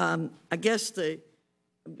 I guess the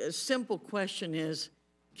simple question is,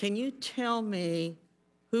 can you tell me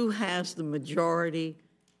who has the majority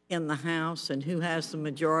in the House and who has the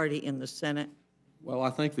majority in the Senate? Well,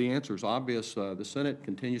 I think the answer is obvious. The Senate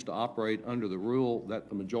continues to operate under the rule that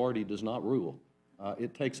the majority does not rule.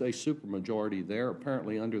 It takes a supermajority there,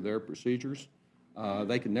 apparently under their procedures.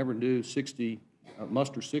 They can never do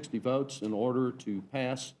muster 60 votes in order to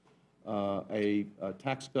pass a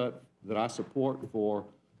tax cut that I support for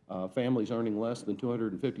families earning less than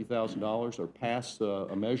 $250,000, or pass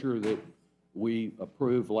a measure that we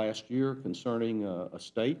approved last year concerning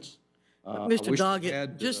estates. Mr.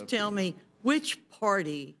 Doggett, just tell me which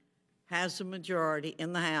party has the majority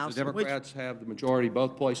in the House? The Democrats have the majority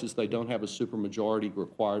both places. They don't have a supermajority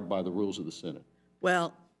required by the rules of the Senate.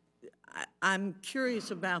 Well, I'm curious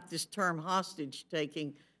about this term hostage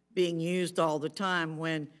taking being used all the time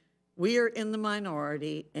when we are in the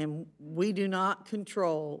minority and we do not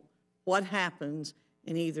control what happens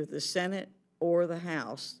in either the Senate or the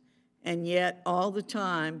House. And yet all the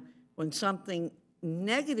time when something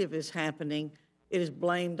negative is happening, it is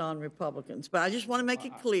blamed on Republicans. But I just want to make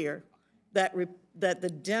it clear that the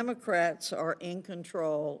Democrats are in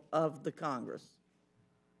control of the Congress.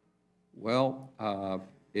 Well,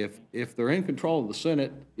 if they're in control of the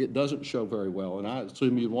Senate, it doesn't show very well, and I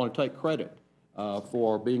assume you'd want to take credit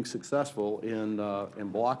for being successful in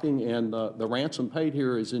blocking. And the ransom paid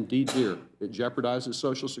here is indeed dear. It jeopardizes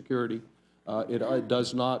Social Security. It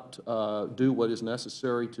does not do what is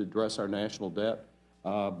necessary to address our national debt.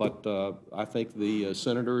 But I think the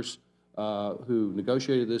senators who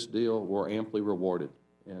negotiated this deal were amply rewarded,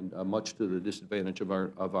 and much to the disadvantage of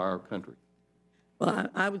our country. Well,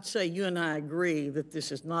 I would say you and I agree that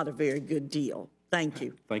this is not a very good deal. Thank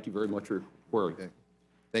you. Thank you very much for your query. Okay.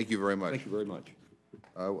 Thank you very much. Thank you very much.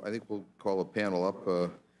 I think we'll call a panel up.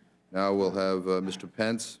 Now we'll have Mr.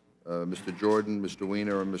 Pence, Mr. Jordan, Mr.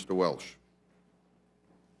 Weiner, and Mr. Welch.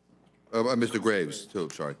 Mr. Graves, too,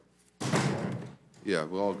 sorry. Yeah,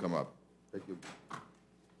 we'll all come up. Thank you.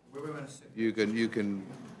 Where we want to sit? You can. You can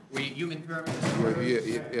hear me?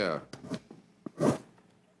 Yeah. Mr.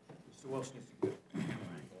 Welch needs to go.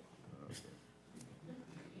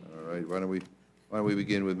 All right. Why don't we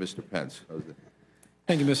begin with Mr. Pence? How's it?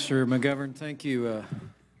 Thank you, Mr. McGovern. Thank you.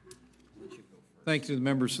 Thank you to the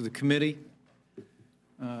members of the committee.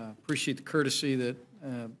 Appreciate the courtesy that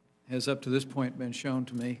has up to this point been shown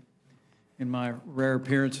to me in my rare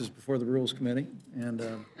appearances before the Rules Committee, and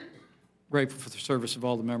grateful for the service of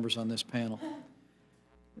all the members on this panel.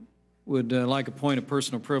 Would like a point of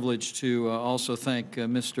personal privilege to also thank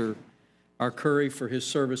Mr. Arcuri for his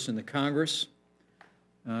service in the Congress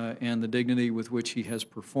and the dignity with which he has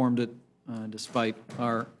performed it, despite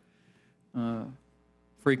our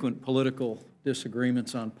frequent political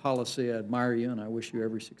disagreements on policy. I admire you, and I wish you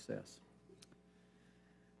every success.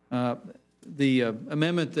 The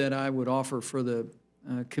amendment that I would offer for the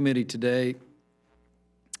committee today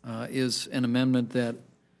is an amendment that,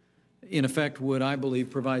 in effect, would, I believe,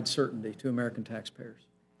 provide certainty to American taxpayers.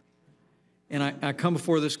 And I come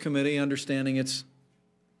before this committee understanding its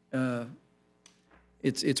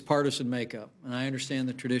partisan makeup, and I understand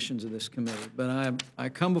the traditions of this committee. But I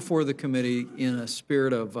come before the committee in a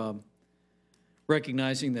spirit of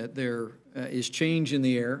recognizing that there is change in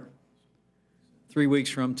the air. 3 weeks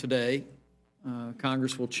from today,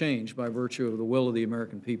 Congress will change by virtue of the will of the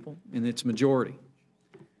American people in its majority.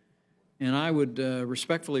 And I would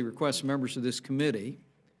respectfully request members of this committee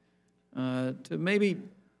to maybe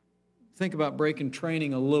think about breaking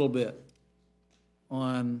training a little bit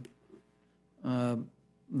on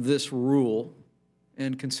this rule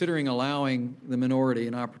and considering allowing the minority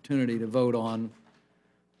an opportunity to vote on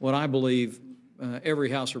what I believe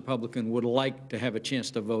every House Republican would like to have a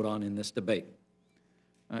chance to vote on in this debate.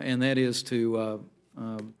 And that is to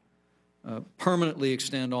permanently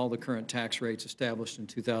extend all the current tax rates established in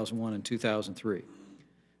 2001 and 2003.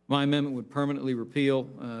 My amendment would permanently repeal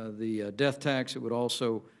the death tax. It would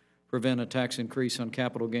also prevent a tax increase on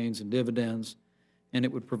capital gains and dividends, and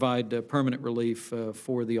it would provide permanent relief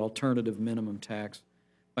for the alternative minimum tax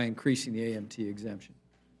by increasing the AMT exemption.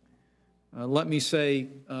 Let me say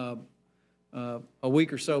A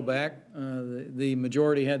week or so back, the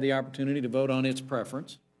majority had the opportunity to vote on its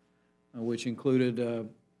preference, which included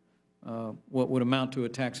what would amount to a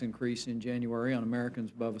tax increase in January on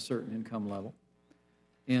Americans above a certain income level.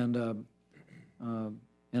 And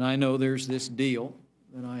I know there's this deal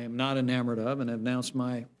that I am not enamored of and have announced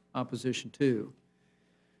my opposition to.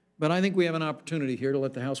 But I think we have an opportunity here to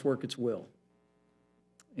let the House work its will.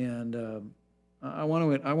 And I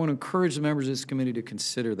want to encourage the members of this committee to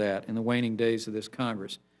consider that in the waning days of this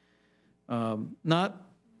Congress. Not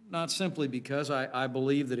simply because I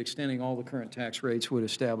believe that extending all the current tax rates would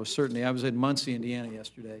establish certainty. I was in Muncie, Indiana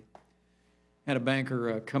yesterday. Had a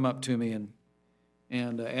banker come up to me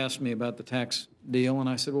and asked me about the tax deal, and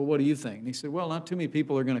I said, well, what do you think? And he said, well, not too many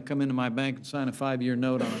people are going to come into my bank and sign a 5-year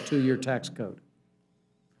note on a 2-year tax code.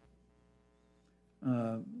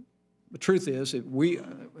 The truth is that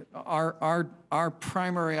our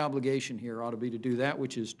primary obligation here ought to be to do that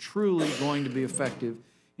which is truly going to be effective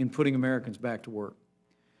in putting Americans back to work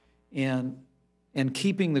and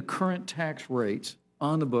keeping the current tax rates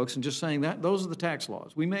on the books and just saying that those are the tax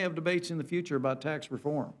laws. We may have debates in the future about tax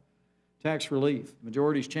reform, tax relief.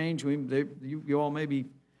 Majorities change. You all may be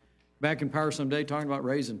back in power someday talking about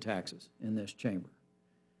raising taxes in this chamber.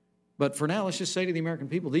 But for now, let's just say to the American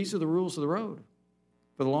people, these are the rules of the road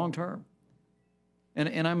for the long term.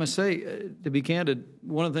 And I must say, to be candid,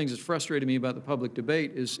 one of the things that's frustrated me about the public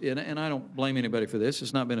debate is, and I don't blame anybody for this,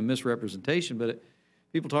 it's not been a misrepresentation, but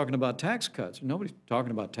people talking about tax cuts. Nobody's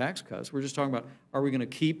talking about tax cuts. We're just talking about, are we going to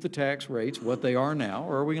keep the tax rates what they are now,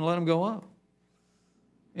 or are we going to let them go up?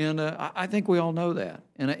 And I think we all know that.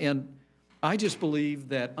 And I just believe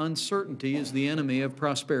that uncertainty is the enemy of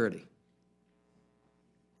prosperity.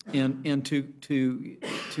 And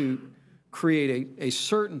to create a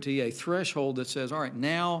certainty, a threshold that says, all right,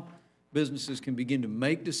 now businesses can begin to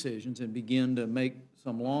make decisions and begin to make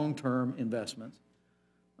some long-term investments,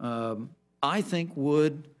 I think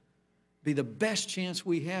would be the best chance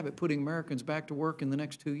we have at putting Americans back to work in the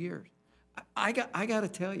next 2 years. I got to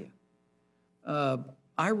tell you,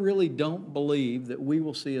 I really don't believe that we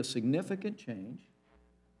will see a significant change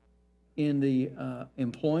in the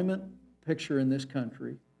employment picture in this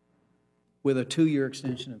country with a 2-year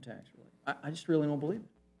extension of tax relief. I just really don't believe it.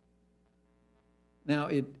 Now,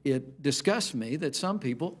 it disgusts me that some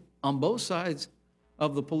people on both sides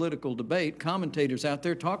of the political debate, commentators out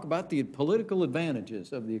there, talk about the political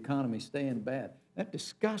advantages of the economy staying bad. That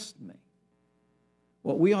disgusts me.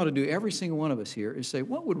 What we ought to do, every single one of us here, is say,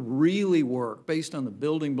 what would really work based on the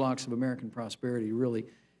building blocks of American prosperity to really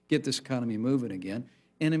get this economy moving again?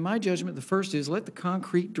 And in my judgment, the first is let the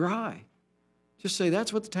concrete dry. Just say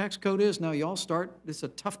that's what the tax code is. Now, y'all start. It's a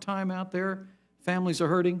tough time out there. Families are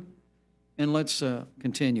hurting. And let's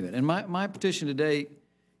continue it. And my petition today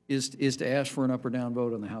is to ask for an up or down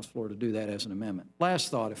vote on the House floor to do that as an amendment. Last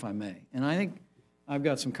thought, if I may. And I think I've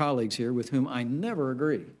got some colleagues here with whom I never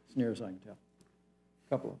agree, as near as I can tell. A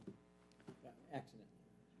couple of them.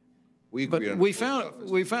 We agree but on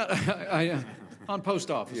we found on post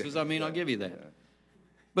offices. I mean, I'll give you that. Yeah.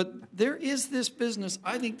 But there is this business.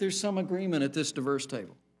 I think there's some agreement at this diverse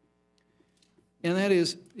table. And that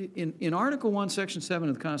is, in Article 1, Section 7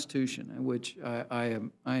 of the Constitution, which I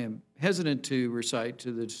am hesitant to recite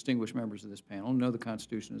to the distinguished members of this panel, who know the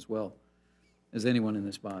Constitution as well as anyone in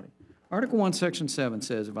this body. Article 1, Section 7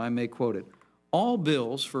 says, if I may quote it, all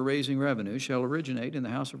bills for raising revenue shall originate in the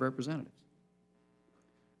House of Representatives.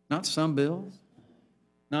 Not some bills.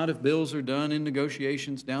 Not if bills are done in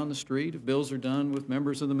negotiations down the street, if bills are done with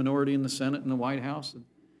members of the minority in the Senate and the White House,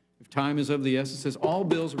 if time is of the essence. It says all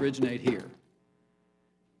bills originate here.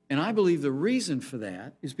 And I believe the reason for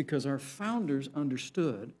that is because our founders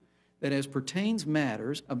understood that as pertains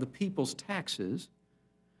matters of the people's taxes,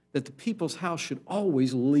 that the people's house should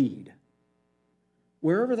always lead,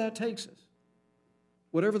 wherever that takes us,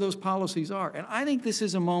 whatever those policies are. And I think this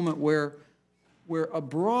is a moment where a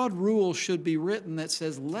broad rule should be written that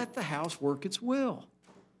says, let the House work its will.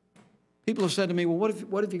 People have said to me, well,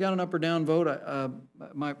 what if you got an up or down vote?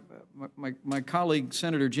 My colleague,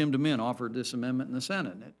 Senator Jim DeMint, offered this amendment in the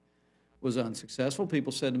Senate, and it was unsuccessful.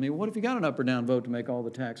 People said to me, well, what if you got an up or down vote to make all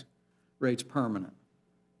the tax rates permanent?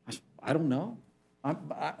 I said, I don't know.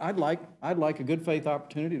 I'd like a good faith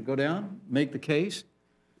opportunity to go down, make the case,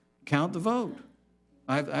 count the vote.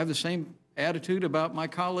 I have the same attitude about my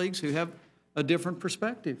colleagues who have a different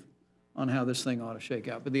perspective on how this thing ought to shake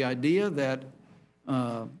out. But the idea that,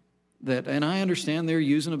 and I understand they're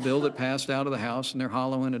using a bill that passed out of the House and they're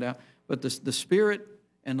hollowing it out, but the spirit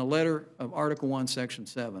and the letter of Article 1, Section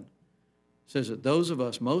 7 says that those of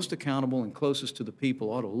us most accountable and closest to the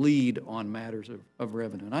people ought to lead on matters of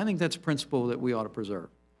revenue. And I think that's a principle that we ought to preserve.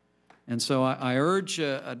 And so I urge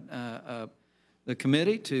the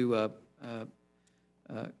committee to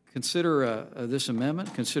consider this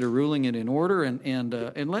amendment, consider ruling it in order, and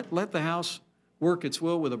let the House work its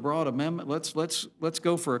will with a broad amendment. Let's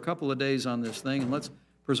go for a couple of days on this thing, and let's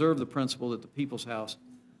preserve the principle that the People's House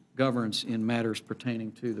governs in matters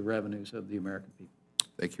pertaining to the revenues of the American people.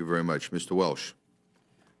 Thank you very much. Mr. Welsh.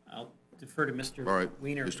 I'll defer to Mr. All right,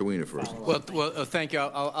 Weiner. Mr. Weiner first. Well, thank you.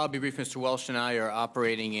 I'll be brief. Mr. Welsh and I are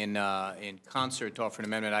operating in concert to offer an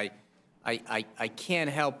amendment. I can't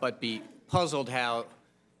help but be puzzled how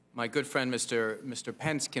my good friend Mr.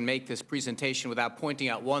 Pence can make this presentation without pointing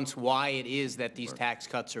out once why it is that these tax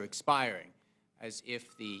cuts are expiring, as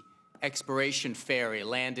if the expiration fairy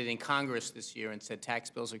landed in Congress this year and said tax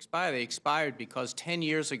bills expire. They expired because 10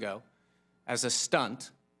 years ago, as a stunt,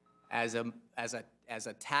 as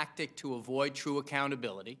a tactic to avoid true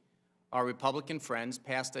accountability, our Republican friends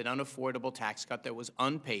passed an unaffordable tax cut that was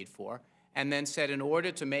unpaid for, and then said in order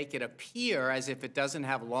to make it appear as if it doesn't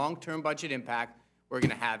have long-term budget impact, we're going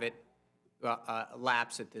to have it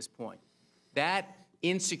lapse at this point. That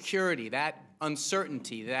insecurity, that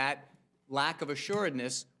uncertainty, that lack of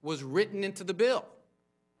assuredness was written into the bill.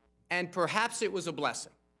 And perhaps it was a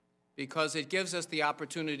blessing, because it gives us the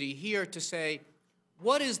opportunity here to say,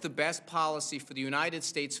 what is the best policy for the United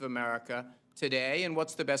States of America today, and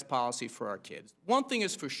what's the best policy for our kids? One thing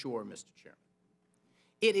is for sure, Mr. Chairman.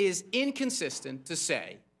 It is inconsistent to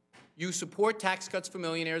say you support tax cuts for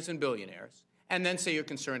millionaires and billionaires and then say you're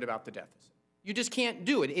concerned about the deficit. You just can't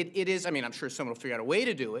do it. It is, I mean, I'm sure someone will figure out a way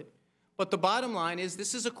to do it, but the bottom line is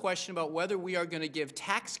this is a question about whether we are going to give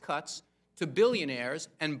tax cuts to billionaires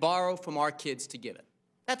and borrow from our kids to give it.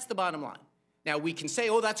 That's the bottom line. Now, we can say,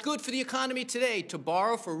 oh, that's good for the economy today to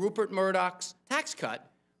borrow for Rupert Murdoch's tax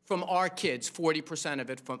cut from our kids, 40%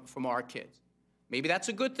 of it from our kids. Maybe that's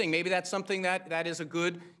a good thing. Maybe that's something that is a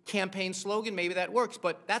good campaign slogan. Maybe that works,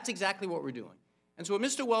 but that's exactly what we're doing. And so what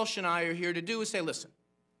Mr. Welsh and I are here to do is say, listen,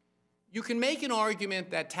 you can make an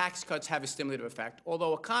argument that tax cuts have a stimulative effect,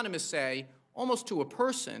 although economists say almost to a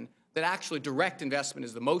person that actually direct investment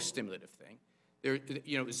is the most stimulative thing. There,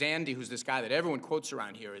 you know, Zandy, who's this guy that everyone quotes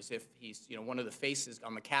around here as if he's, you know, one of the faces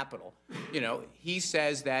on the Capitol, you know, he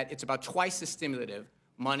says that it's about twice as stimulative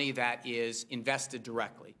money that is invested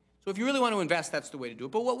directly. So if you really want to invest, that's the way to do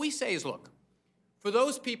it. But what we say is, look, for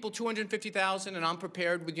those people, $250,000, and I'm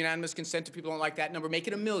prepared with unanimous consent if people don't like that number, make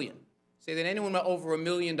it $1 million. Say that anyone over $1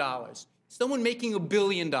 million, someone making $1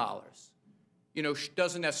 billion, you know,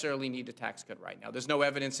 doesn't necessarily need a tax cut right now. There's no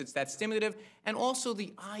evidence it's that stimulative. And also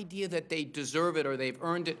the idea that they deserve it or they've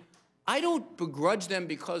earned it. I don't begrudge them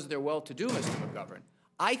because they're well-to-do, Mr. McGovern.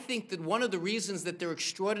 I think that one of the reasons that they're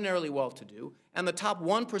extraordinarily well-to-do and the top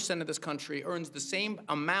 1% of this country earns the same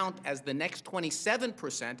amount as the next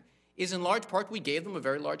 27% is in large part we gave them a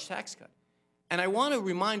very large tax cut. And I want to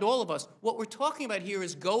remind all of us, what we're talking about here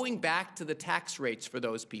is going back to the tax rates for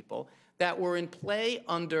those people that were in play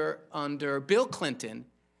under Bill Clinton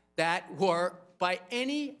that were, by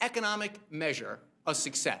any economic measure, a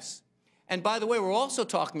success. And by the way, we're also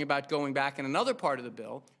talking about going back in another part of the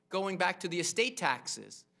bill, going back to the estate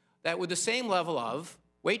taxes that were the same level of,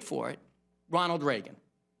 wait for it, Ronald Reagan.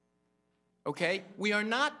 Okay? We are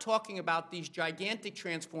not talking about these gigantic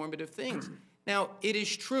transformative things. Now, it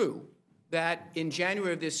is true that in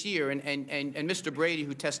January of this year, and Mr. Brady,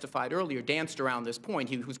 who testified earlier, danced around this point.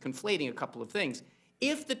 He was conflating a couple of things.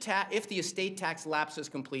 If the estate tax lapses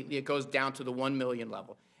completely, it goes down to the $1 million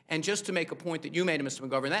level. And just to make a point that you made, Mr.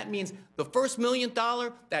 McGovern, that means the first $1 million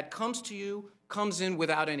that comes to you comes in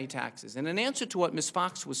without any taxes. And in answer to what Ms.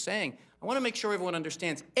 Fox was saying, I want to make sure everyone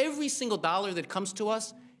understands every single dollar that comes to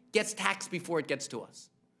us gets taxed before it gets to us.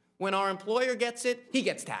 When our employer gets it, he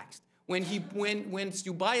gets taxed. When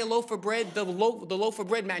you buy a loaf of bread, the loaf of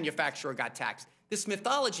bread manufacturer got taxed. This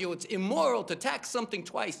mythology, oh, it's immoral to tax something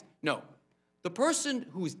twice. No. The person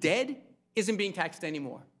who's dead isn't being taxed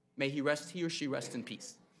anymore. May he or she rest in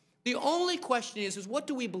peace. The only question is what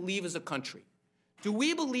do we believe as a country? Do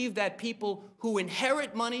we believe that people who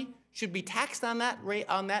inherit money should be taxed on that rate,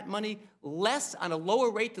 on that money less, on a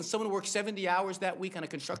lower rate than someone who works 70 hours that week on a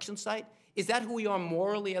construction site? Is that who we are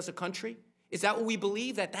morally as a country? Is that what we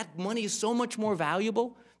believe, that that money is so much more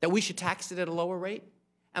valuable that we should tax it at a lower rate?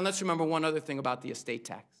 And let's remember one other thing about the estate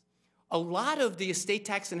tax. A lot of the estate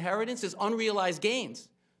tax inheritance is unrealized gains.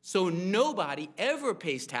 So nobody ever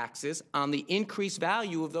pays taxes on the increased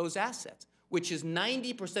value of those assets, which is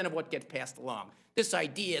 90% of what gets passed along. This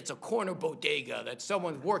idea it's a corner bodega, that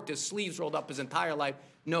someone's worked his sleeves rolled up his entire life.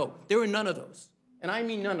 No, there are none of those. And I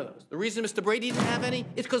mean none of those. The reason Mr. Brady didn't have any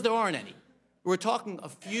is because there aren't any. We're talking a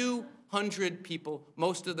few hundred people,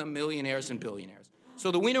 most of them millionaires and billionaires. So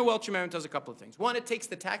the Wiener-Welch Amendment does a couple of things. One, it takes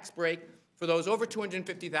the tax break for those over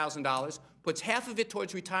 $250,000, puts half of it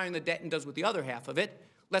towards retiring the debt and does with the other half of it,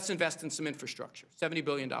 let's invest in some infrastructure, $70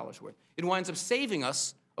 billion worth. It winds up saving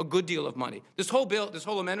us a good deal of money. This whole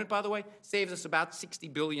amendment, by the way, saves us about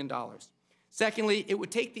 $60 billion. Secondly, it would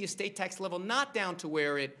take the estate tax level not down to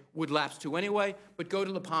where it would lapse to anyway, but go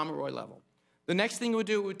to the Pomeroy level. The next thing it would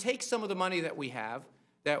do, it would take some of the money that we have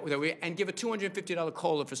and give a $250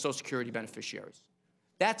 COLA for Social Security beneficiaries.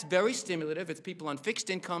 That's very stimulative. It's people on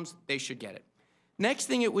fixed incomes. They should get it. Next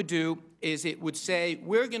thing it would do is it would say,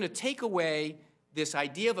 we're going to take away this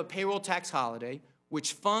idea of a payroll tax holiday,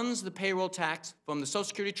 which funds the payroll tax from the Social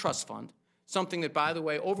Security Trust Fund, something that, by the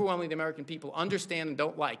way, overwhelmingly the American people understand and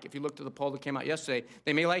don't like. If you looked at the poll that came out yesterday,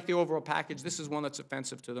 they may like the overall package. This is one that's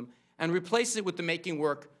offensive to them, and replaces it with the making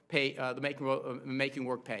work pay.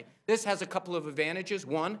 This has a couple of advantages.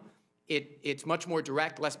 One, it's much more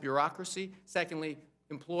direct, less bureaucracy. Secondly,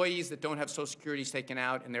 employees that don't have Social Security taken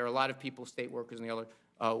out, and there are a lot of people, state workers and the other,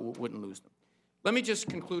 wouldn't lose them. Let me just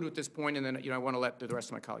conclude with this point, and then I want to let the rest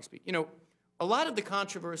of my colleagues speak. A lot of the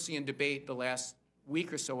controversy and debate the last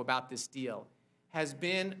week or so about this deal has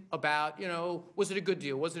been about, was it a good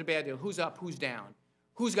deal? Was it a bad deal? Who's up? Who's down?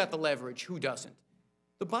 Who's got the leverage? Who doesn't?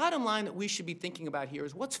 The bottom line that we should be thinking about here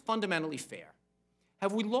is what's fundamentally fair.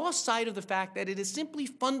 Have we lost sight of the fact that it is simply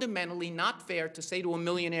fundamentally not fair to say to a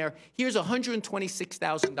millionaire, here's a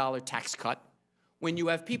 $126,000 tax cut, when you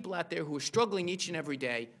have people out there who are struggling each and every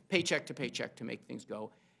day, paycheck to make things go?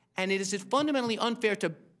 And it is fundamentally unfair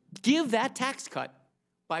to give that tax cut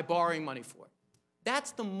by borrowing money for it. That's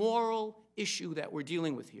the moral issue that we're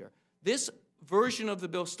dealing with here. This version of the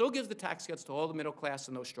bill still gives the tax cuts to all the middle class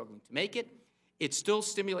and those struggling to make it. It still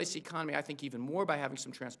stimulates the economy, I think, even more by having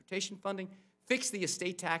some transportation funding. Fix the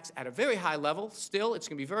estate tax at a very high level. Still, it's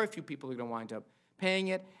going to be very few people who are going to wind up paying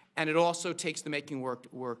it. And it also takes the making work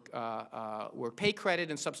pay credit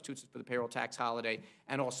and substitutes it for the payroll tax holiday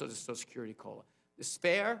and also the Social Security COLA. It's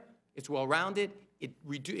fair. It's well-rounded.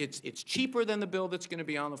 It's cheaper than the bill that's going to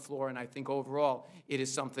be on the floor. And I think overall, it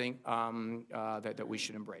is something that we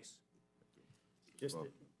should embrace.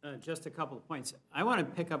 Just a couple of points. I want to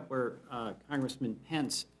pick up where Congressman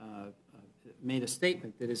Pence made a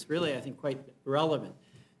statement that is really, I think, quite relevant.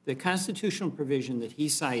 The constitutional provision that he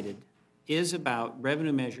cited is about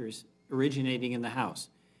revenue measures originating in the House.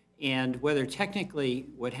 And whether technically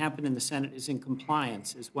what happened in the Senate is in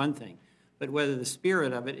compliance is one thing, but whether the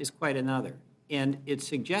spirit of it is quite another. And it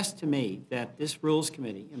suggests to me that this Rules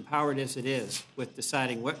Committee, empowered as it is with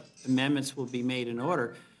deciding what amendments will be made in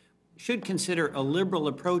order, should consider a liberal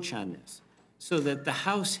approach on this, so that the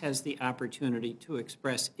House has the opportunity to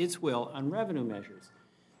express its will on revenue measures.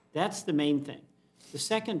 That's the main thing. The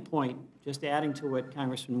second point, just adding to what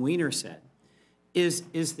Congressman Wiener said, is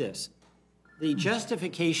this. The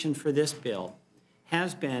justification for this bill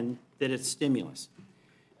has been that it's stimulus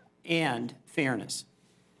and fairness.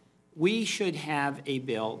 We should have a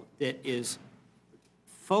bill that is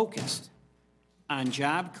focused on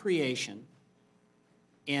job creation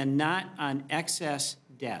and not on excess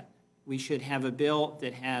debt. We should have a bill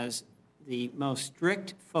that has the most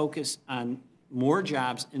strict focus on more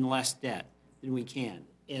jobs and less debt than we can.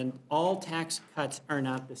 And all tax cuts are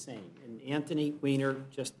not the same. And Anthony Weiner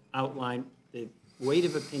just outlined the weight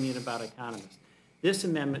of opinion about economists. This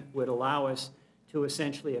amendment would allow us to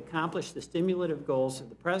essentially accomplish the stimulative goals of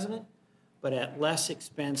the president, but at less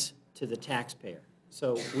expense to the taxpayer.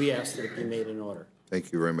 So we ask that it be made in order.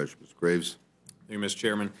 Thank you very much. Mr. Graves. Thank you, Mr.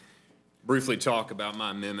 Chairman. Briefly talk about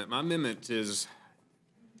my amendment. My amendment is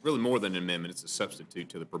really more than an amendment. It's a substitute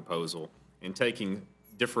to the proposal. In taking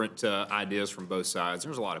different ideas from both sides,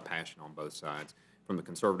 there's a lot of passion on both sides, from the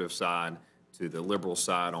conservative side to the liberal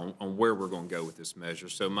side on where we're going to go with this measure.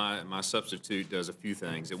 So my substitute does a few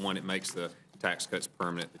things. One, it makes the tax cuts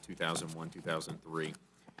permanent, the 2001-2003,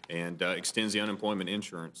 and extends the unemployment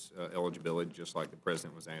insurance eligibility, just like the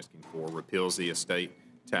president was asking for, repeals the estate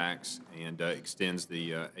tax, and extends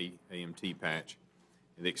the AMT patch.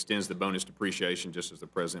 It extends the bonus depreciation, just as the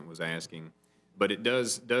president was asking. But it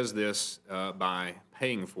does this by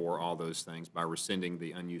paying for all those things, by rescinding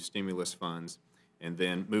the unused stimulus funds, and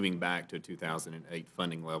then moving back to a 2008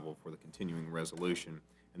 funding level for the continuing resolution,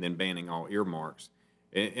 and then banning all earmarks.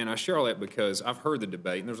 And I share all that because I've heard the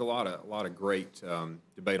debate, and there's a lot of great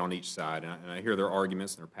debate on each side, and I hear their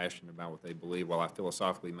arguments, and they're passionate about what they believe. While I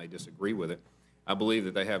philosophically may disagree with it, I believe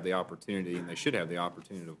that they have the opportunity, and they should have the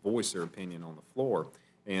opportunity, to voice their opinion on the floor.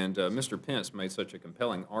 And Mr. Pence made such a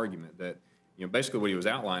compelling argument that, basically what he was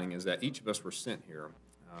outlining is that each of us were sent here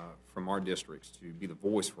from our districts to be the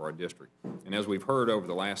voice for our district. And as we've heard over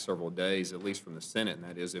the last several days, at least from the Senate, and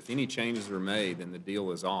that is, if any changes are made, then the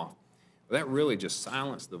deal is off. Well, that really just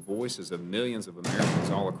silenced the voices of millions of Americans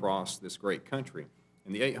all across this great country.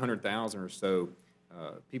 And the 800,000 or so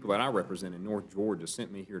people that I represent in North Georgia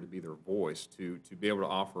sent me here to be their voice, to be able to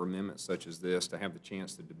offer amendments such as this, to have the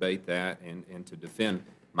chance to debate that and to defend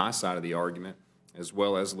my side of the argument, as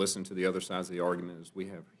well as listen to the other sides of the argument as we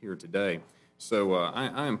have here today. So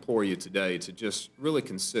I implore you today to just really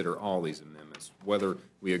consider all these amendments, whether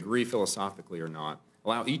we agree philosophically or not.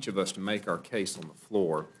 Allow each of us to make our case on the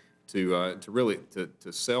floor to really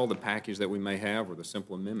sell the package that we may have or the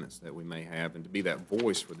simple amendments that we may have, and to be that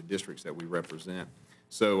voice for the districts that we represent.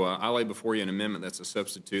 So I lay before you an amendment that's a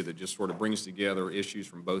substitute that just sort of brings together issues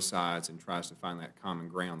from both sides and tries to find that common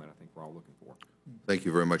ground that I think we're all looking for. Thank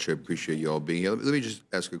you very much. I appreciate you all being here. Let me just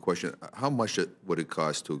ask a question. How much would it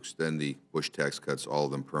cost to extend the Bush tax cuts, all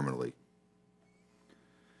of them permanently?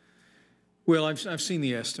 Well, I've seen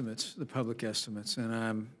the estimates, the public estimates,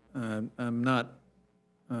 and I'm not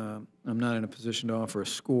in a position to offer a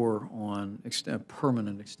score on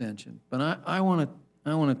permanent extension. But I want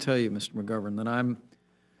to tell you, Mr. McGovern, that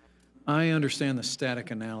I understand the static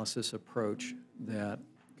analysis approach that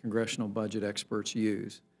congressional budget experts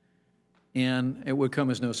use, and it would come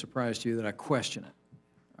as no surprise to you that I question it.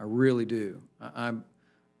 I really do. I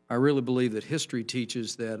really believe that history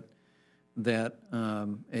teaches that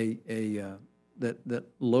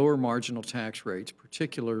lower marginal tax rates,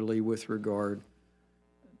 particularly with regard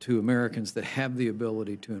to Americans that have the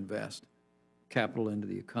ability to invest capital into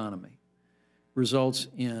the economy, results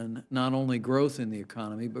in not only growth in the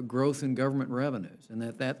economy, but growth in government revenues, and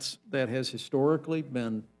that has historically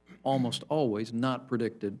been almost always not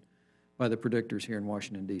predicted by the predictors here in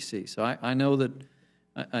Washington, D.C. So I know the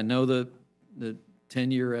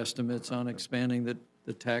 10-year estimates on expanding the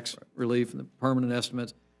tax relief and the permanent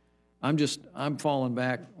estimates. I'm falling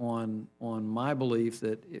back on my belief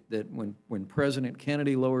that when President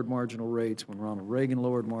Kennedy lowered marginal rates, when Ronald Reagan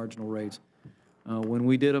lowered marginal rates, when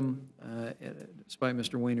we did them, despite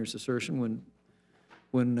Mr. Weiner's assertion,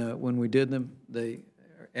 when we did them,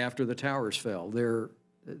 after the towers fell,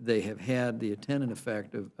 they have had the attendant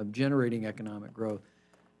effect of generating economic growth,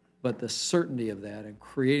 but the certainty of that and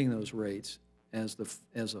creating those rates as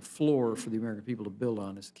a floor for the American people to build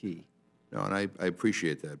on is key. No, and I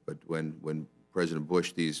appreciate that, but when President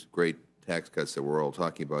Bush, these great tax cuts that we're all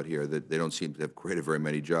talking about here, that they don't seem to have created very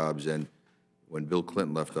many jobs, and when Bill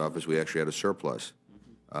Clinton left office, we actually had a surplus.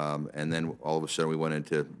 And then all of a sudden we went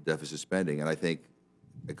into deficit spending, and I think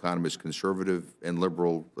economists, conservative and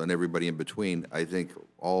liberal and everybody in between, I think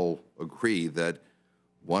all agree that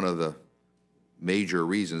one of the major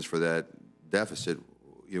reasons for that deficit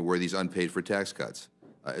were these unpaid for tax cuts,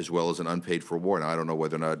 as well as an unpaid for war. Now, I don't know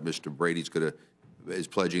whether or not Mr. Brady's is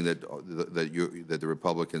pledging that the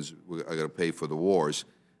Republicans are going to pay for the wars,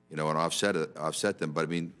 and offset them. But I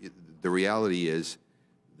mean, the reality is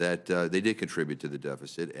that they did contribute to the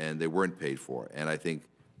deficit, and they weren't paid for. And I think,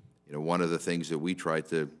 one of the things that we tried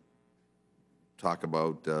to talk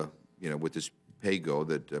about, with this pay-go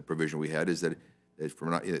provision we had, is that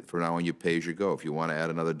from now on you pay as you go. If you want to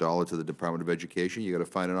add another $1 to the Department of Education, you got to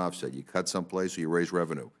find an offset. You cut someplace or you raise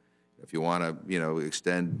revenue. If you want to,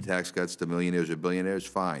 extend tax cuts to millionaires or billionaires,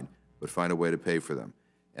 fine, but find a way to pay for them.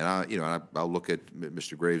 And I'll look at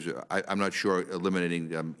Mr. Graves. I'm not sure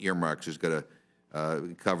eliminating earmarks is going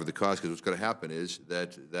to cover the cost, because what's going to happen is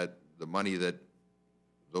that the money that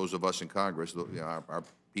those of us in Congress, our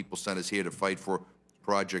people sent us here to fight for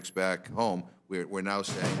projects back home, we're now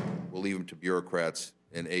saying we'll leave them to bureaucrats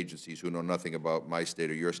and agencies who know nothing about my state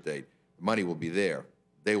or your state. The money will be there.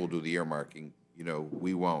 They will do the earmarking.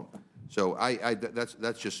 We won't. So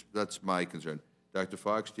that's my concern. Dr.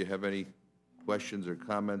 Fox, do you have any questions or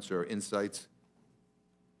comments or insights?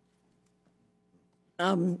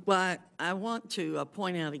 Well, I want to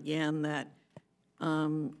point out again that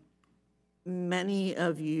many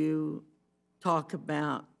of you talk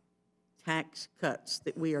about tax cuts,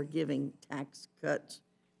 that we are giving tax cuts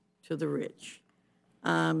to the rich.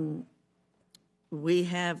 We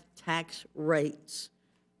have tax rates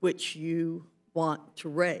which you want to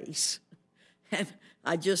raise. And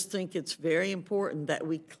I just think it's very important that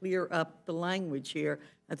we clear up the language here.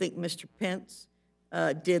 I think Mr. Pence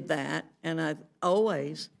did that, and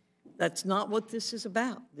that's not what this is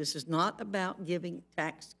about. This is not about giving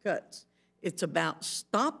tax cuts. It's about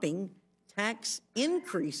stopping tax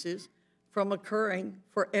increases from occurring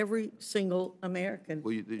for every single American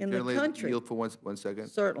in the country. Yield for one second?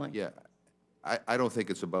 Certainly. Yeah. I don't think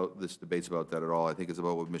this debate's about that at all. I think it's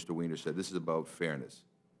about what Mr. Weiner said. This is about fairness.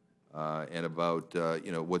 and about,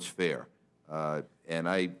 what's fair. And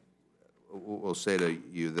I will say to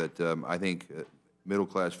you that I think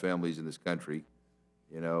middle-class families in this country,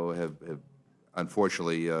 have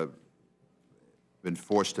unfortunately been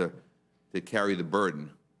forced to carry the burden,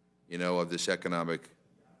 of this economic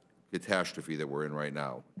catastrophe that we're in right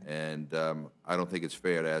now. And I don't think it's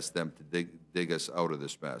fair to ask them to dig us out of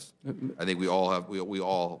this mess. I think we all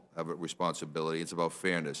have a responsibility. It's about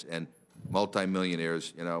fairness. And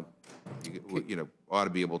multimillionaires, ought to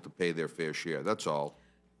be able to pay their fair share. That's all.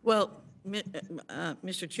 Well,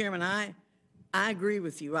 Mr. Chairman, I agree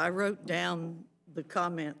with you. I wrote down the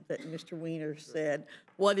comment that Mr. Weiner said,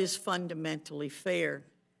 what is fundamentally fair?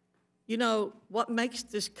 What makes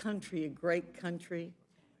this country a great country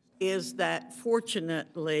is that,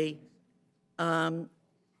 fortunately,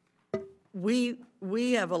 we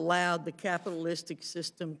have allowed the capitalistic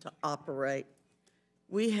system to operate.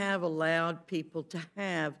 We have allowed people to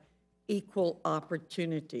have equal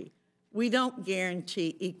opportunity. We don't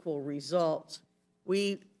guarantee equal results.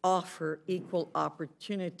 We offer equal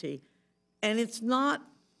opportunity. And it's not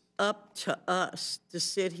up to us to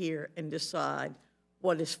sit here and decide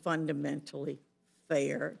what is fundamentally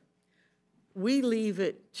fair. We leave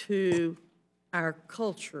it to our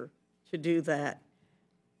culture to do that.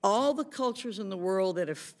 All the cultures in the world that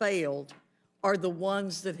have failed are the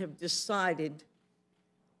ones that have decided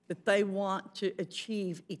that they want to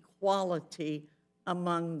achieve equality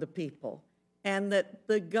among the people, and that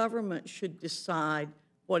the government should decide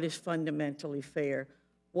what is fundamentally fair.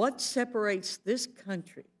 What separates this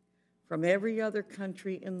country from every other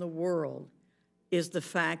country in the world is the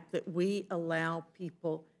fact that we allow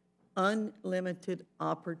people unlimited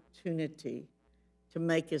opportunity to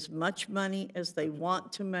make as much money as they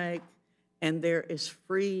want to make, and they're as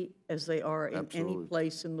free as they are in any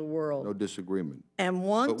place in the world. No disagreement. And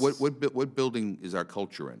once... But what building is our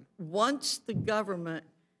culture in? Once the government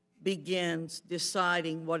begins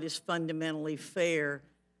deciding what is fundamentally fair,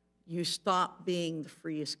 you stop being the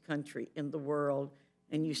freest country in the world,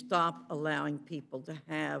 and you stop allowing people to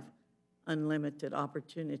have unlimited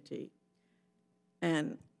opportunity.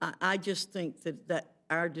 And I just think that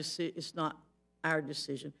our decision is not our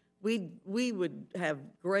decision. We would have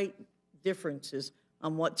great differences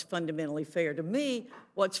on what's fundamentally fair. To me,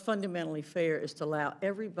 what's fundamentally fair is to allow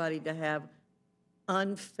everybody to have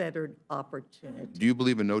unfettered opportunity. Do you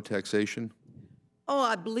believe in no taxation? Oh,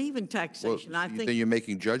 I believe in taxation. Well, I think then you're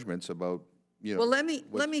making judgments about, Well, let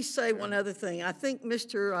me say one other thing. I think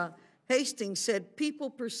Mr. Hastings said people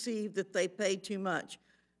perceive that they pay too much.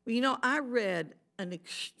 Well, I read an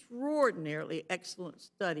extraordinarily excellent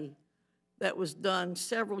study that was done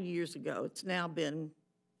several years ago. It's now been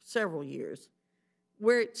several years,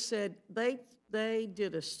 where it said they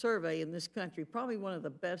did a survey in this country, probably one of the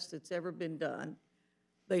best that's ever been done.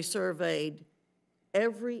 They surveyed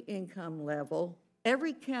every income level,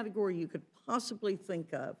 every category you could possibly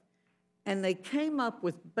think of, and they came up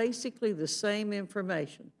with basically the same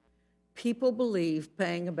information. People believe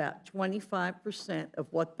paying about 25% of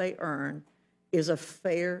what they earn is a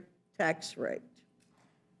fair tax rate.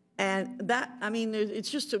 And that, I mean,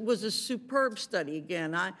 it was a superb study.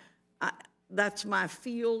 Again, that's my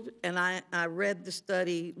field, and I read the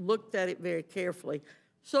study, looked at it very carefully.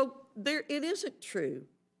 So it isn't true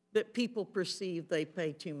that people perceive they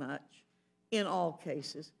pay too much in all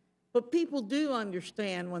cases. But people do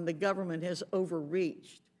understand when the government has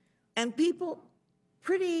overreached. And people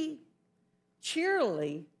pretty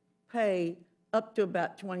cheerily pay up to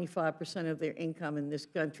about 25% of their income in this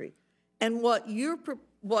country. And what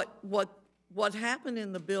happened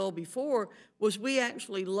in the bill before was we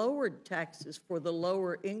actually lowered taxes for the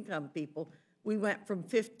lower income people. We went from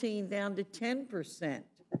 15 down to 10%.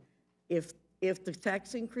 If the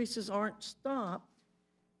tax increases aren't stopped,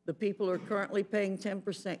 the people who are currently paying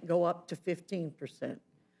 10% go up to 15%.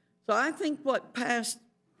 So I think what passed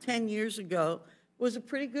 10 years ago was a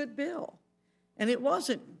pretty good bill. And it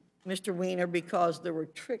wasn't, Mr. Weiner, because there were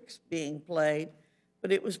tricks being played,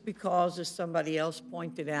 but it was because, as somebody else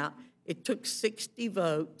pointed out, it took 60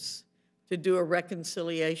 votes to do a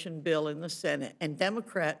reconciliation bill in the Senate, and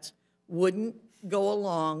Democrats wouldn't go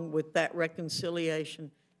along with that reconciliation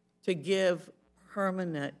to give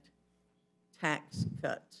permanent tax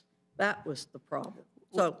cuts. That was the problem.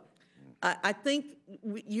 So I think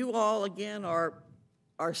you all, again, are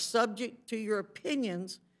subject to your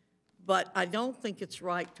opinions, but I don't think it's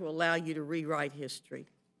right to allow you to rewrite history.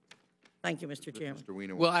 Thank you, Mr. Chairman. Mr.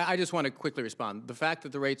 Weiner. Well, I just want to quickly respond. The fact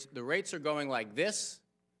that the rates are going like this,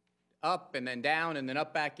 up and then down and then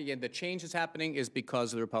up back again, the change is happening is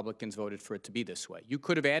because the Republicans voted for it to be this way. You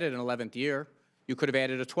could have added an 11th year. You could have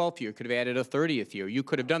added a 12th year. You could have added a 30th year. You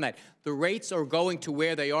could have done that. The rates are going to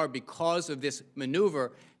where they are because of this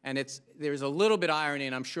maneuver, and there's a little bit of irony,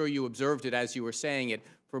 and I'm sure you observed it as you were saying it,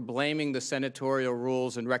 for blaming the senatorial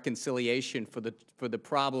rules and reconciliation for the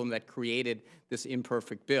problem that created this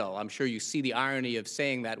imperfect bill. I'm sure you see the irony of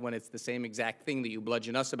saying that when it's the same exact thing that you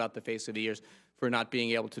bludgeon us about the face of the years for not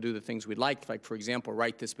being able to do the things we'd like, for example,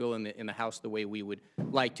 write this bill in the House the way we would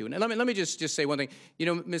like to. And let me just say one thing. You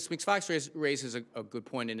know, Ms. McFox raises a good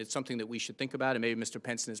point, and it's something that we should think about, and maybe Mr.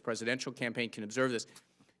 Pence in his presidential campaign can observe this.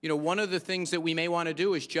 You know, one of the things that we may want to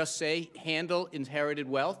do is just say handle inherited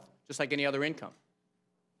wealth just like any other income.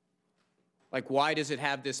 Like, why does it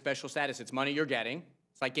have this special status? It's money you're getting.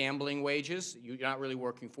 It's like gambling wages. You're not really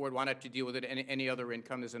working for it. Why not you deal with it any other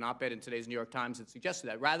income? There's an op-ed in today's New York Times that suggested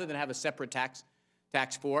that. Rather than have a separate tax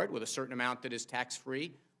for it with a certain amount that is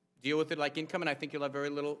tax-free, deal with it like income, and I think you'll have very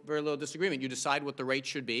little disagreement. You decide what the rate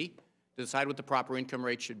should be, decide what the proper income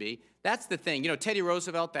rate should be. That's the thing. You know, Teddy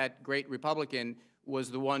Roosevelt, that great Republican,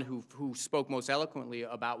 was the one who spoke most eloquently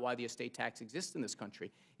about why the estate tax exists in this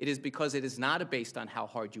country. It is because it is not based on how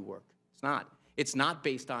hard you work. It's not. It's not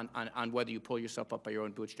based on whether you pull yourself up by your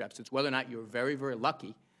own bootstraps. It's whether or not you're very, very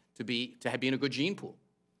lucky to be in a good gene pool.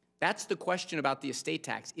 That's the question about the estate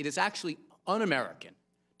tax. It is actually un-American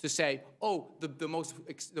to say, oh, the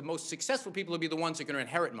most successful people will be the ones that are going to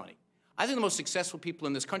inherit money. I think the most successful people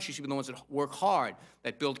in this country should be the ones that work hard,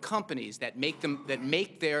 that build companies, that make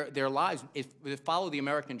their lives, that follow the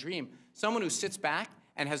American dream. Someone who sits back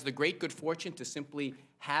and has the great good fortune to simply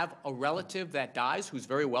have a relative that dies who's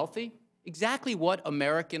very wealthy. Exactly what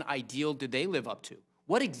American ideal did they live up to?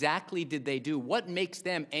 What exactly did they do? What makes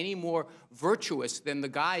them any more virtuous than the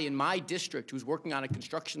guy in my district who's working on a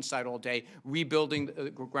construction site all day rebuilding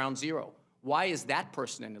ground zero? Why is that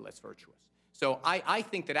person any less virtuous? So I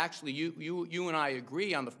think that actually you and I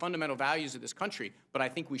agree on the fundamental values of this country, but I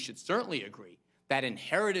think we should certainly agree that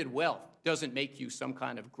inherited wealth doesn't make you some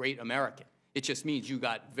kind of great American. It just means you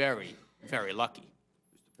got very, very lucky.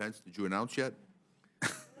 Mr. Pence, did you announce yet?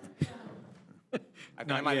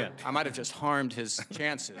 I might have just harmed his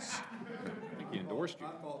chances. I think he endorsed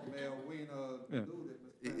you.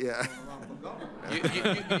 Yeah.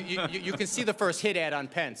 You can see the first hit ad on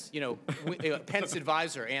Pence. You know, Pence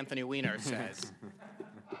advisor Anthony Weiner says.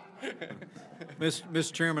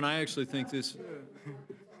 Mr. Chairman, I actually think this.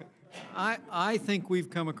 I think we've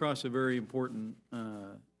come across a very important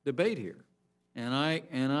debate here, and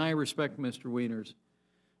I respect Mr. Weiner's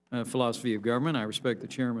philosophy of government. I respect the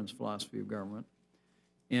chairman's philosophy of government,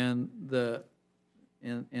 and the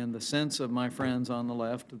sense of my friends on the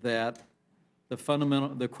left that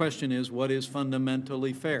the question is what is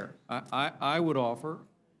fundamentally fair. I would offer,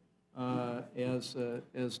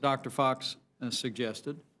 as Dr. Fox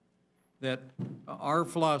suggested, that our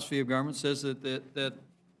philosophy of government says that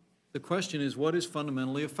the question is what is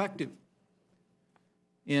fundamentally effective.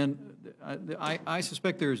 And I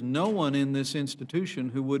suspect there is no one in this institution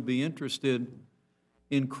who would be interested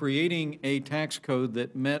in creating a tax code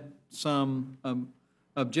that met some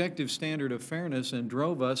objective standard of fairness and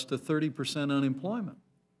drove us to 30% unemployment.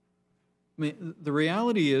 I mean, the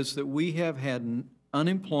reality is that we have had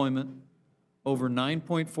unemployment over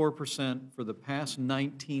 9.4% for the past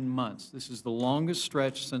 19 months. This is the longest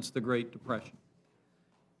stretch since the Great Depression.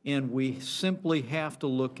 And we simply have to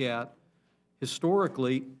look at,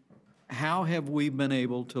 historically, how have we been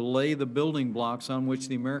able to lay the building blocks on which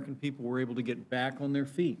the American people were able to get back on their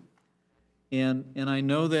feet? And I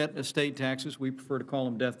know that estate taxes, we prefer to call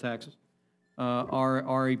them death taxes,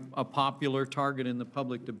 are a popular target in the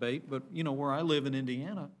public debate. But, you know, where I live in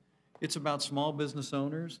Indiana, it's about small business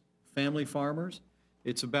owners, family farmers.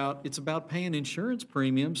 It's about paying insurance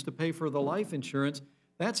premiums to pay for the life insurance.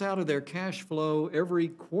 That's out of their cash flow every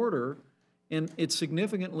quarter, and it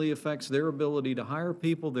significantly affects their ability to hire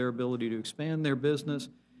people, their ability to expand their business.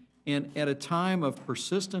 And at a time of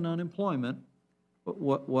persistent unemployment,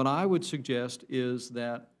 what I would suggest is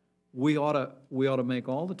that we ought to make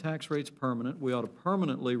all the tax rates permanent. We ought to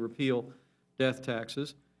permanently repeal death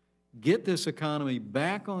taxes, get this economy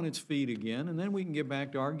back on its feet again, and then we can get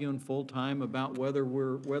back to arguing full time about whether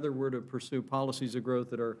we're to pursue policies of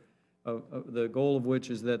growth that are the goal of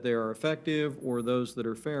which is that they are effective or those that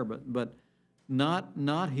are fair, but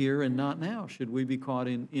not here and not now should we be caught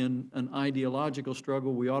in an ideological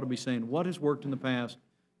struggle. We ought to be saying what has worked in the past,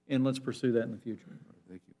 and let's pursue that in the future.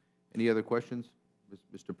 Thank you. Any other questions?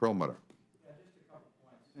 Mr. Perlmutter. Yeah, just a couple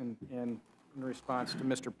points. In response to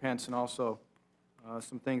Mr. Pence and also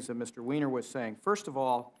some things that Mr. Weiner was saying. First of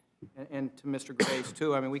all, and to Mr. Grace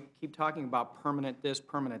too, I mean, we keep talking about permanent this,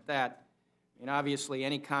 permanent that. I mean, obviously,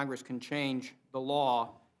 any Congress can change the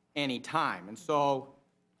law, any time. And so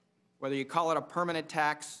whether you call it a permanent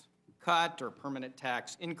tax cut or permanent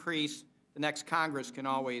tax increase, the next Congress can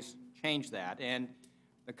always change that. And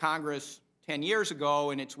the Congress 10 years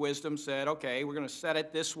ago, in its wisdom, said, okay, we're going to set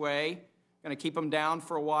it this way, going to keep them down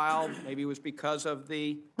for a while. Maybe it was because of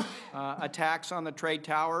the attacks on the trade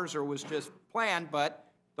towers or was just planned, but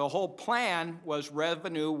the whole plan was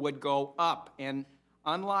revenue would go up. And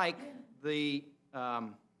unlike the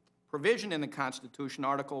provision in the Constitution,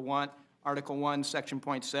 Article 1, Section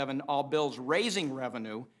 .7, all bills raising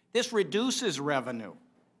revenue, this reduces revenue.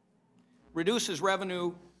 Reduces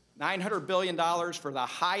revenue $900 billion for the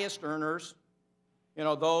highest earners, you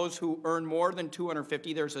know, those who earn more than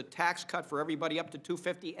 $250. There's a tax cut for everybody up to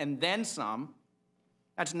 $250 and then some.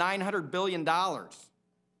 That's $900 billion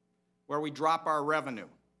where we drop our revenue.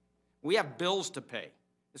 We have bills to pay.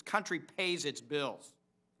 This country pays its bills,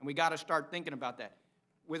 and we got to start thinking about that.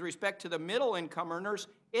 With respect to the middle income earners,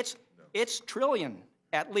 it's trillion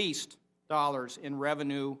at least dollars in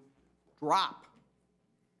revenue drop.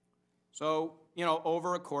 So, you know,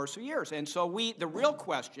 over a course of years. And so the real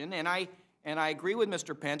question, and I agree with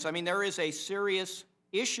Mr. Pence, I mean, there is a serious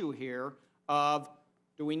issue here of,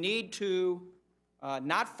 do we need to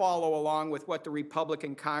not follow along with what the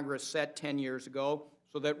Republican Congress set 10 years ago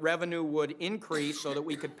so that revenue would increase so that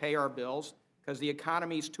we could pay our bills because the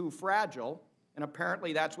economy's too fragile, and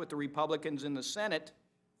apparently that's what the Republicans in the Senate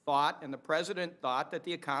thought, and the President thought, that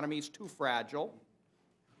the economy's too fragile.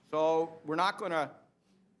 So we're not going to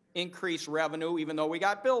increase revenue even though we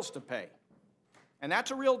got bills to pay. And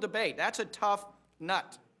that's a real debate. That's a tough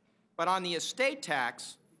nut. But on the estate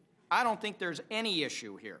tax, I don't think there's any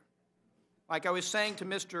issue here. Like I was saying to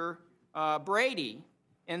Mr. Brady,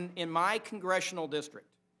 in my congressional district,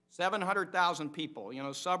 700,000 people, you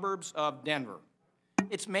know, suburbs of Denver,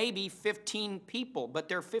 it's maybe 15 people, but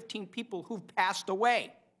they're 15 people who've passed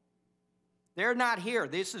away. They're not here.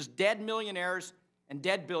 This is dead millionaires and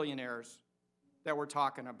dead billionaires that we're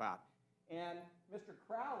talking about. And Mr.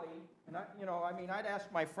 Crowley, and I'd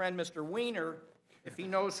ask my friend Mr. Weiner if he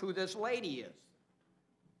knows who this lady is.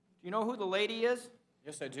 Do you know who the lady is?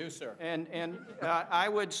 Yes, I do, sir. And I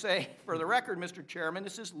would say, for the record, Mr. Chairman,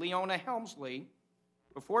 this is Leona Helmsley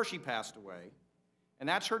before she passed away, and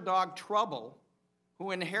that's her dog Trouble,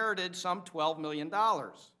 who inherited some $12 million.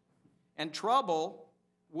 And Trouble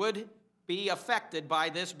would be affected by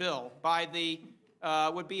this bill,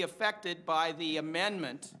 would be affected by the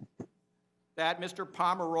amendment that Mr.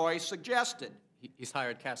 Pomeroy suggested. He's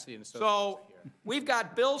hired Cassidy and Associates. So we've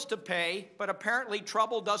got bills to pay, but apparently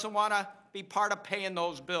Trouble doesn't want to be part of paying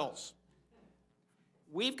those bills.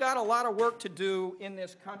 We've got a lot of work to do in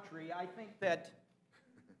this country. I think that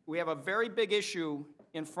we have a very big issue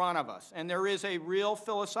in front of us, and there is a real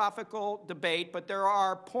philosophical debate, but there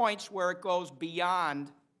are points where it goes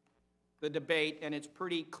beyond the debate, and it's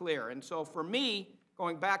pretty clear. And so for me,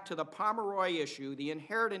 going back to the Pomeroy issue, the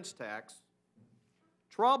inheritance tax,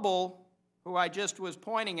 Trouble, who I just was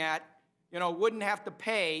pointing at, you know, wouldn't have to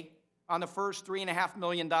pay on the first $3.5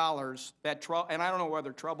 million that and I don't know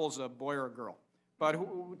whether Trouble's a boy or a girl, but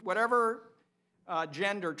whatever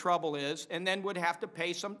gender Trouble is, and then would have to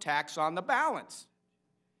pay some tax on the balance.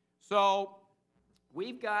 So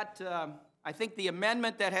we've got, I think the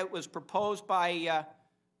amendment that was proposed by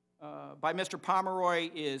Mr. Pomeroy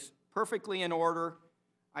is perfectly in order.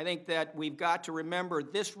 I think that we've got to remember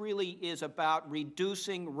this really is about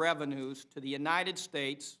reducing revenues to the United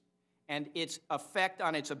States and its effect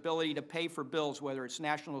on its ability to pay for bills, whether it's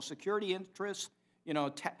national security interests, you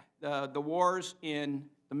know, the wars in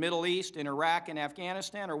the Middle East, in Iraq and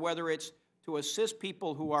Afghanistan, or whether it's to assist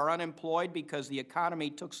people who are unemployed because the economy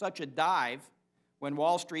took such a dive when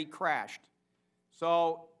Wall Street crashed.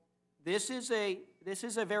 So this is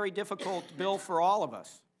a very difficult bill for all of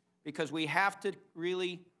us because we have to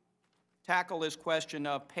really tackle this question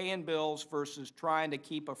of paying bills versus trying to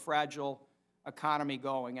keep a fragile economy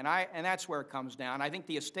going. And that's where it comes down. I think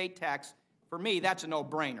the estate tax, for me, that's a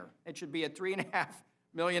no-brainer. It should be at $3.5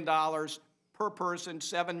 million per person,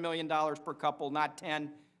 $7 million per couple, not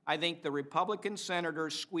 10. I think the Republican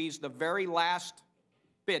senators squeezed the very last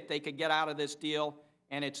bit they could get out of this deal,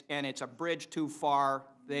 and it's a bridge too far.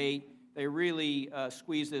 They really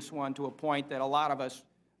squeezed this one to a point that a lot of us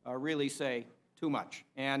really say too much.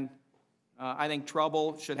 And I think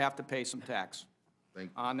Trouble should have to pay some tax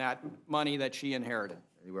on that money that she inherited.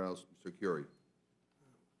 Anyone else? Mr. Curie.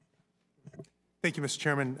 Thank you, Mr.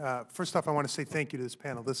 Chairman. First off, I want to say thank you to this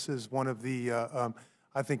panel. This is one of the,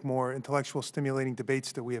 I think, more intellectual, stimulating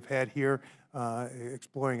debates that we have had here,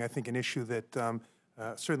 exploring, I think, an issue that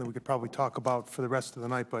certainly we could probably talk about for the rest of the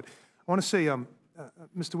night. But I want to say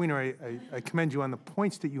Mr. Weiner, I commend you on the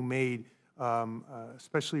points that you made,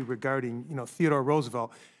 especially regarding, Theodore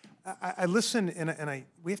Roosevelt. I listen, and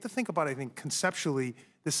we have to think about, I think, conceptually,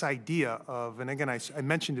 this idea of, and again, I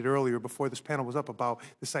mentioned it earlier before this panel was up, about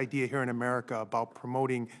this idea here in America about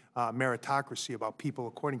promoting meritocracy, about people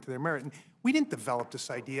according to their merit. And we didn't develop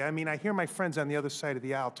this idea. I mean, I hear my friends on the other side of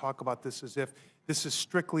the aisle talk about this as if this is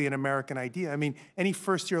strictly an American idea. I mean, any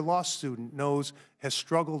first-year law student has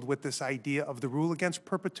struggled with this idea of the rule against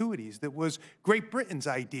perpetuities. That was Great Britain's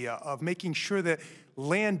idea of making sure that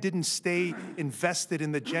land didn't stay invested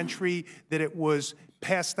in the gentry, that it was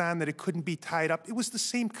passed on, that it couldn't be tied up. It was the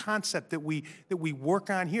same concept that we work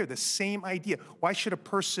on here, the same idea. Why should a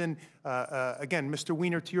person, again, Mr.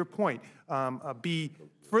 Weiner, to your point, be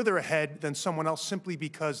further ahead than someone else simply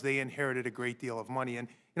because they inherited a great deal of money? And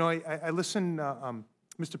I listen,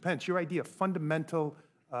 Mr. Pence, your idea of fundamental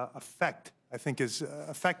effect, I think is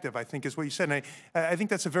effective, I think is what you said. And I think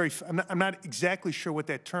that's a very, I'm not exactly sure what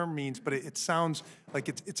that term means, but it sounds like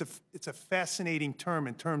it's a fascinating term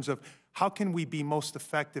in terms of how can we be most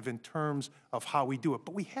effective in terms of how we do it.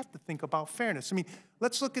 But we have to think about fairness. I mean,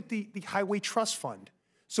 let's look at the Highway Trust Fund.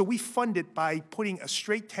 So we fund it by putting a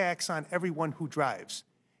straight tax on everyone who drives.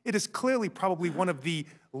 It is clearly probably one of the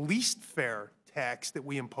least fair tax that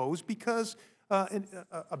we impose because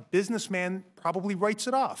a businessman probably writes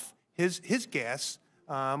it off, his gas,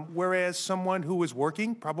 whereas someone who is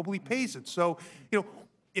working probably pays it. So,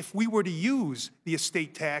 if we were to use the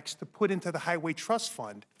estate tax to put into the Highway Trust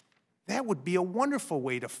Fund, that would be a wonderful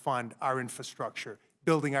way to fund our infrastructure,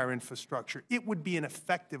 building our infrastructure. It would be an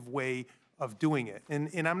effective way of doing it.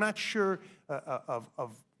 And I'm not sure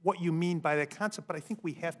of what you mean by that concept, but I think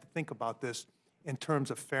we have to think about this in terms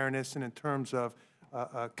of fairness and in terms of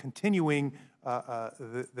continuing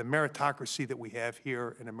the meritocracy that we have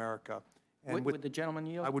here in America. And Would the gentleman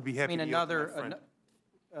yield? I would be happy to yield to my friend.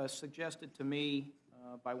 Suggested to me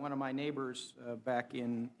by one of my neighbors back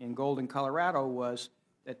in Golden, Colorado, was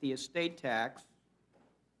that the estate tax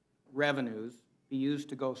revenues be used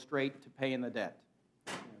to go straight to paying the debt.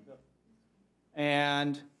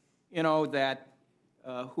 And, that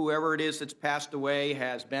whoever it is that's passed away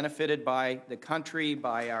has benefited by the country,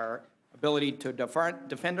 by our ability to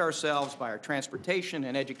defend ourselves, by our transportation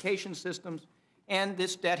and education systems, and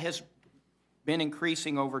this debt has been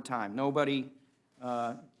increasing over time. Nobody,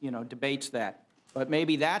 debates that. But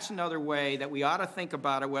maybe that's another way that we ought to think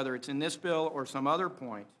about it, whether it's in this bill or some other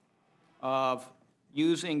point, of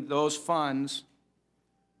using those funds,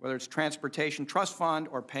 whether it's Transportation Trust Fund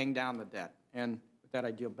or paying down the debt. And with that, I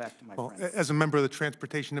yield back to my friend. As a member of the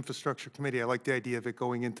Transportation Infrastructure Committee, I like the idea of it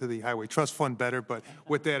going into the Highway Trust Fund better, but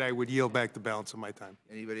with that, I would yield back the balance of my time.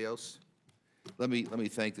 Anybody else? Let me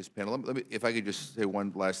thank this panel. Let me, if I could just say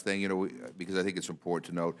one last thing, because I think it's important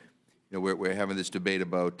to note, we're having this debate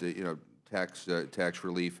about, tax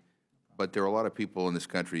relief, but there are a lot of people in this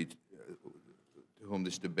country to whom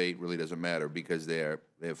this debate really doesn't matter because they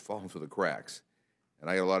have fallen through the cracks. And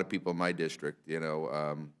I got a lot of people in my district,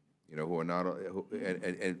 who are not,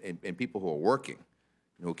 and people who are working,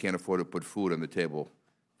 who can't afford to put food on the table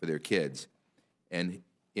for their kids. And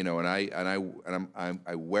I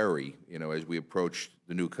worry, as we approach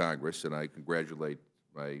the new Congress, and I congratulate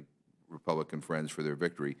my Republican friends for their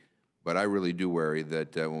victory, but I really do worry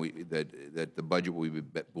that that the budget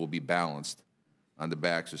will be balanced on the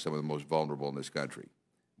backs of some of the most vulnerable in this country.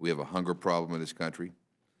 We have a hunger problem in this country.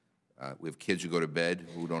 We have kids who go to bed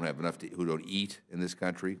who don't have enough who don't eat in this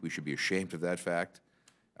country. We should be ashamed of that fact.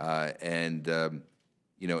 And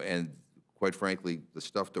quite frankly, the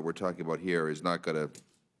stuff that we're talking about here is not going to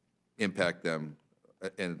impact them,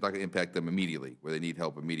 and it's not going to impact them immediately, where they need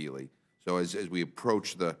help immediately. So as we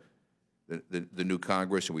approach the new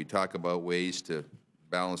Congress and we talk about ways to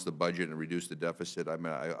balance the budget and reduce the deficit,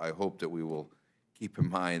 I hope that we will keep in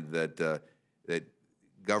mind that that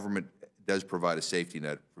government does provide a safety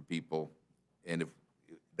net for people, and if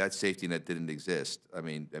that safety net didn't exist, I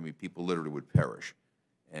mean, people literally would perish.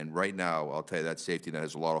 And right now, I'll tell you, that safety net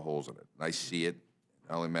has a lot of holes in it. And I see it,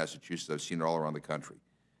 not only in Massachusetts, I've seen it all around the country.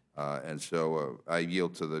 And so I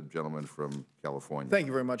yield to the gentleman from California. Thank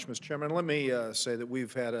you very much, Mr. Chairman. Let me say that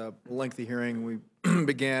we've had a lengthy hearing. We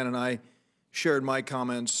began, and I shared my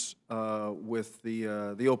comments with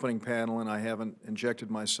the opening panel, and I haven't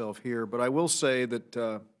injected myself here. But I will say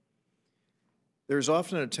that there's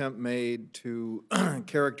often an attempt made to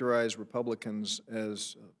characterize Republicans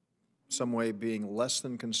as some way being less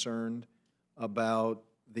than concerned about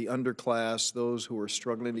the underclass, those who are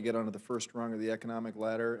struggling to get onto the first rung of the economic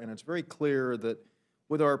ladder. And it's very clear that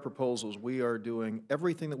with our proposals, we are doing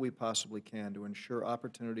everything that we possibly can to ensure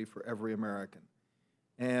opportunity for every American.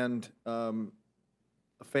 And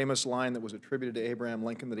a famous line that was attributed to Abraham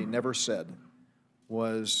Lincoln that he never said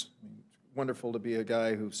was, wonderful to be a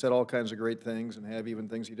guy who said all kinds of great things and have even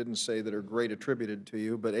things he didn't say that are great attributed to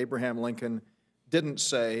you, but Abraham Lincoln didn't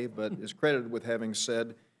say, but is credited with having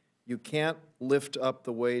said, you can't lift up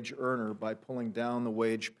the wage earner by pulling down the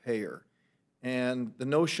wage payer. And the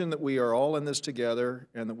notion that we are all in this together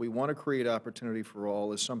and that we want to create opportunity for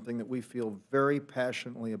all is something that we feel very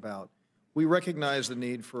passionately about. We recognize the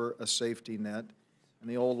need for a safety net, and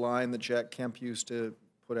the old line that Jack Kemp used to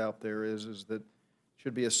put out there is that it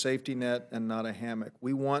should be a safety net and not a hammock.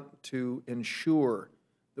 We want to ensure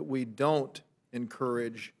that we don't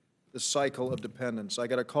encourage the cycle of dependence. I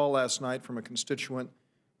got a call last night from a constituent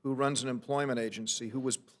who runs an employment agency who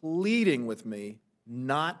was pleading with me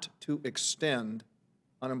not to extend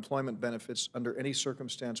unemployment benefits under any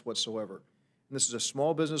circumstance whatsoever. And this is a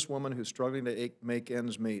small businesswoman who's struggling to make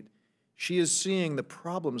ends meet. She is seeing the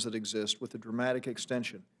problems that exist with the dramatic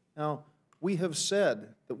extension. Now, we have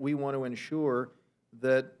said that we want to ensure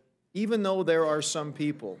that even though there are some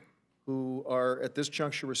people who are at this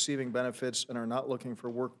juncture receiving benefits and are not looking for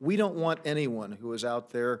work, we don't want anyone who is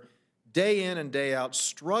out there day in and day out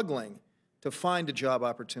struggling to find a job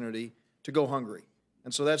opportunity to go hungry.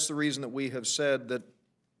 And so that's the reason that we have said that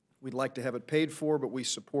we'd like to have it paid for, but we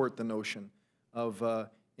support the notion of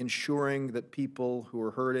ensuring that people who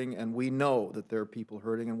are hurting, and we know that there are people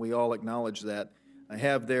hurting, and we all acknowledge that,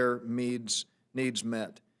 have their needs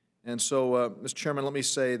met. And so, Mr. Chairman, let me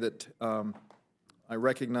say that I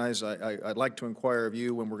recognize I'd like to inquire of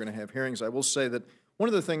you when we're going to have hearings. I will say that one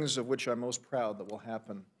of the things of which I'm most proud that will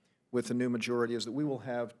happen with the new majority is that we will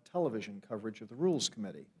have television coverage of the Rules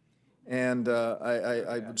Committee. And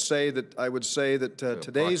I would say that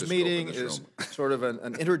today's meeting is sort of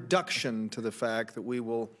an introduction to the fact that we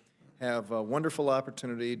will have a wonderful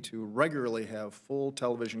opportunity to regularly have full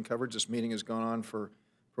television coverage. This meeting has gone on for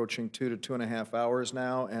approaching 2 to 2.5 hours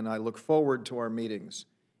now, and I look forward to our meetings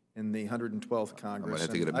in the 112th Congress.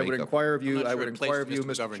 I would inquire of you,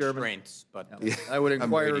 Mr. Chairman. I would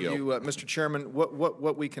inquire of you, Mr. Chairman,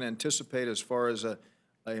 what we can anticipate as far as a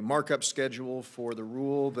markup schedule for the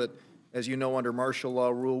rule that, as you know, under martial law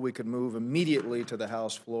rule, we could move immediately to the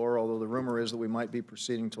House floor, although the rumor is that we might be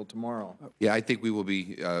proceeding till tomorrow. Yeah, I think we will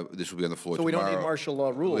be. This will be on the floor tomorrow. So we don't need martial law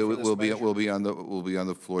rule. We'll be on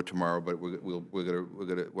the floor tomorrow. But we're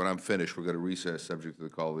gonna when I'm finished, we're gonna recess, subject to the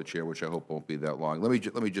call of the chair, which I hope won't be that long. Let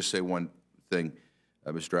me just say one thing,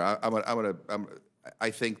 Mr.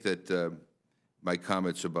 I think that my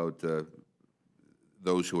comments about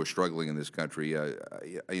those who are struggling in this country,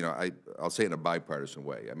 I'll say it in a bipartisan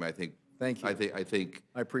way. I mean, I think. Thank you. I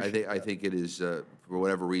think it is, for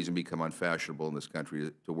whatever reason, become unfashionable in this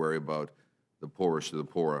country to worry about the poorest of the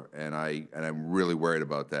poor, and I'm really worried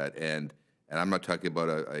about that. And I'm not talking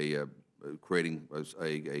about creating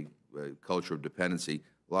a culture of dependency.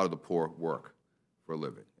 A lot of the poor work for a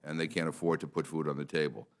living, and they can't afford to put food on the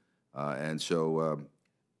table. And so,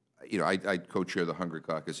 I co-chair the Hunger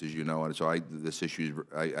Caucus, as you know, and so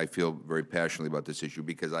I feel very passionately about this issue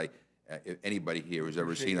because if anybody here who's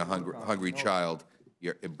ever seen a hungry child,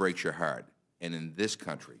 it breaks your heart. And in this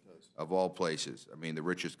country, of all places, I mean, the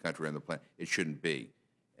richest country on the planet, it shouldn't be.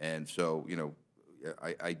 And so,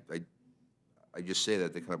 I just say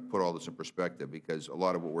that to kind of put all this in perspective, because a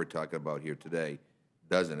lot of what we're talking about here today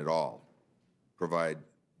doesn't at all provide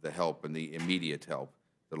the help and the immediate help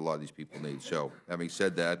that a lot of these people need. So, having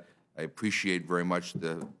said that, I appreciate very much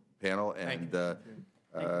the panel, and the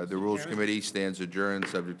Rules Committee stands adjourned,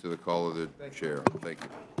 subject to the call of the chair. Thank you.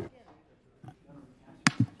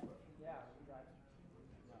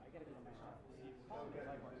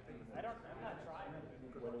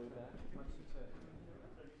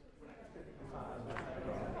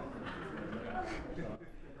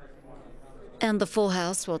 And the full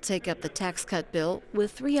House will take up the tax cut bill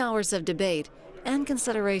with 3 hours of debate and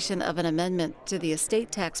consideration of an amendment to the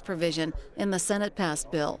estate tax provision in the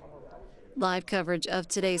Senate-passed bill. Live coverage of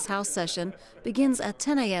today's House session begins at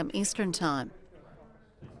 10 a.m. Eastern Time.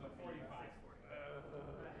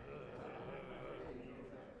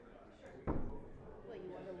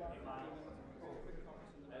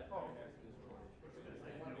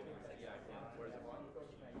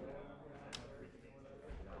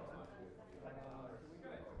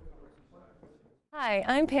 Hi,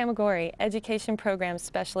 I'm Pam Gorey, Education Programs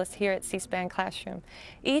Specialist here at C-SPAN Classroom.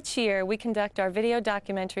 Each year, we conduct our video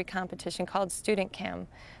documentary competition called Student Cam.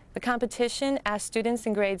 The competition asks students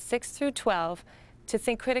in grades 6 through 12 to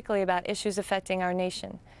think critically about issues affecting our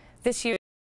nation. This year,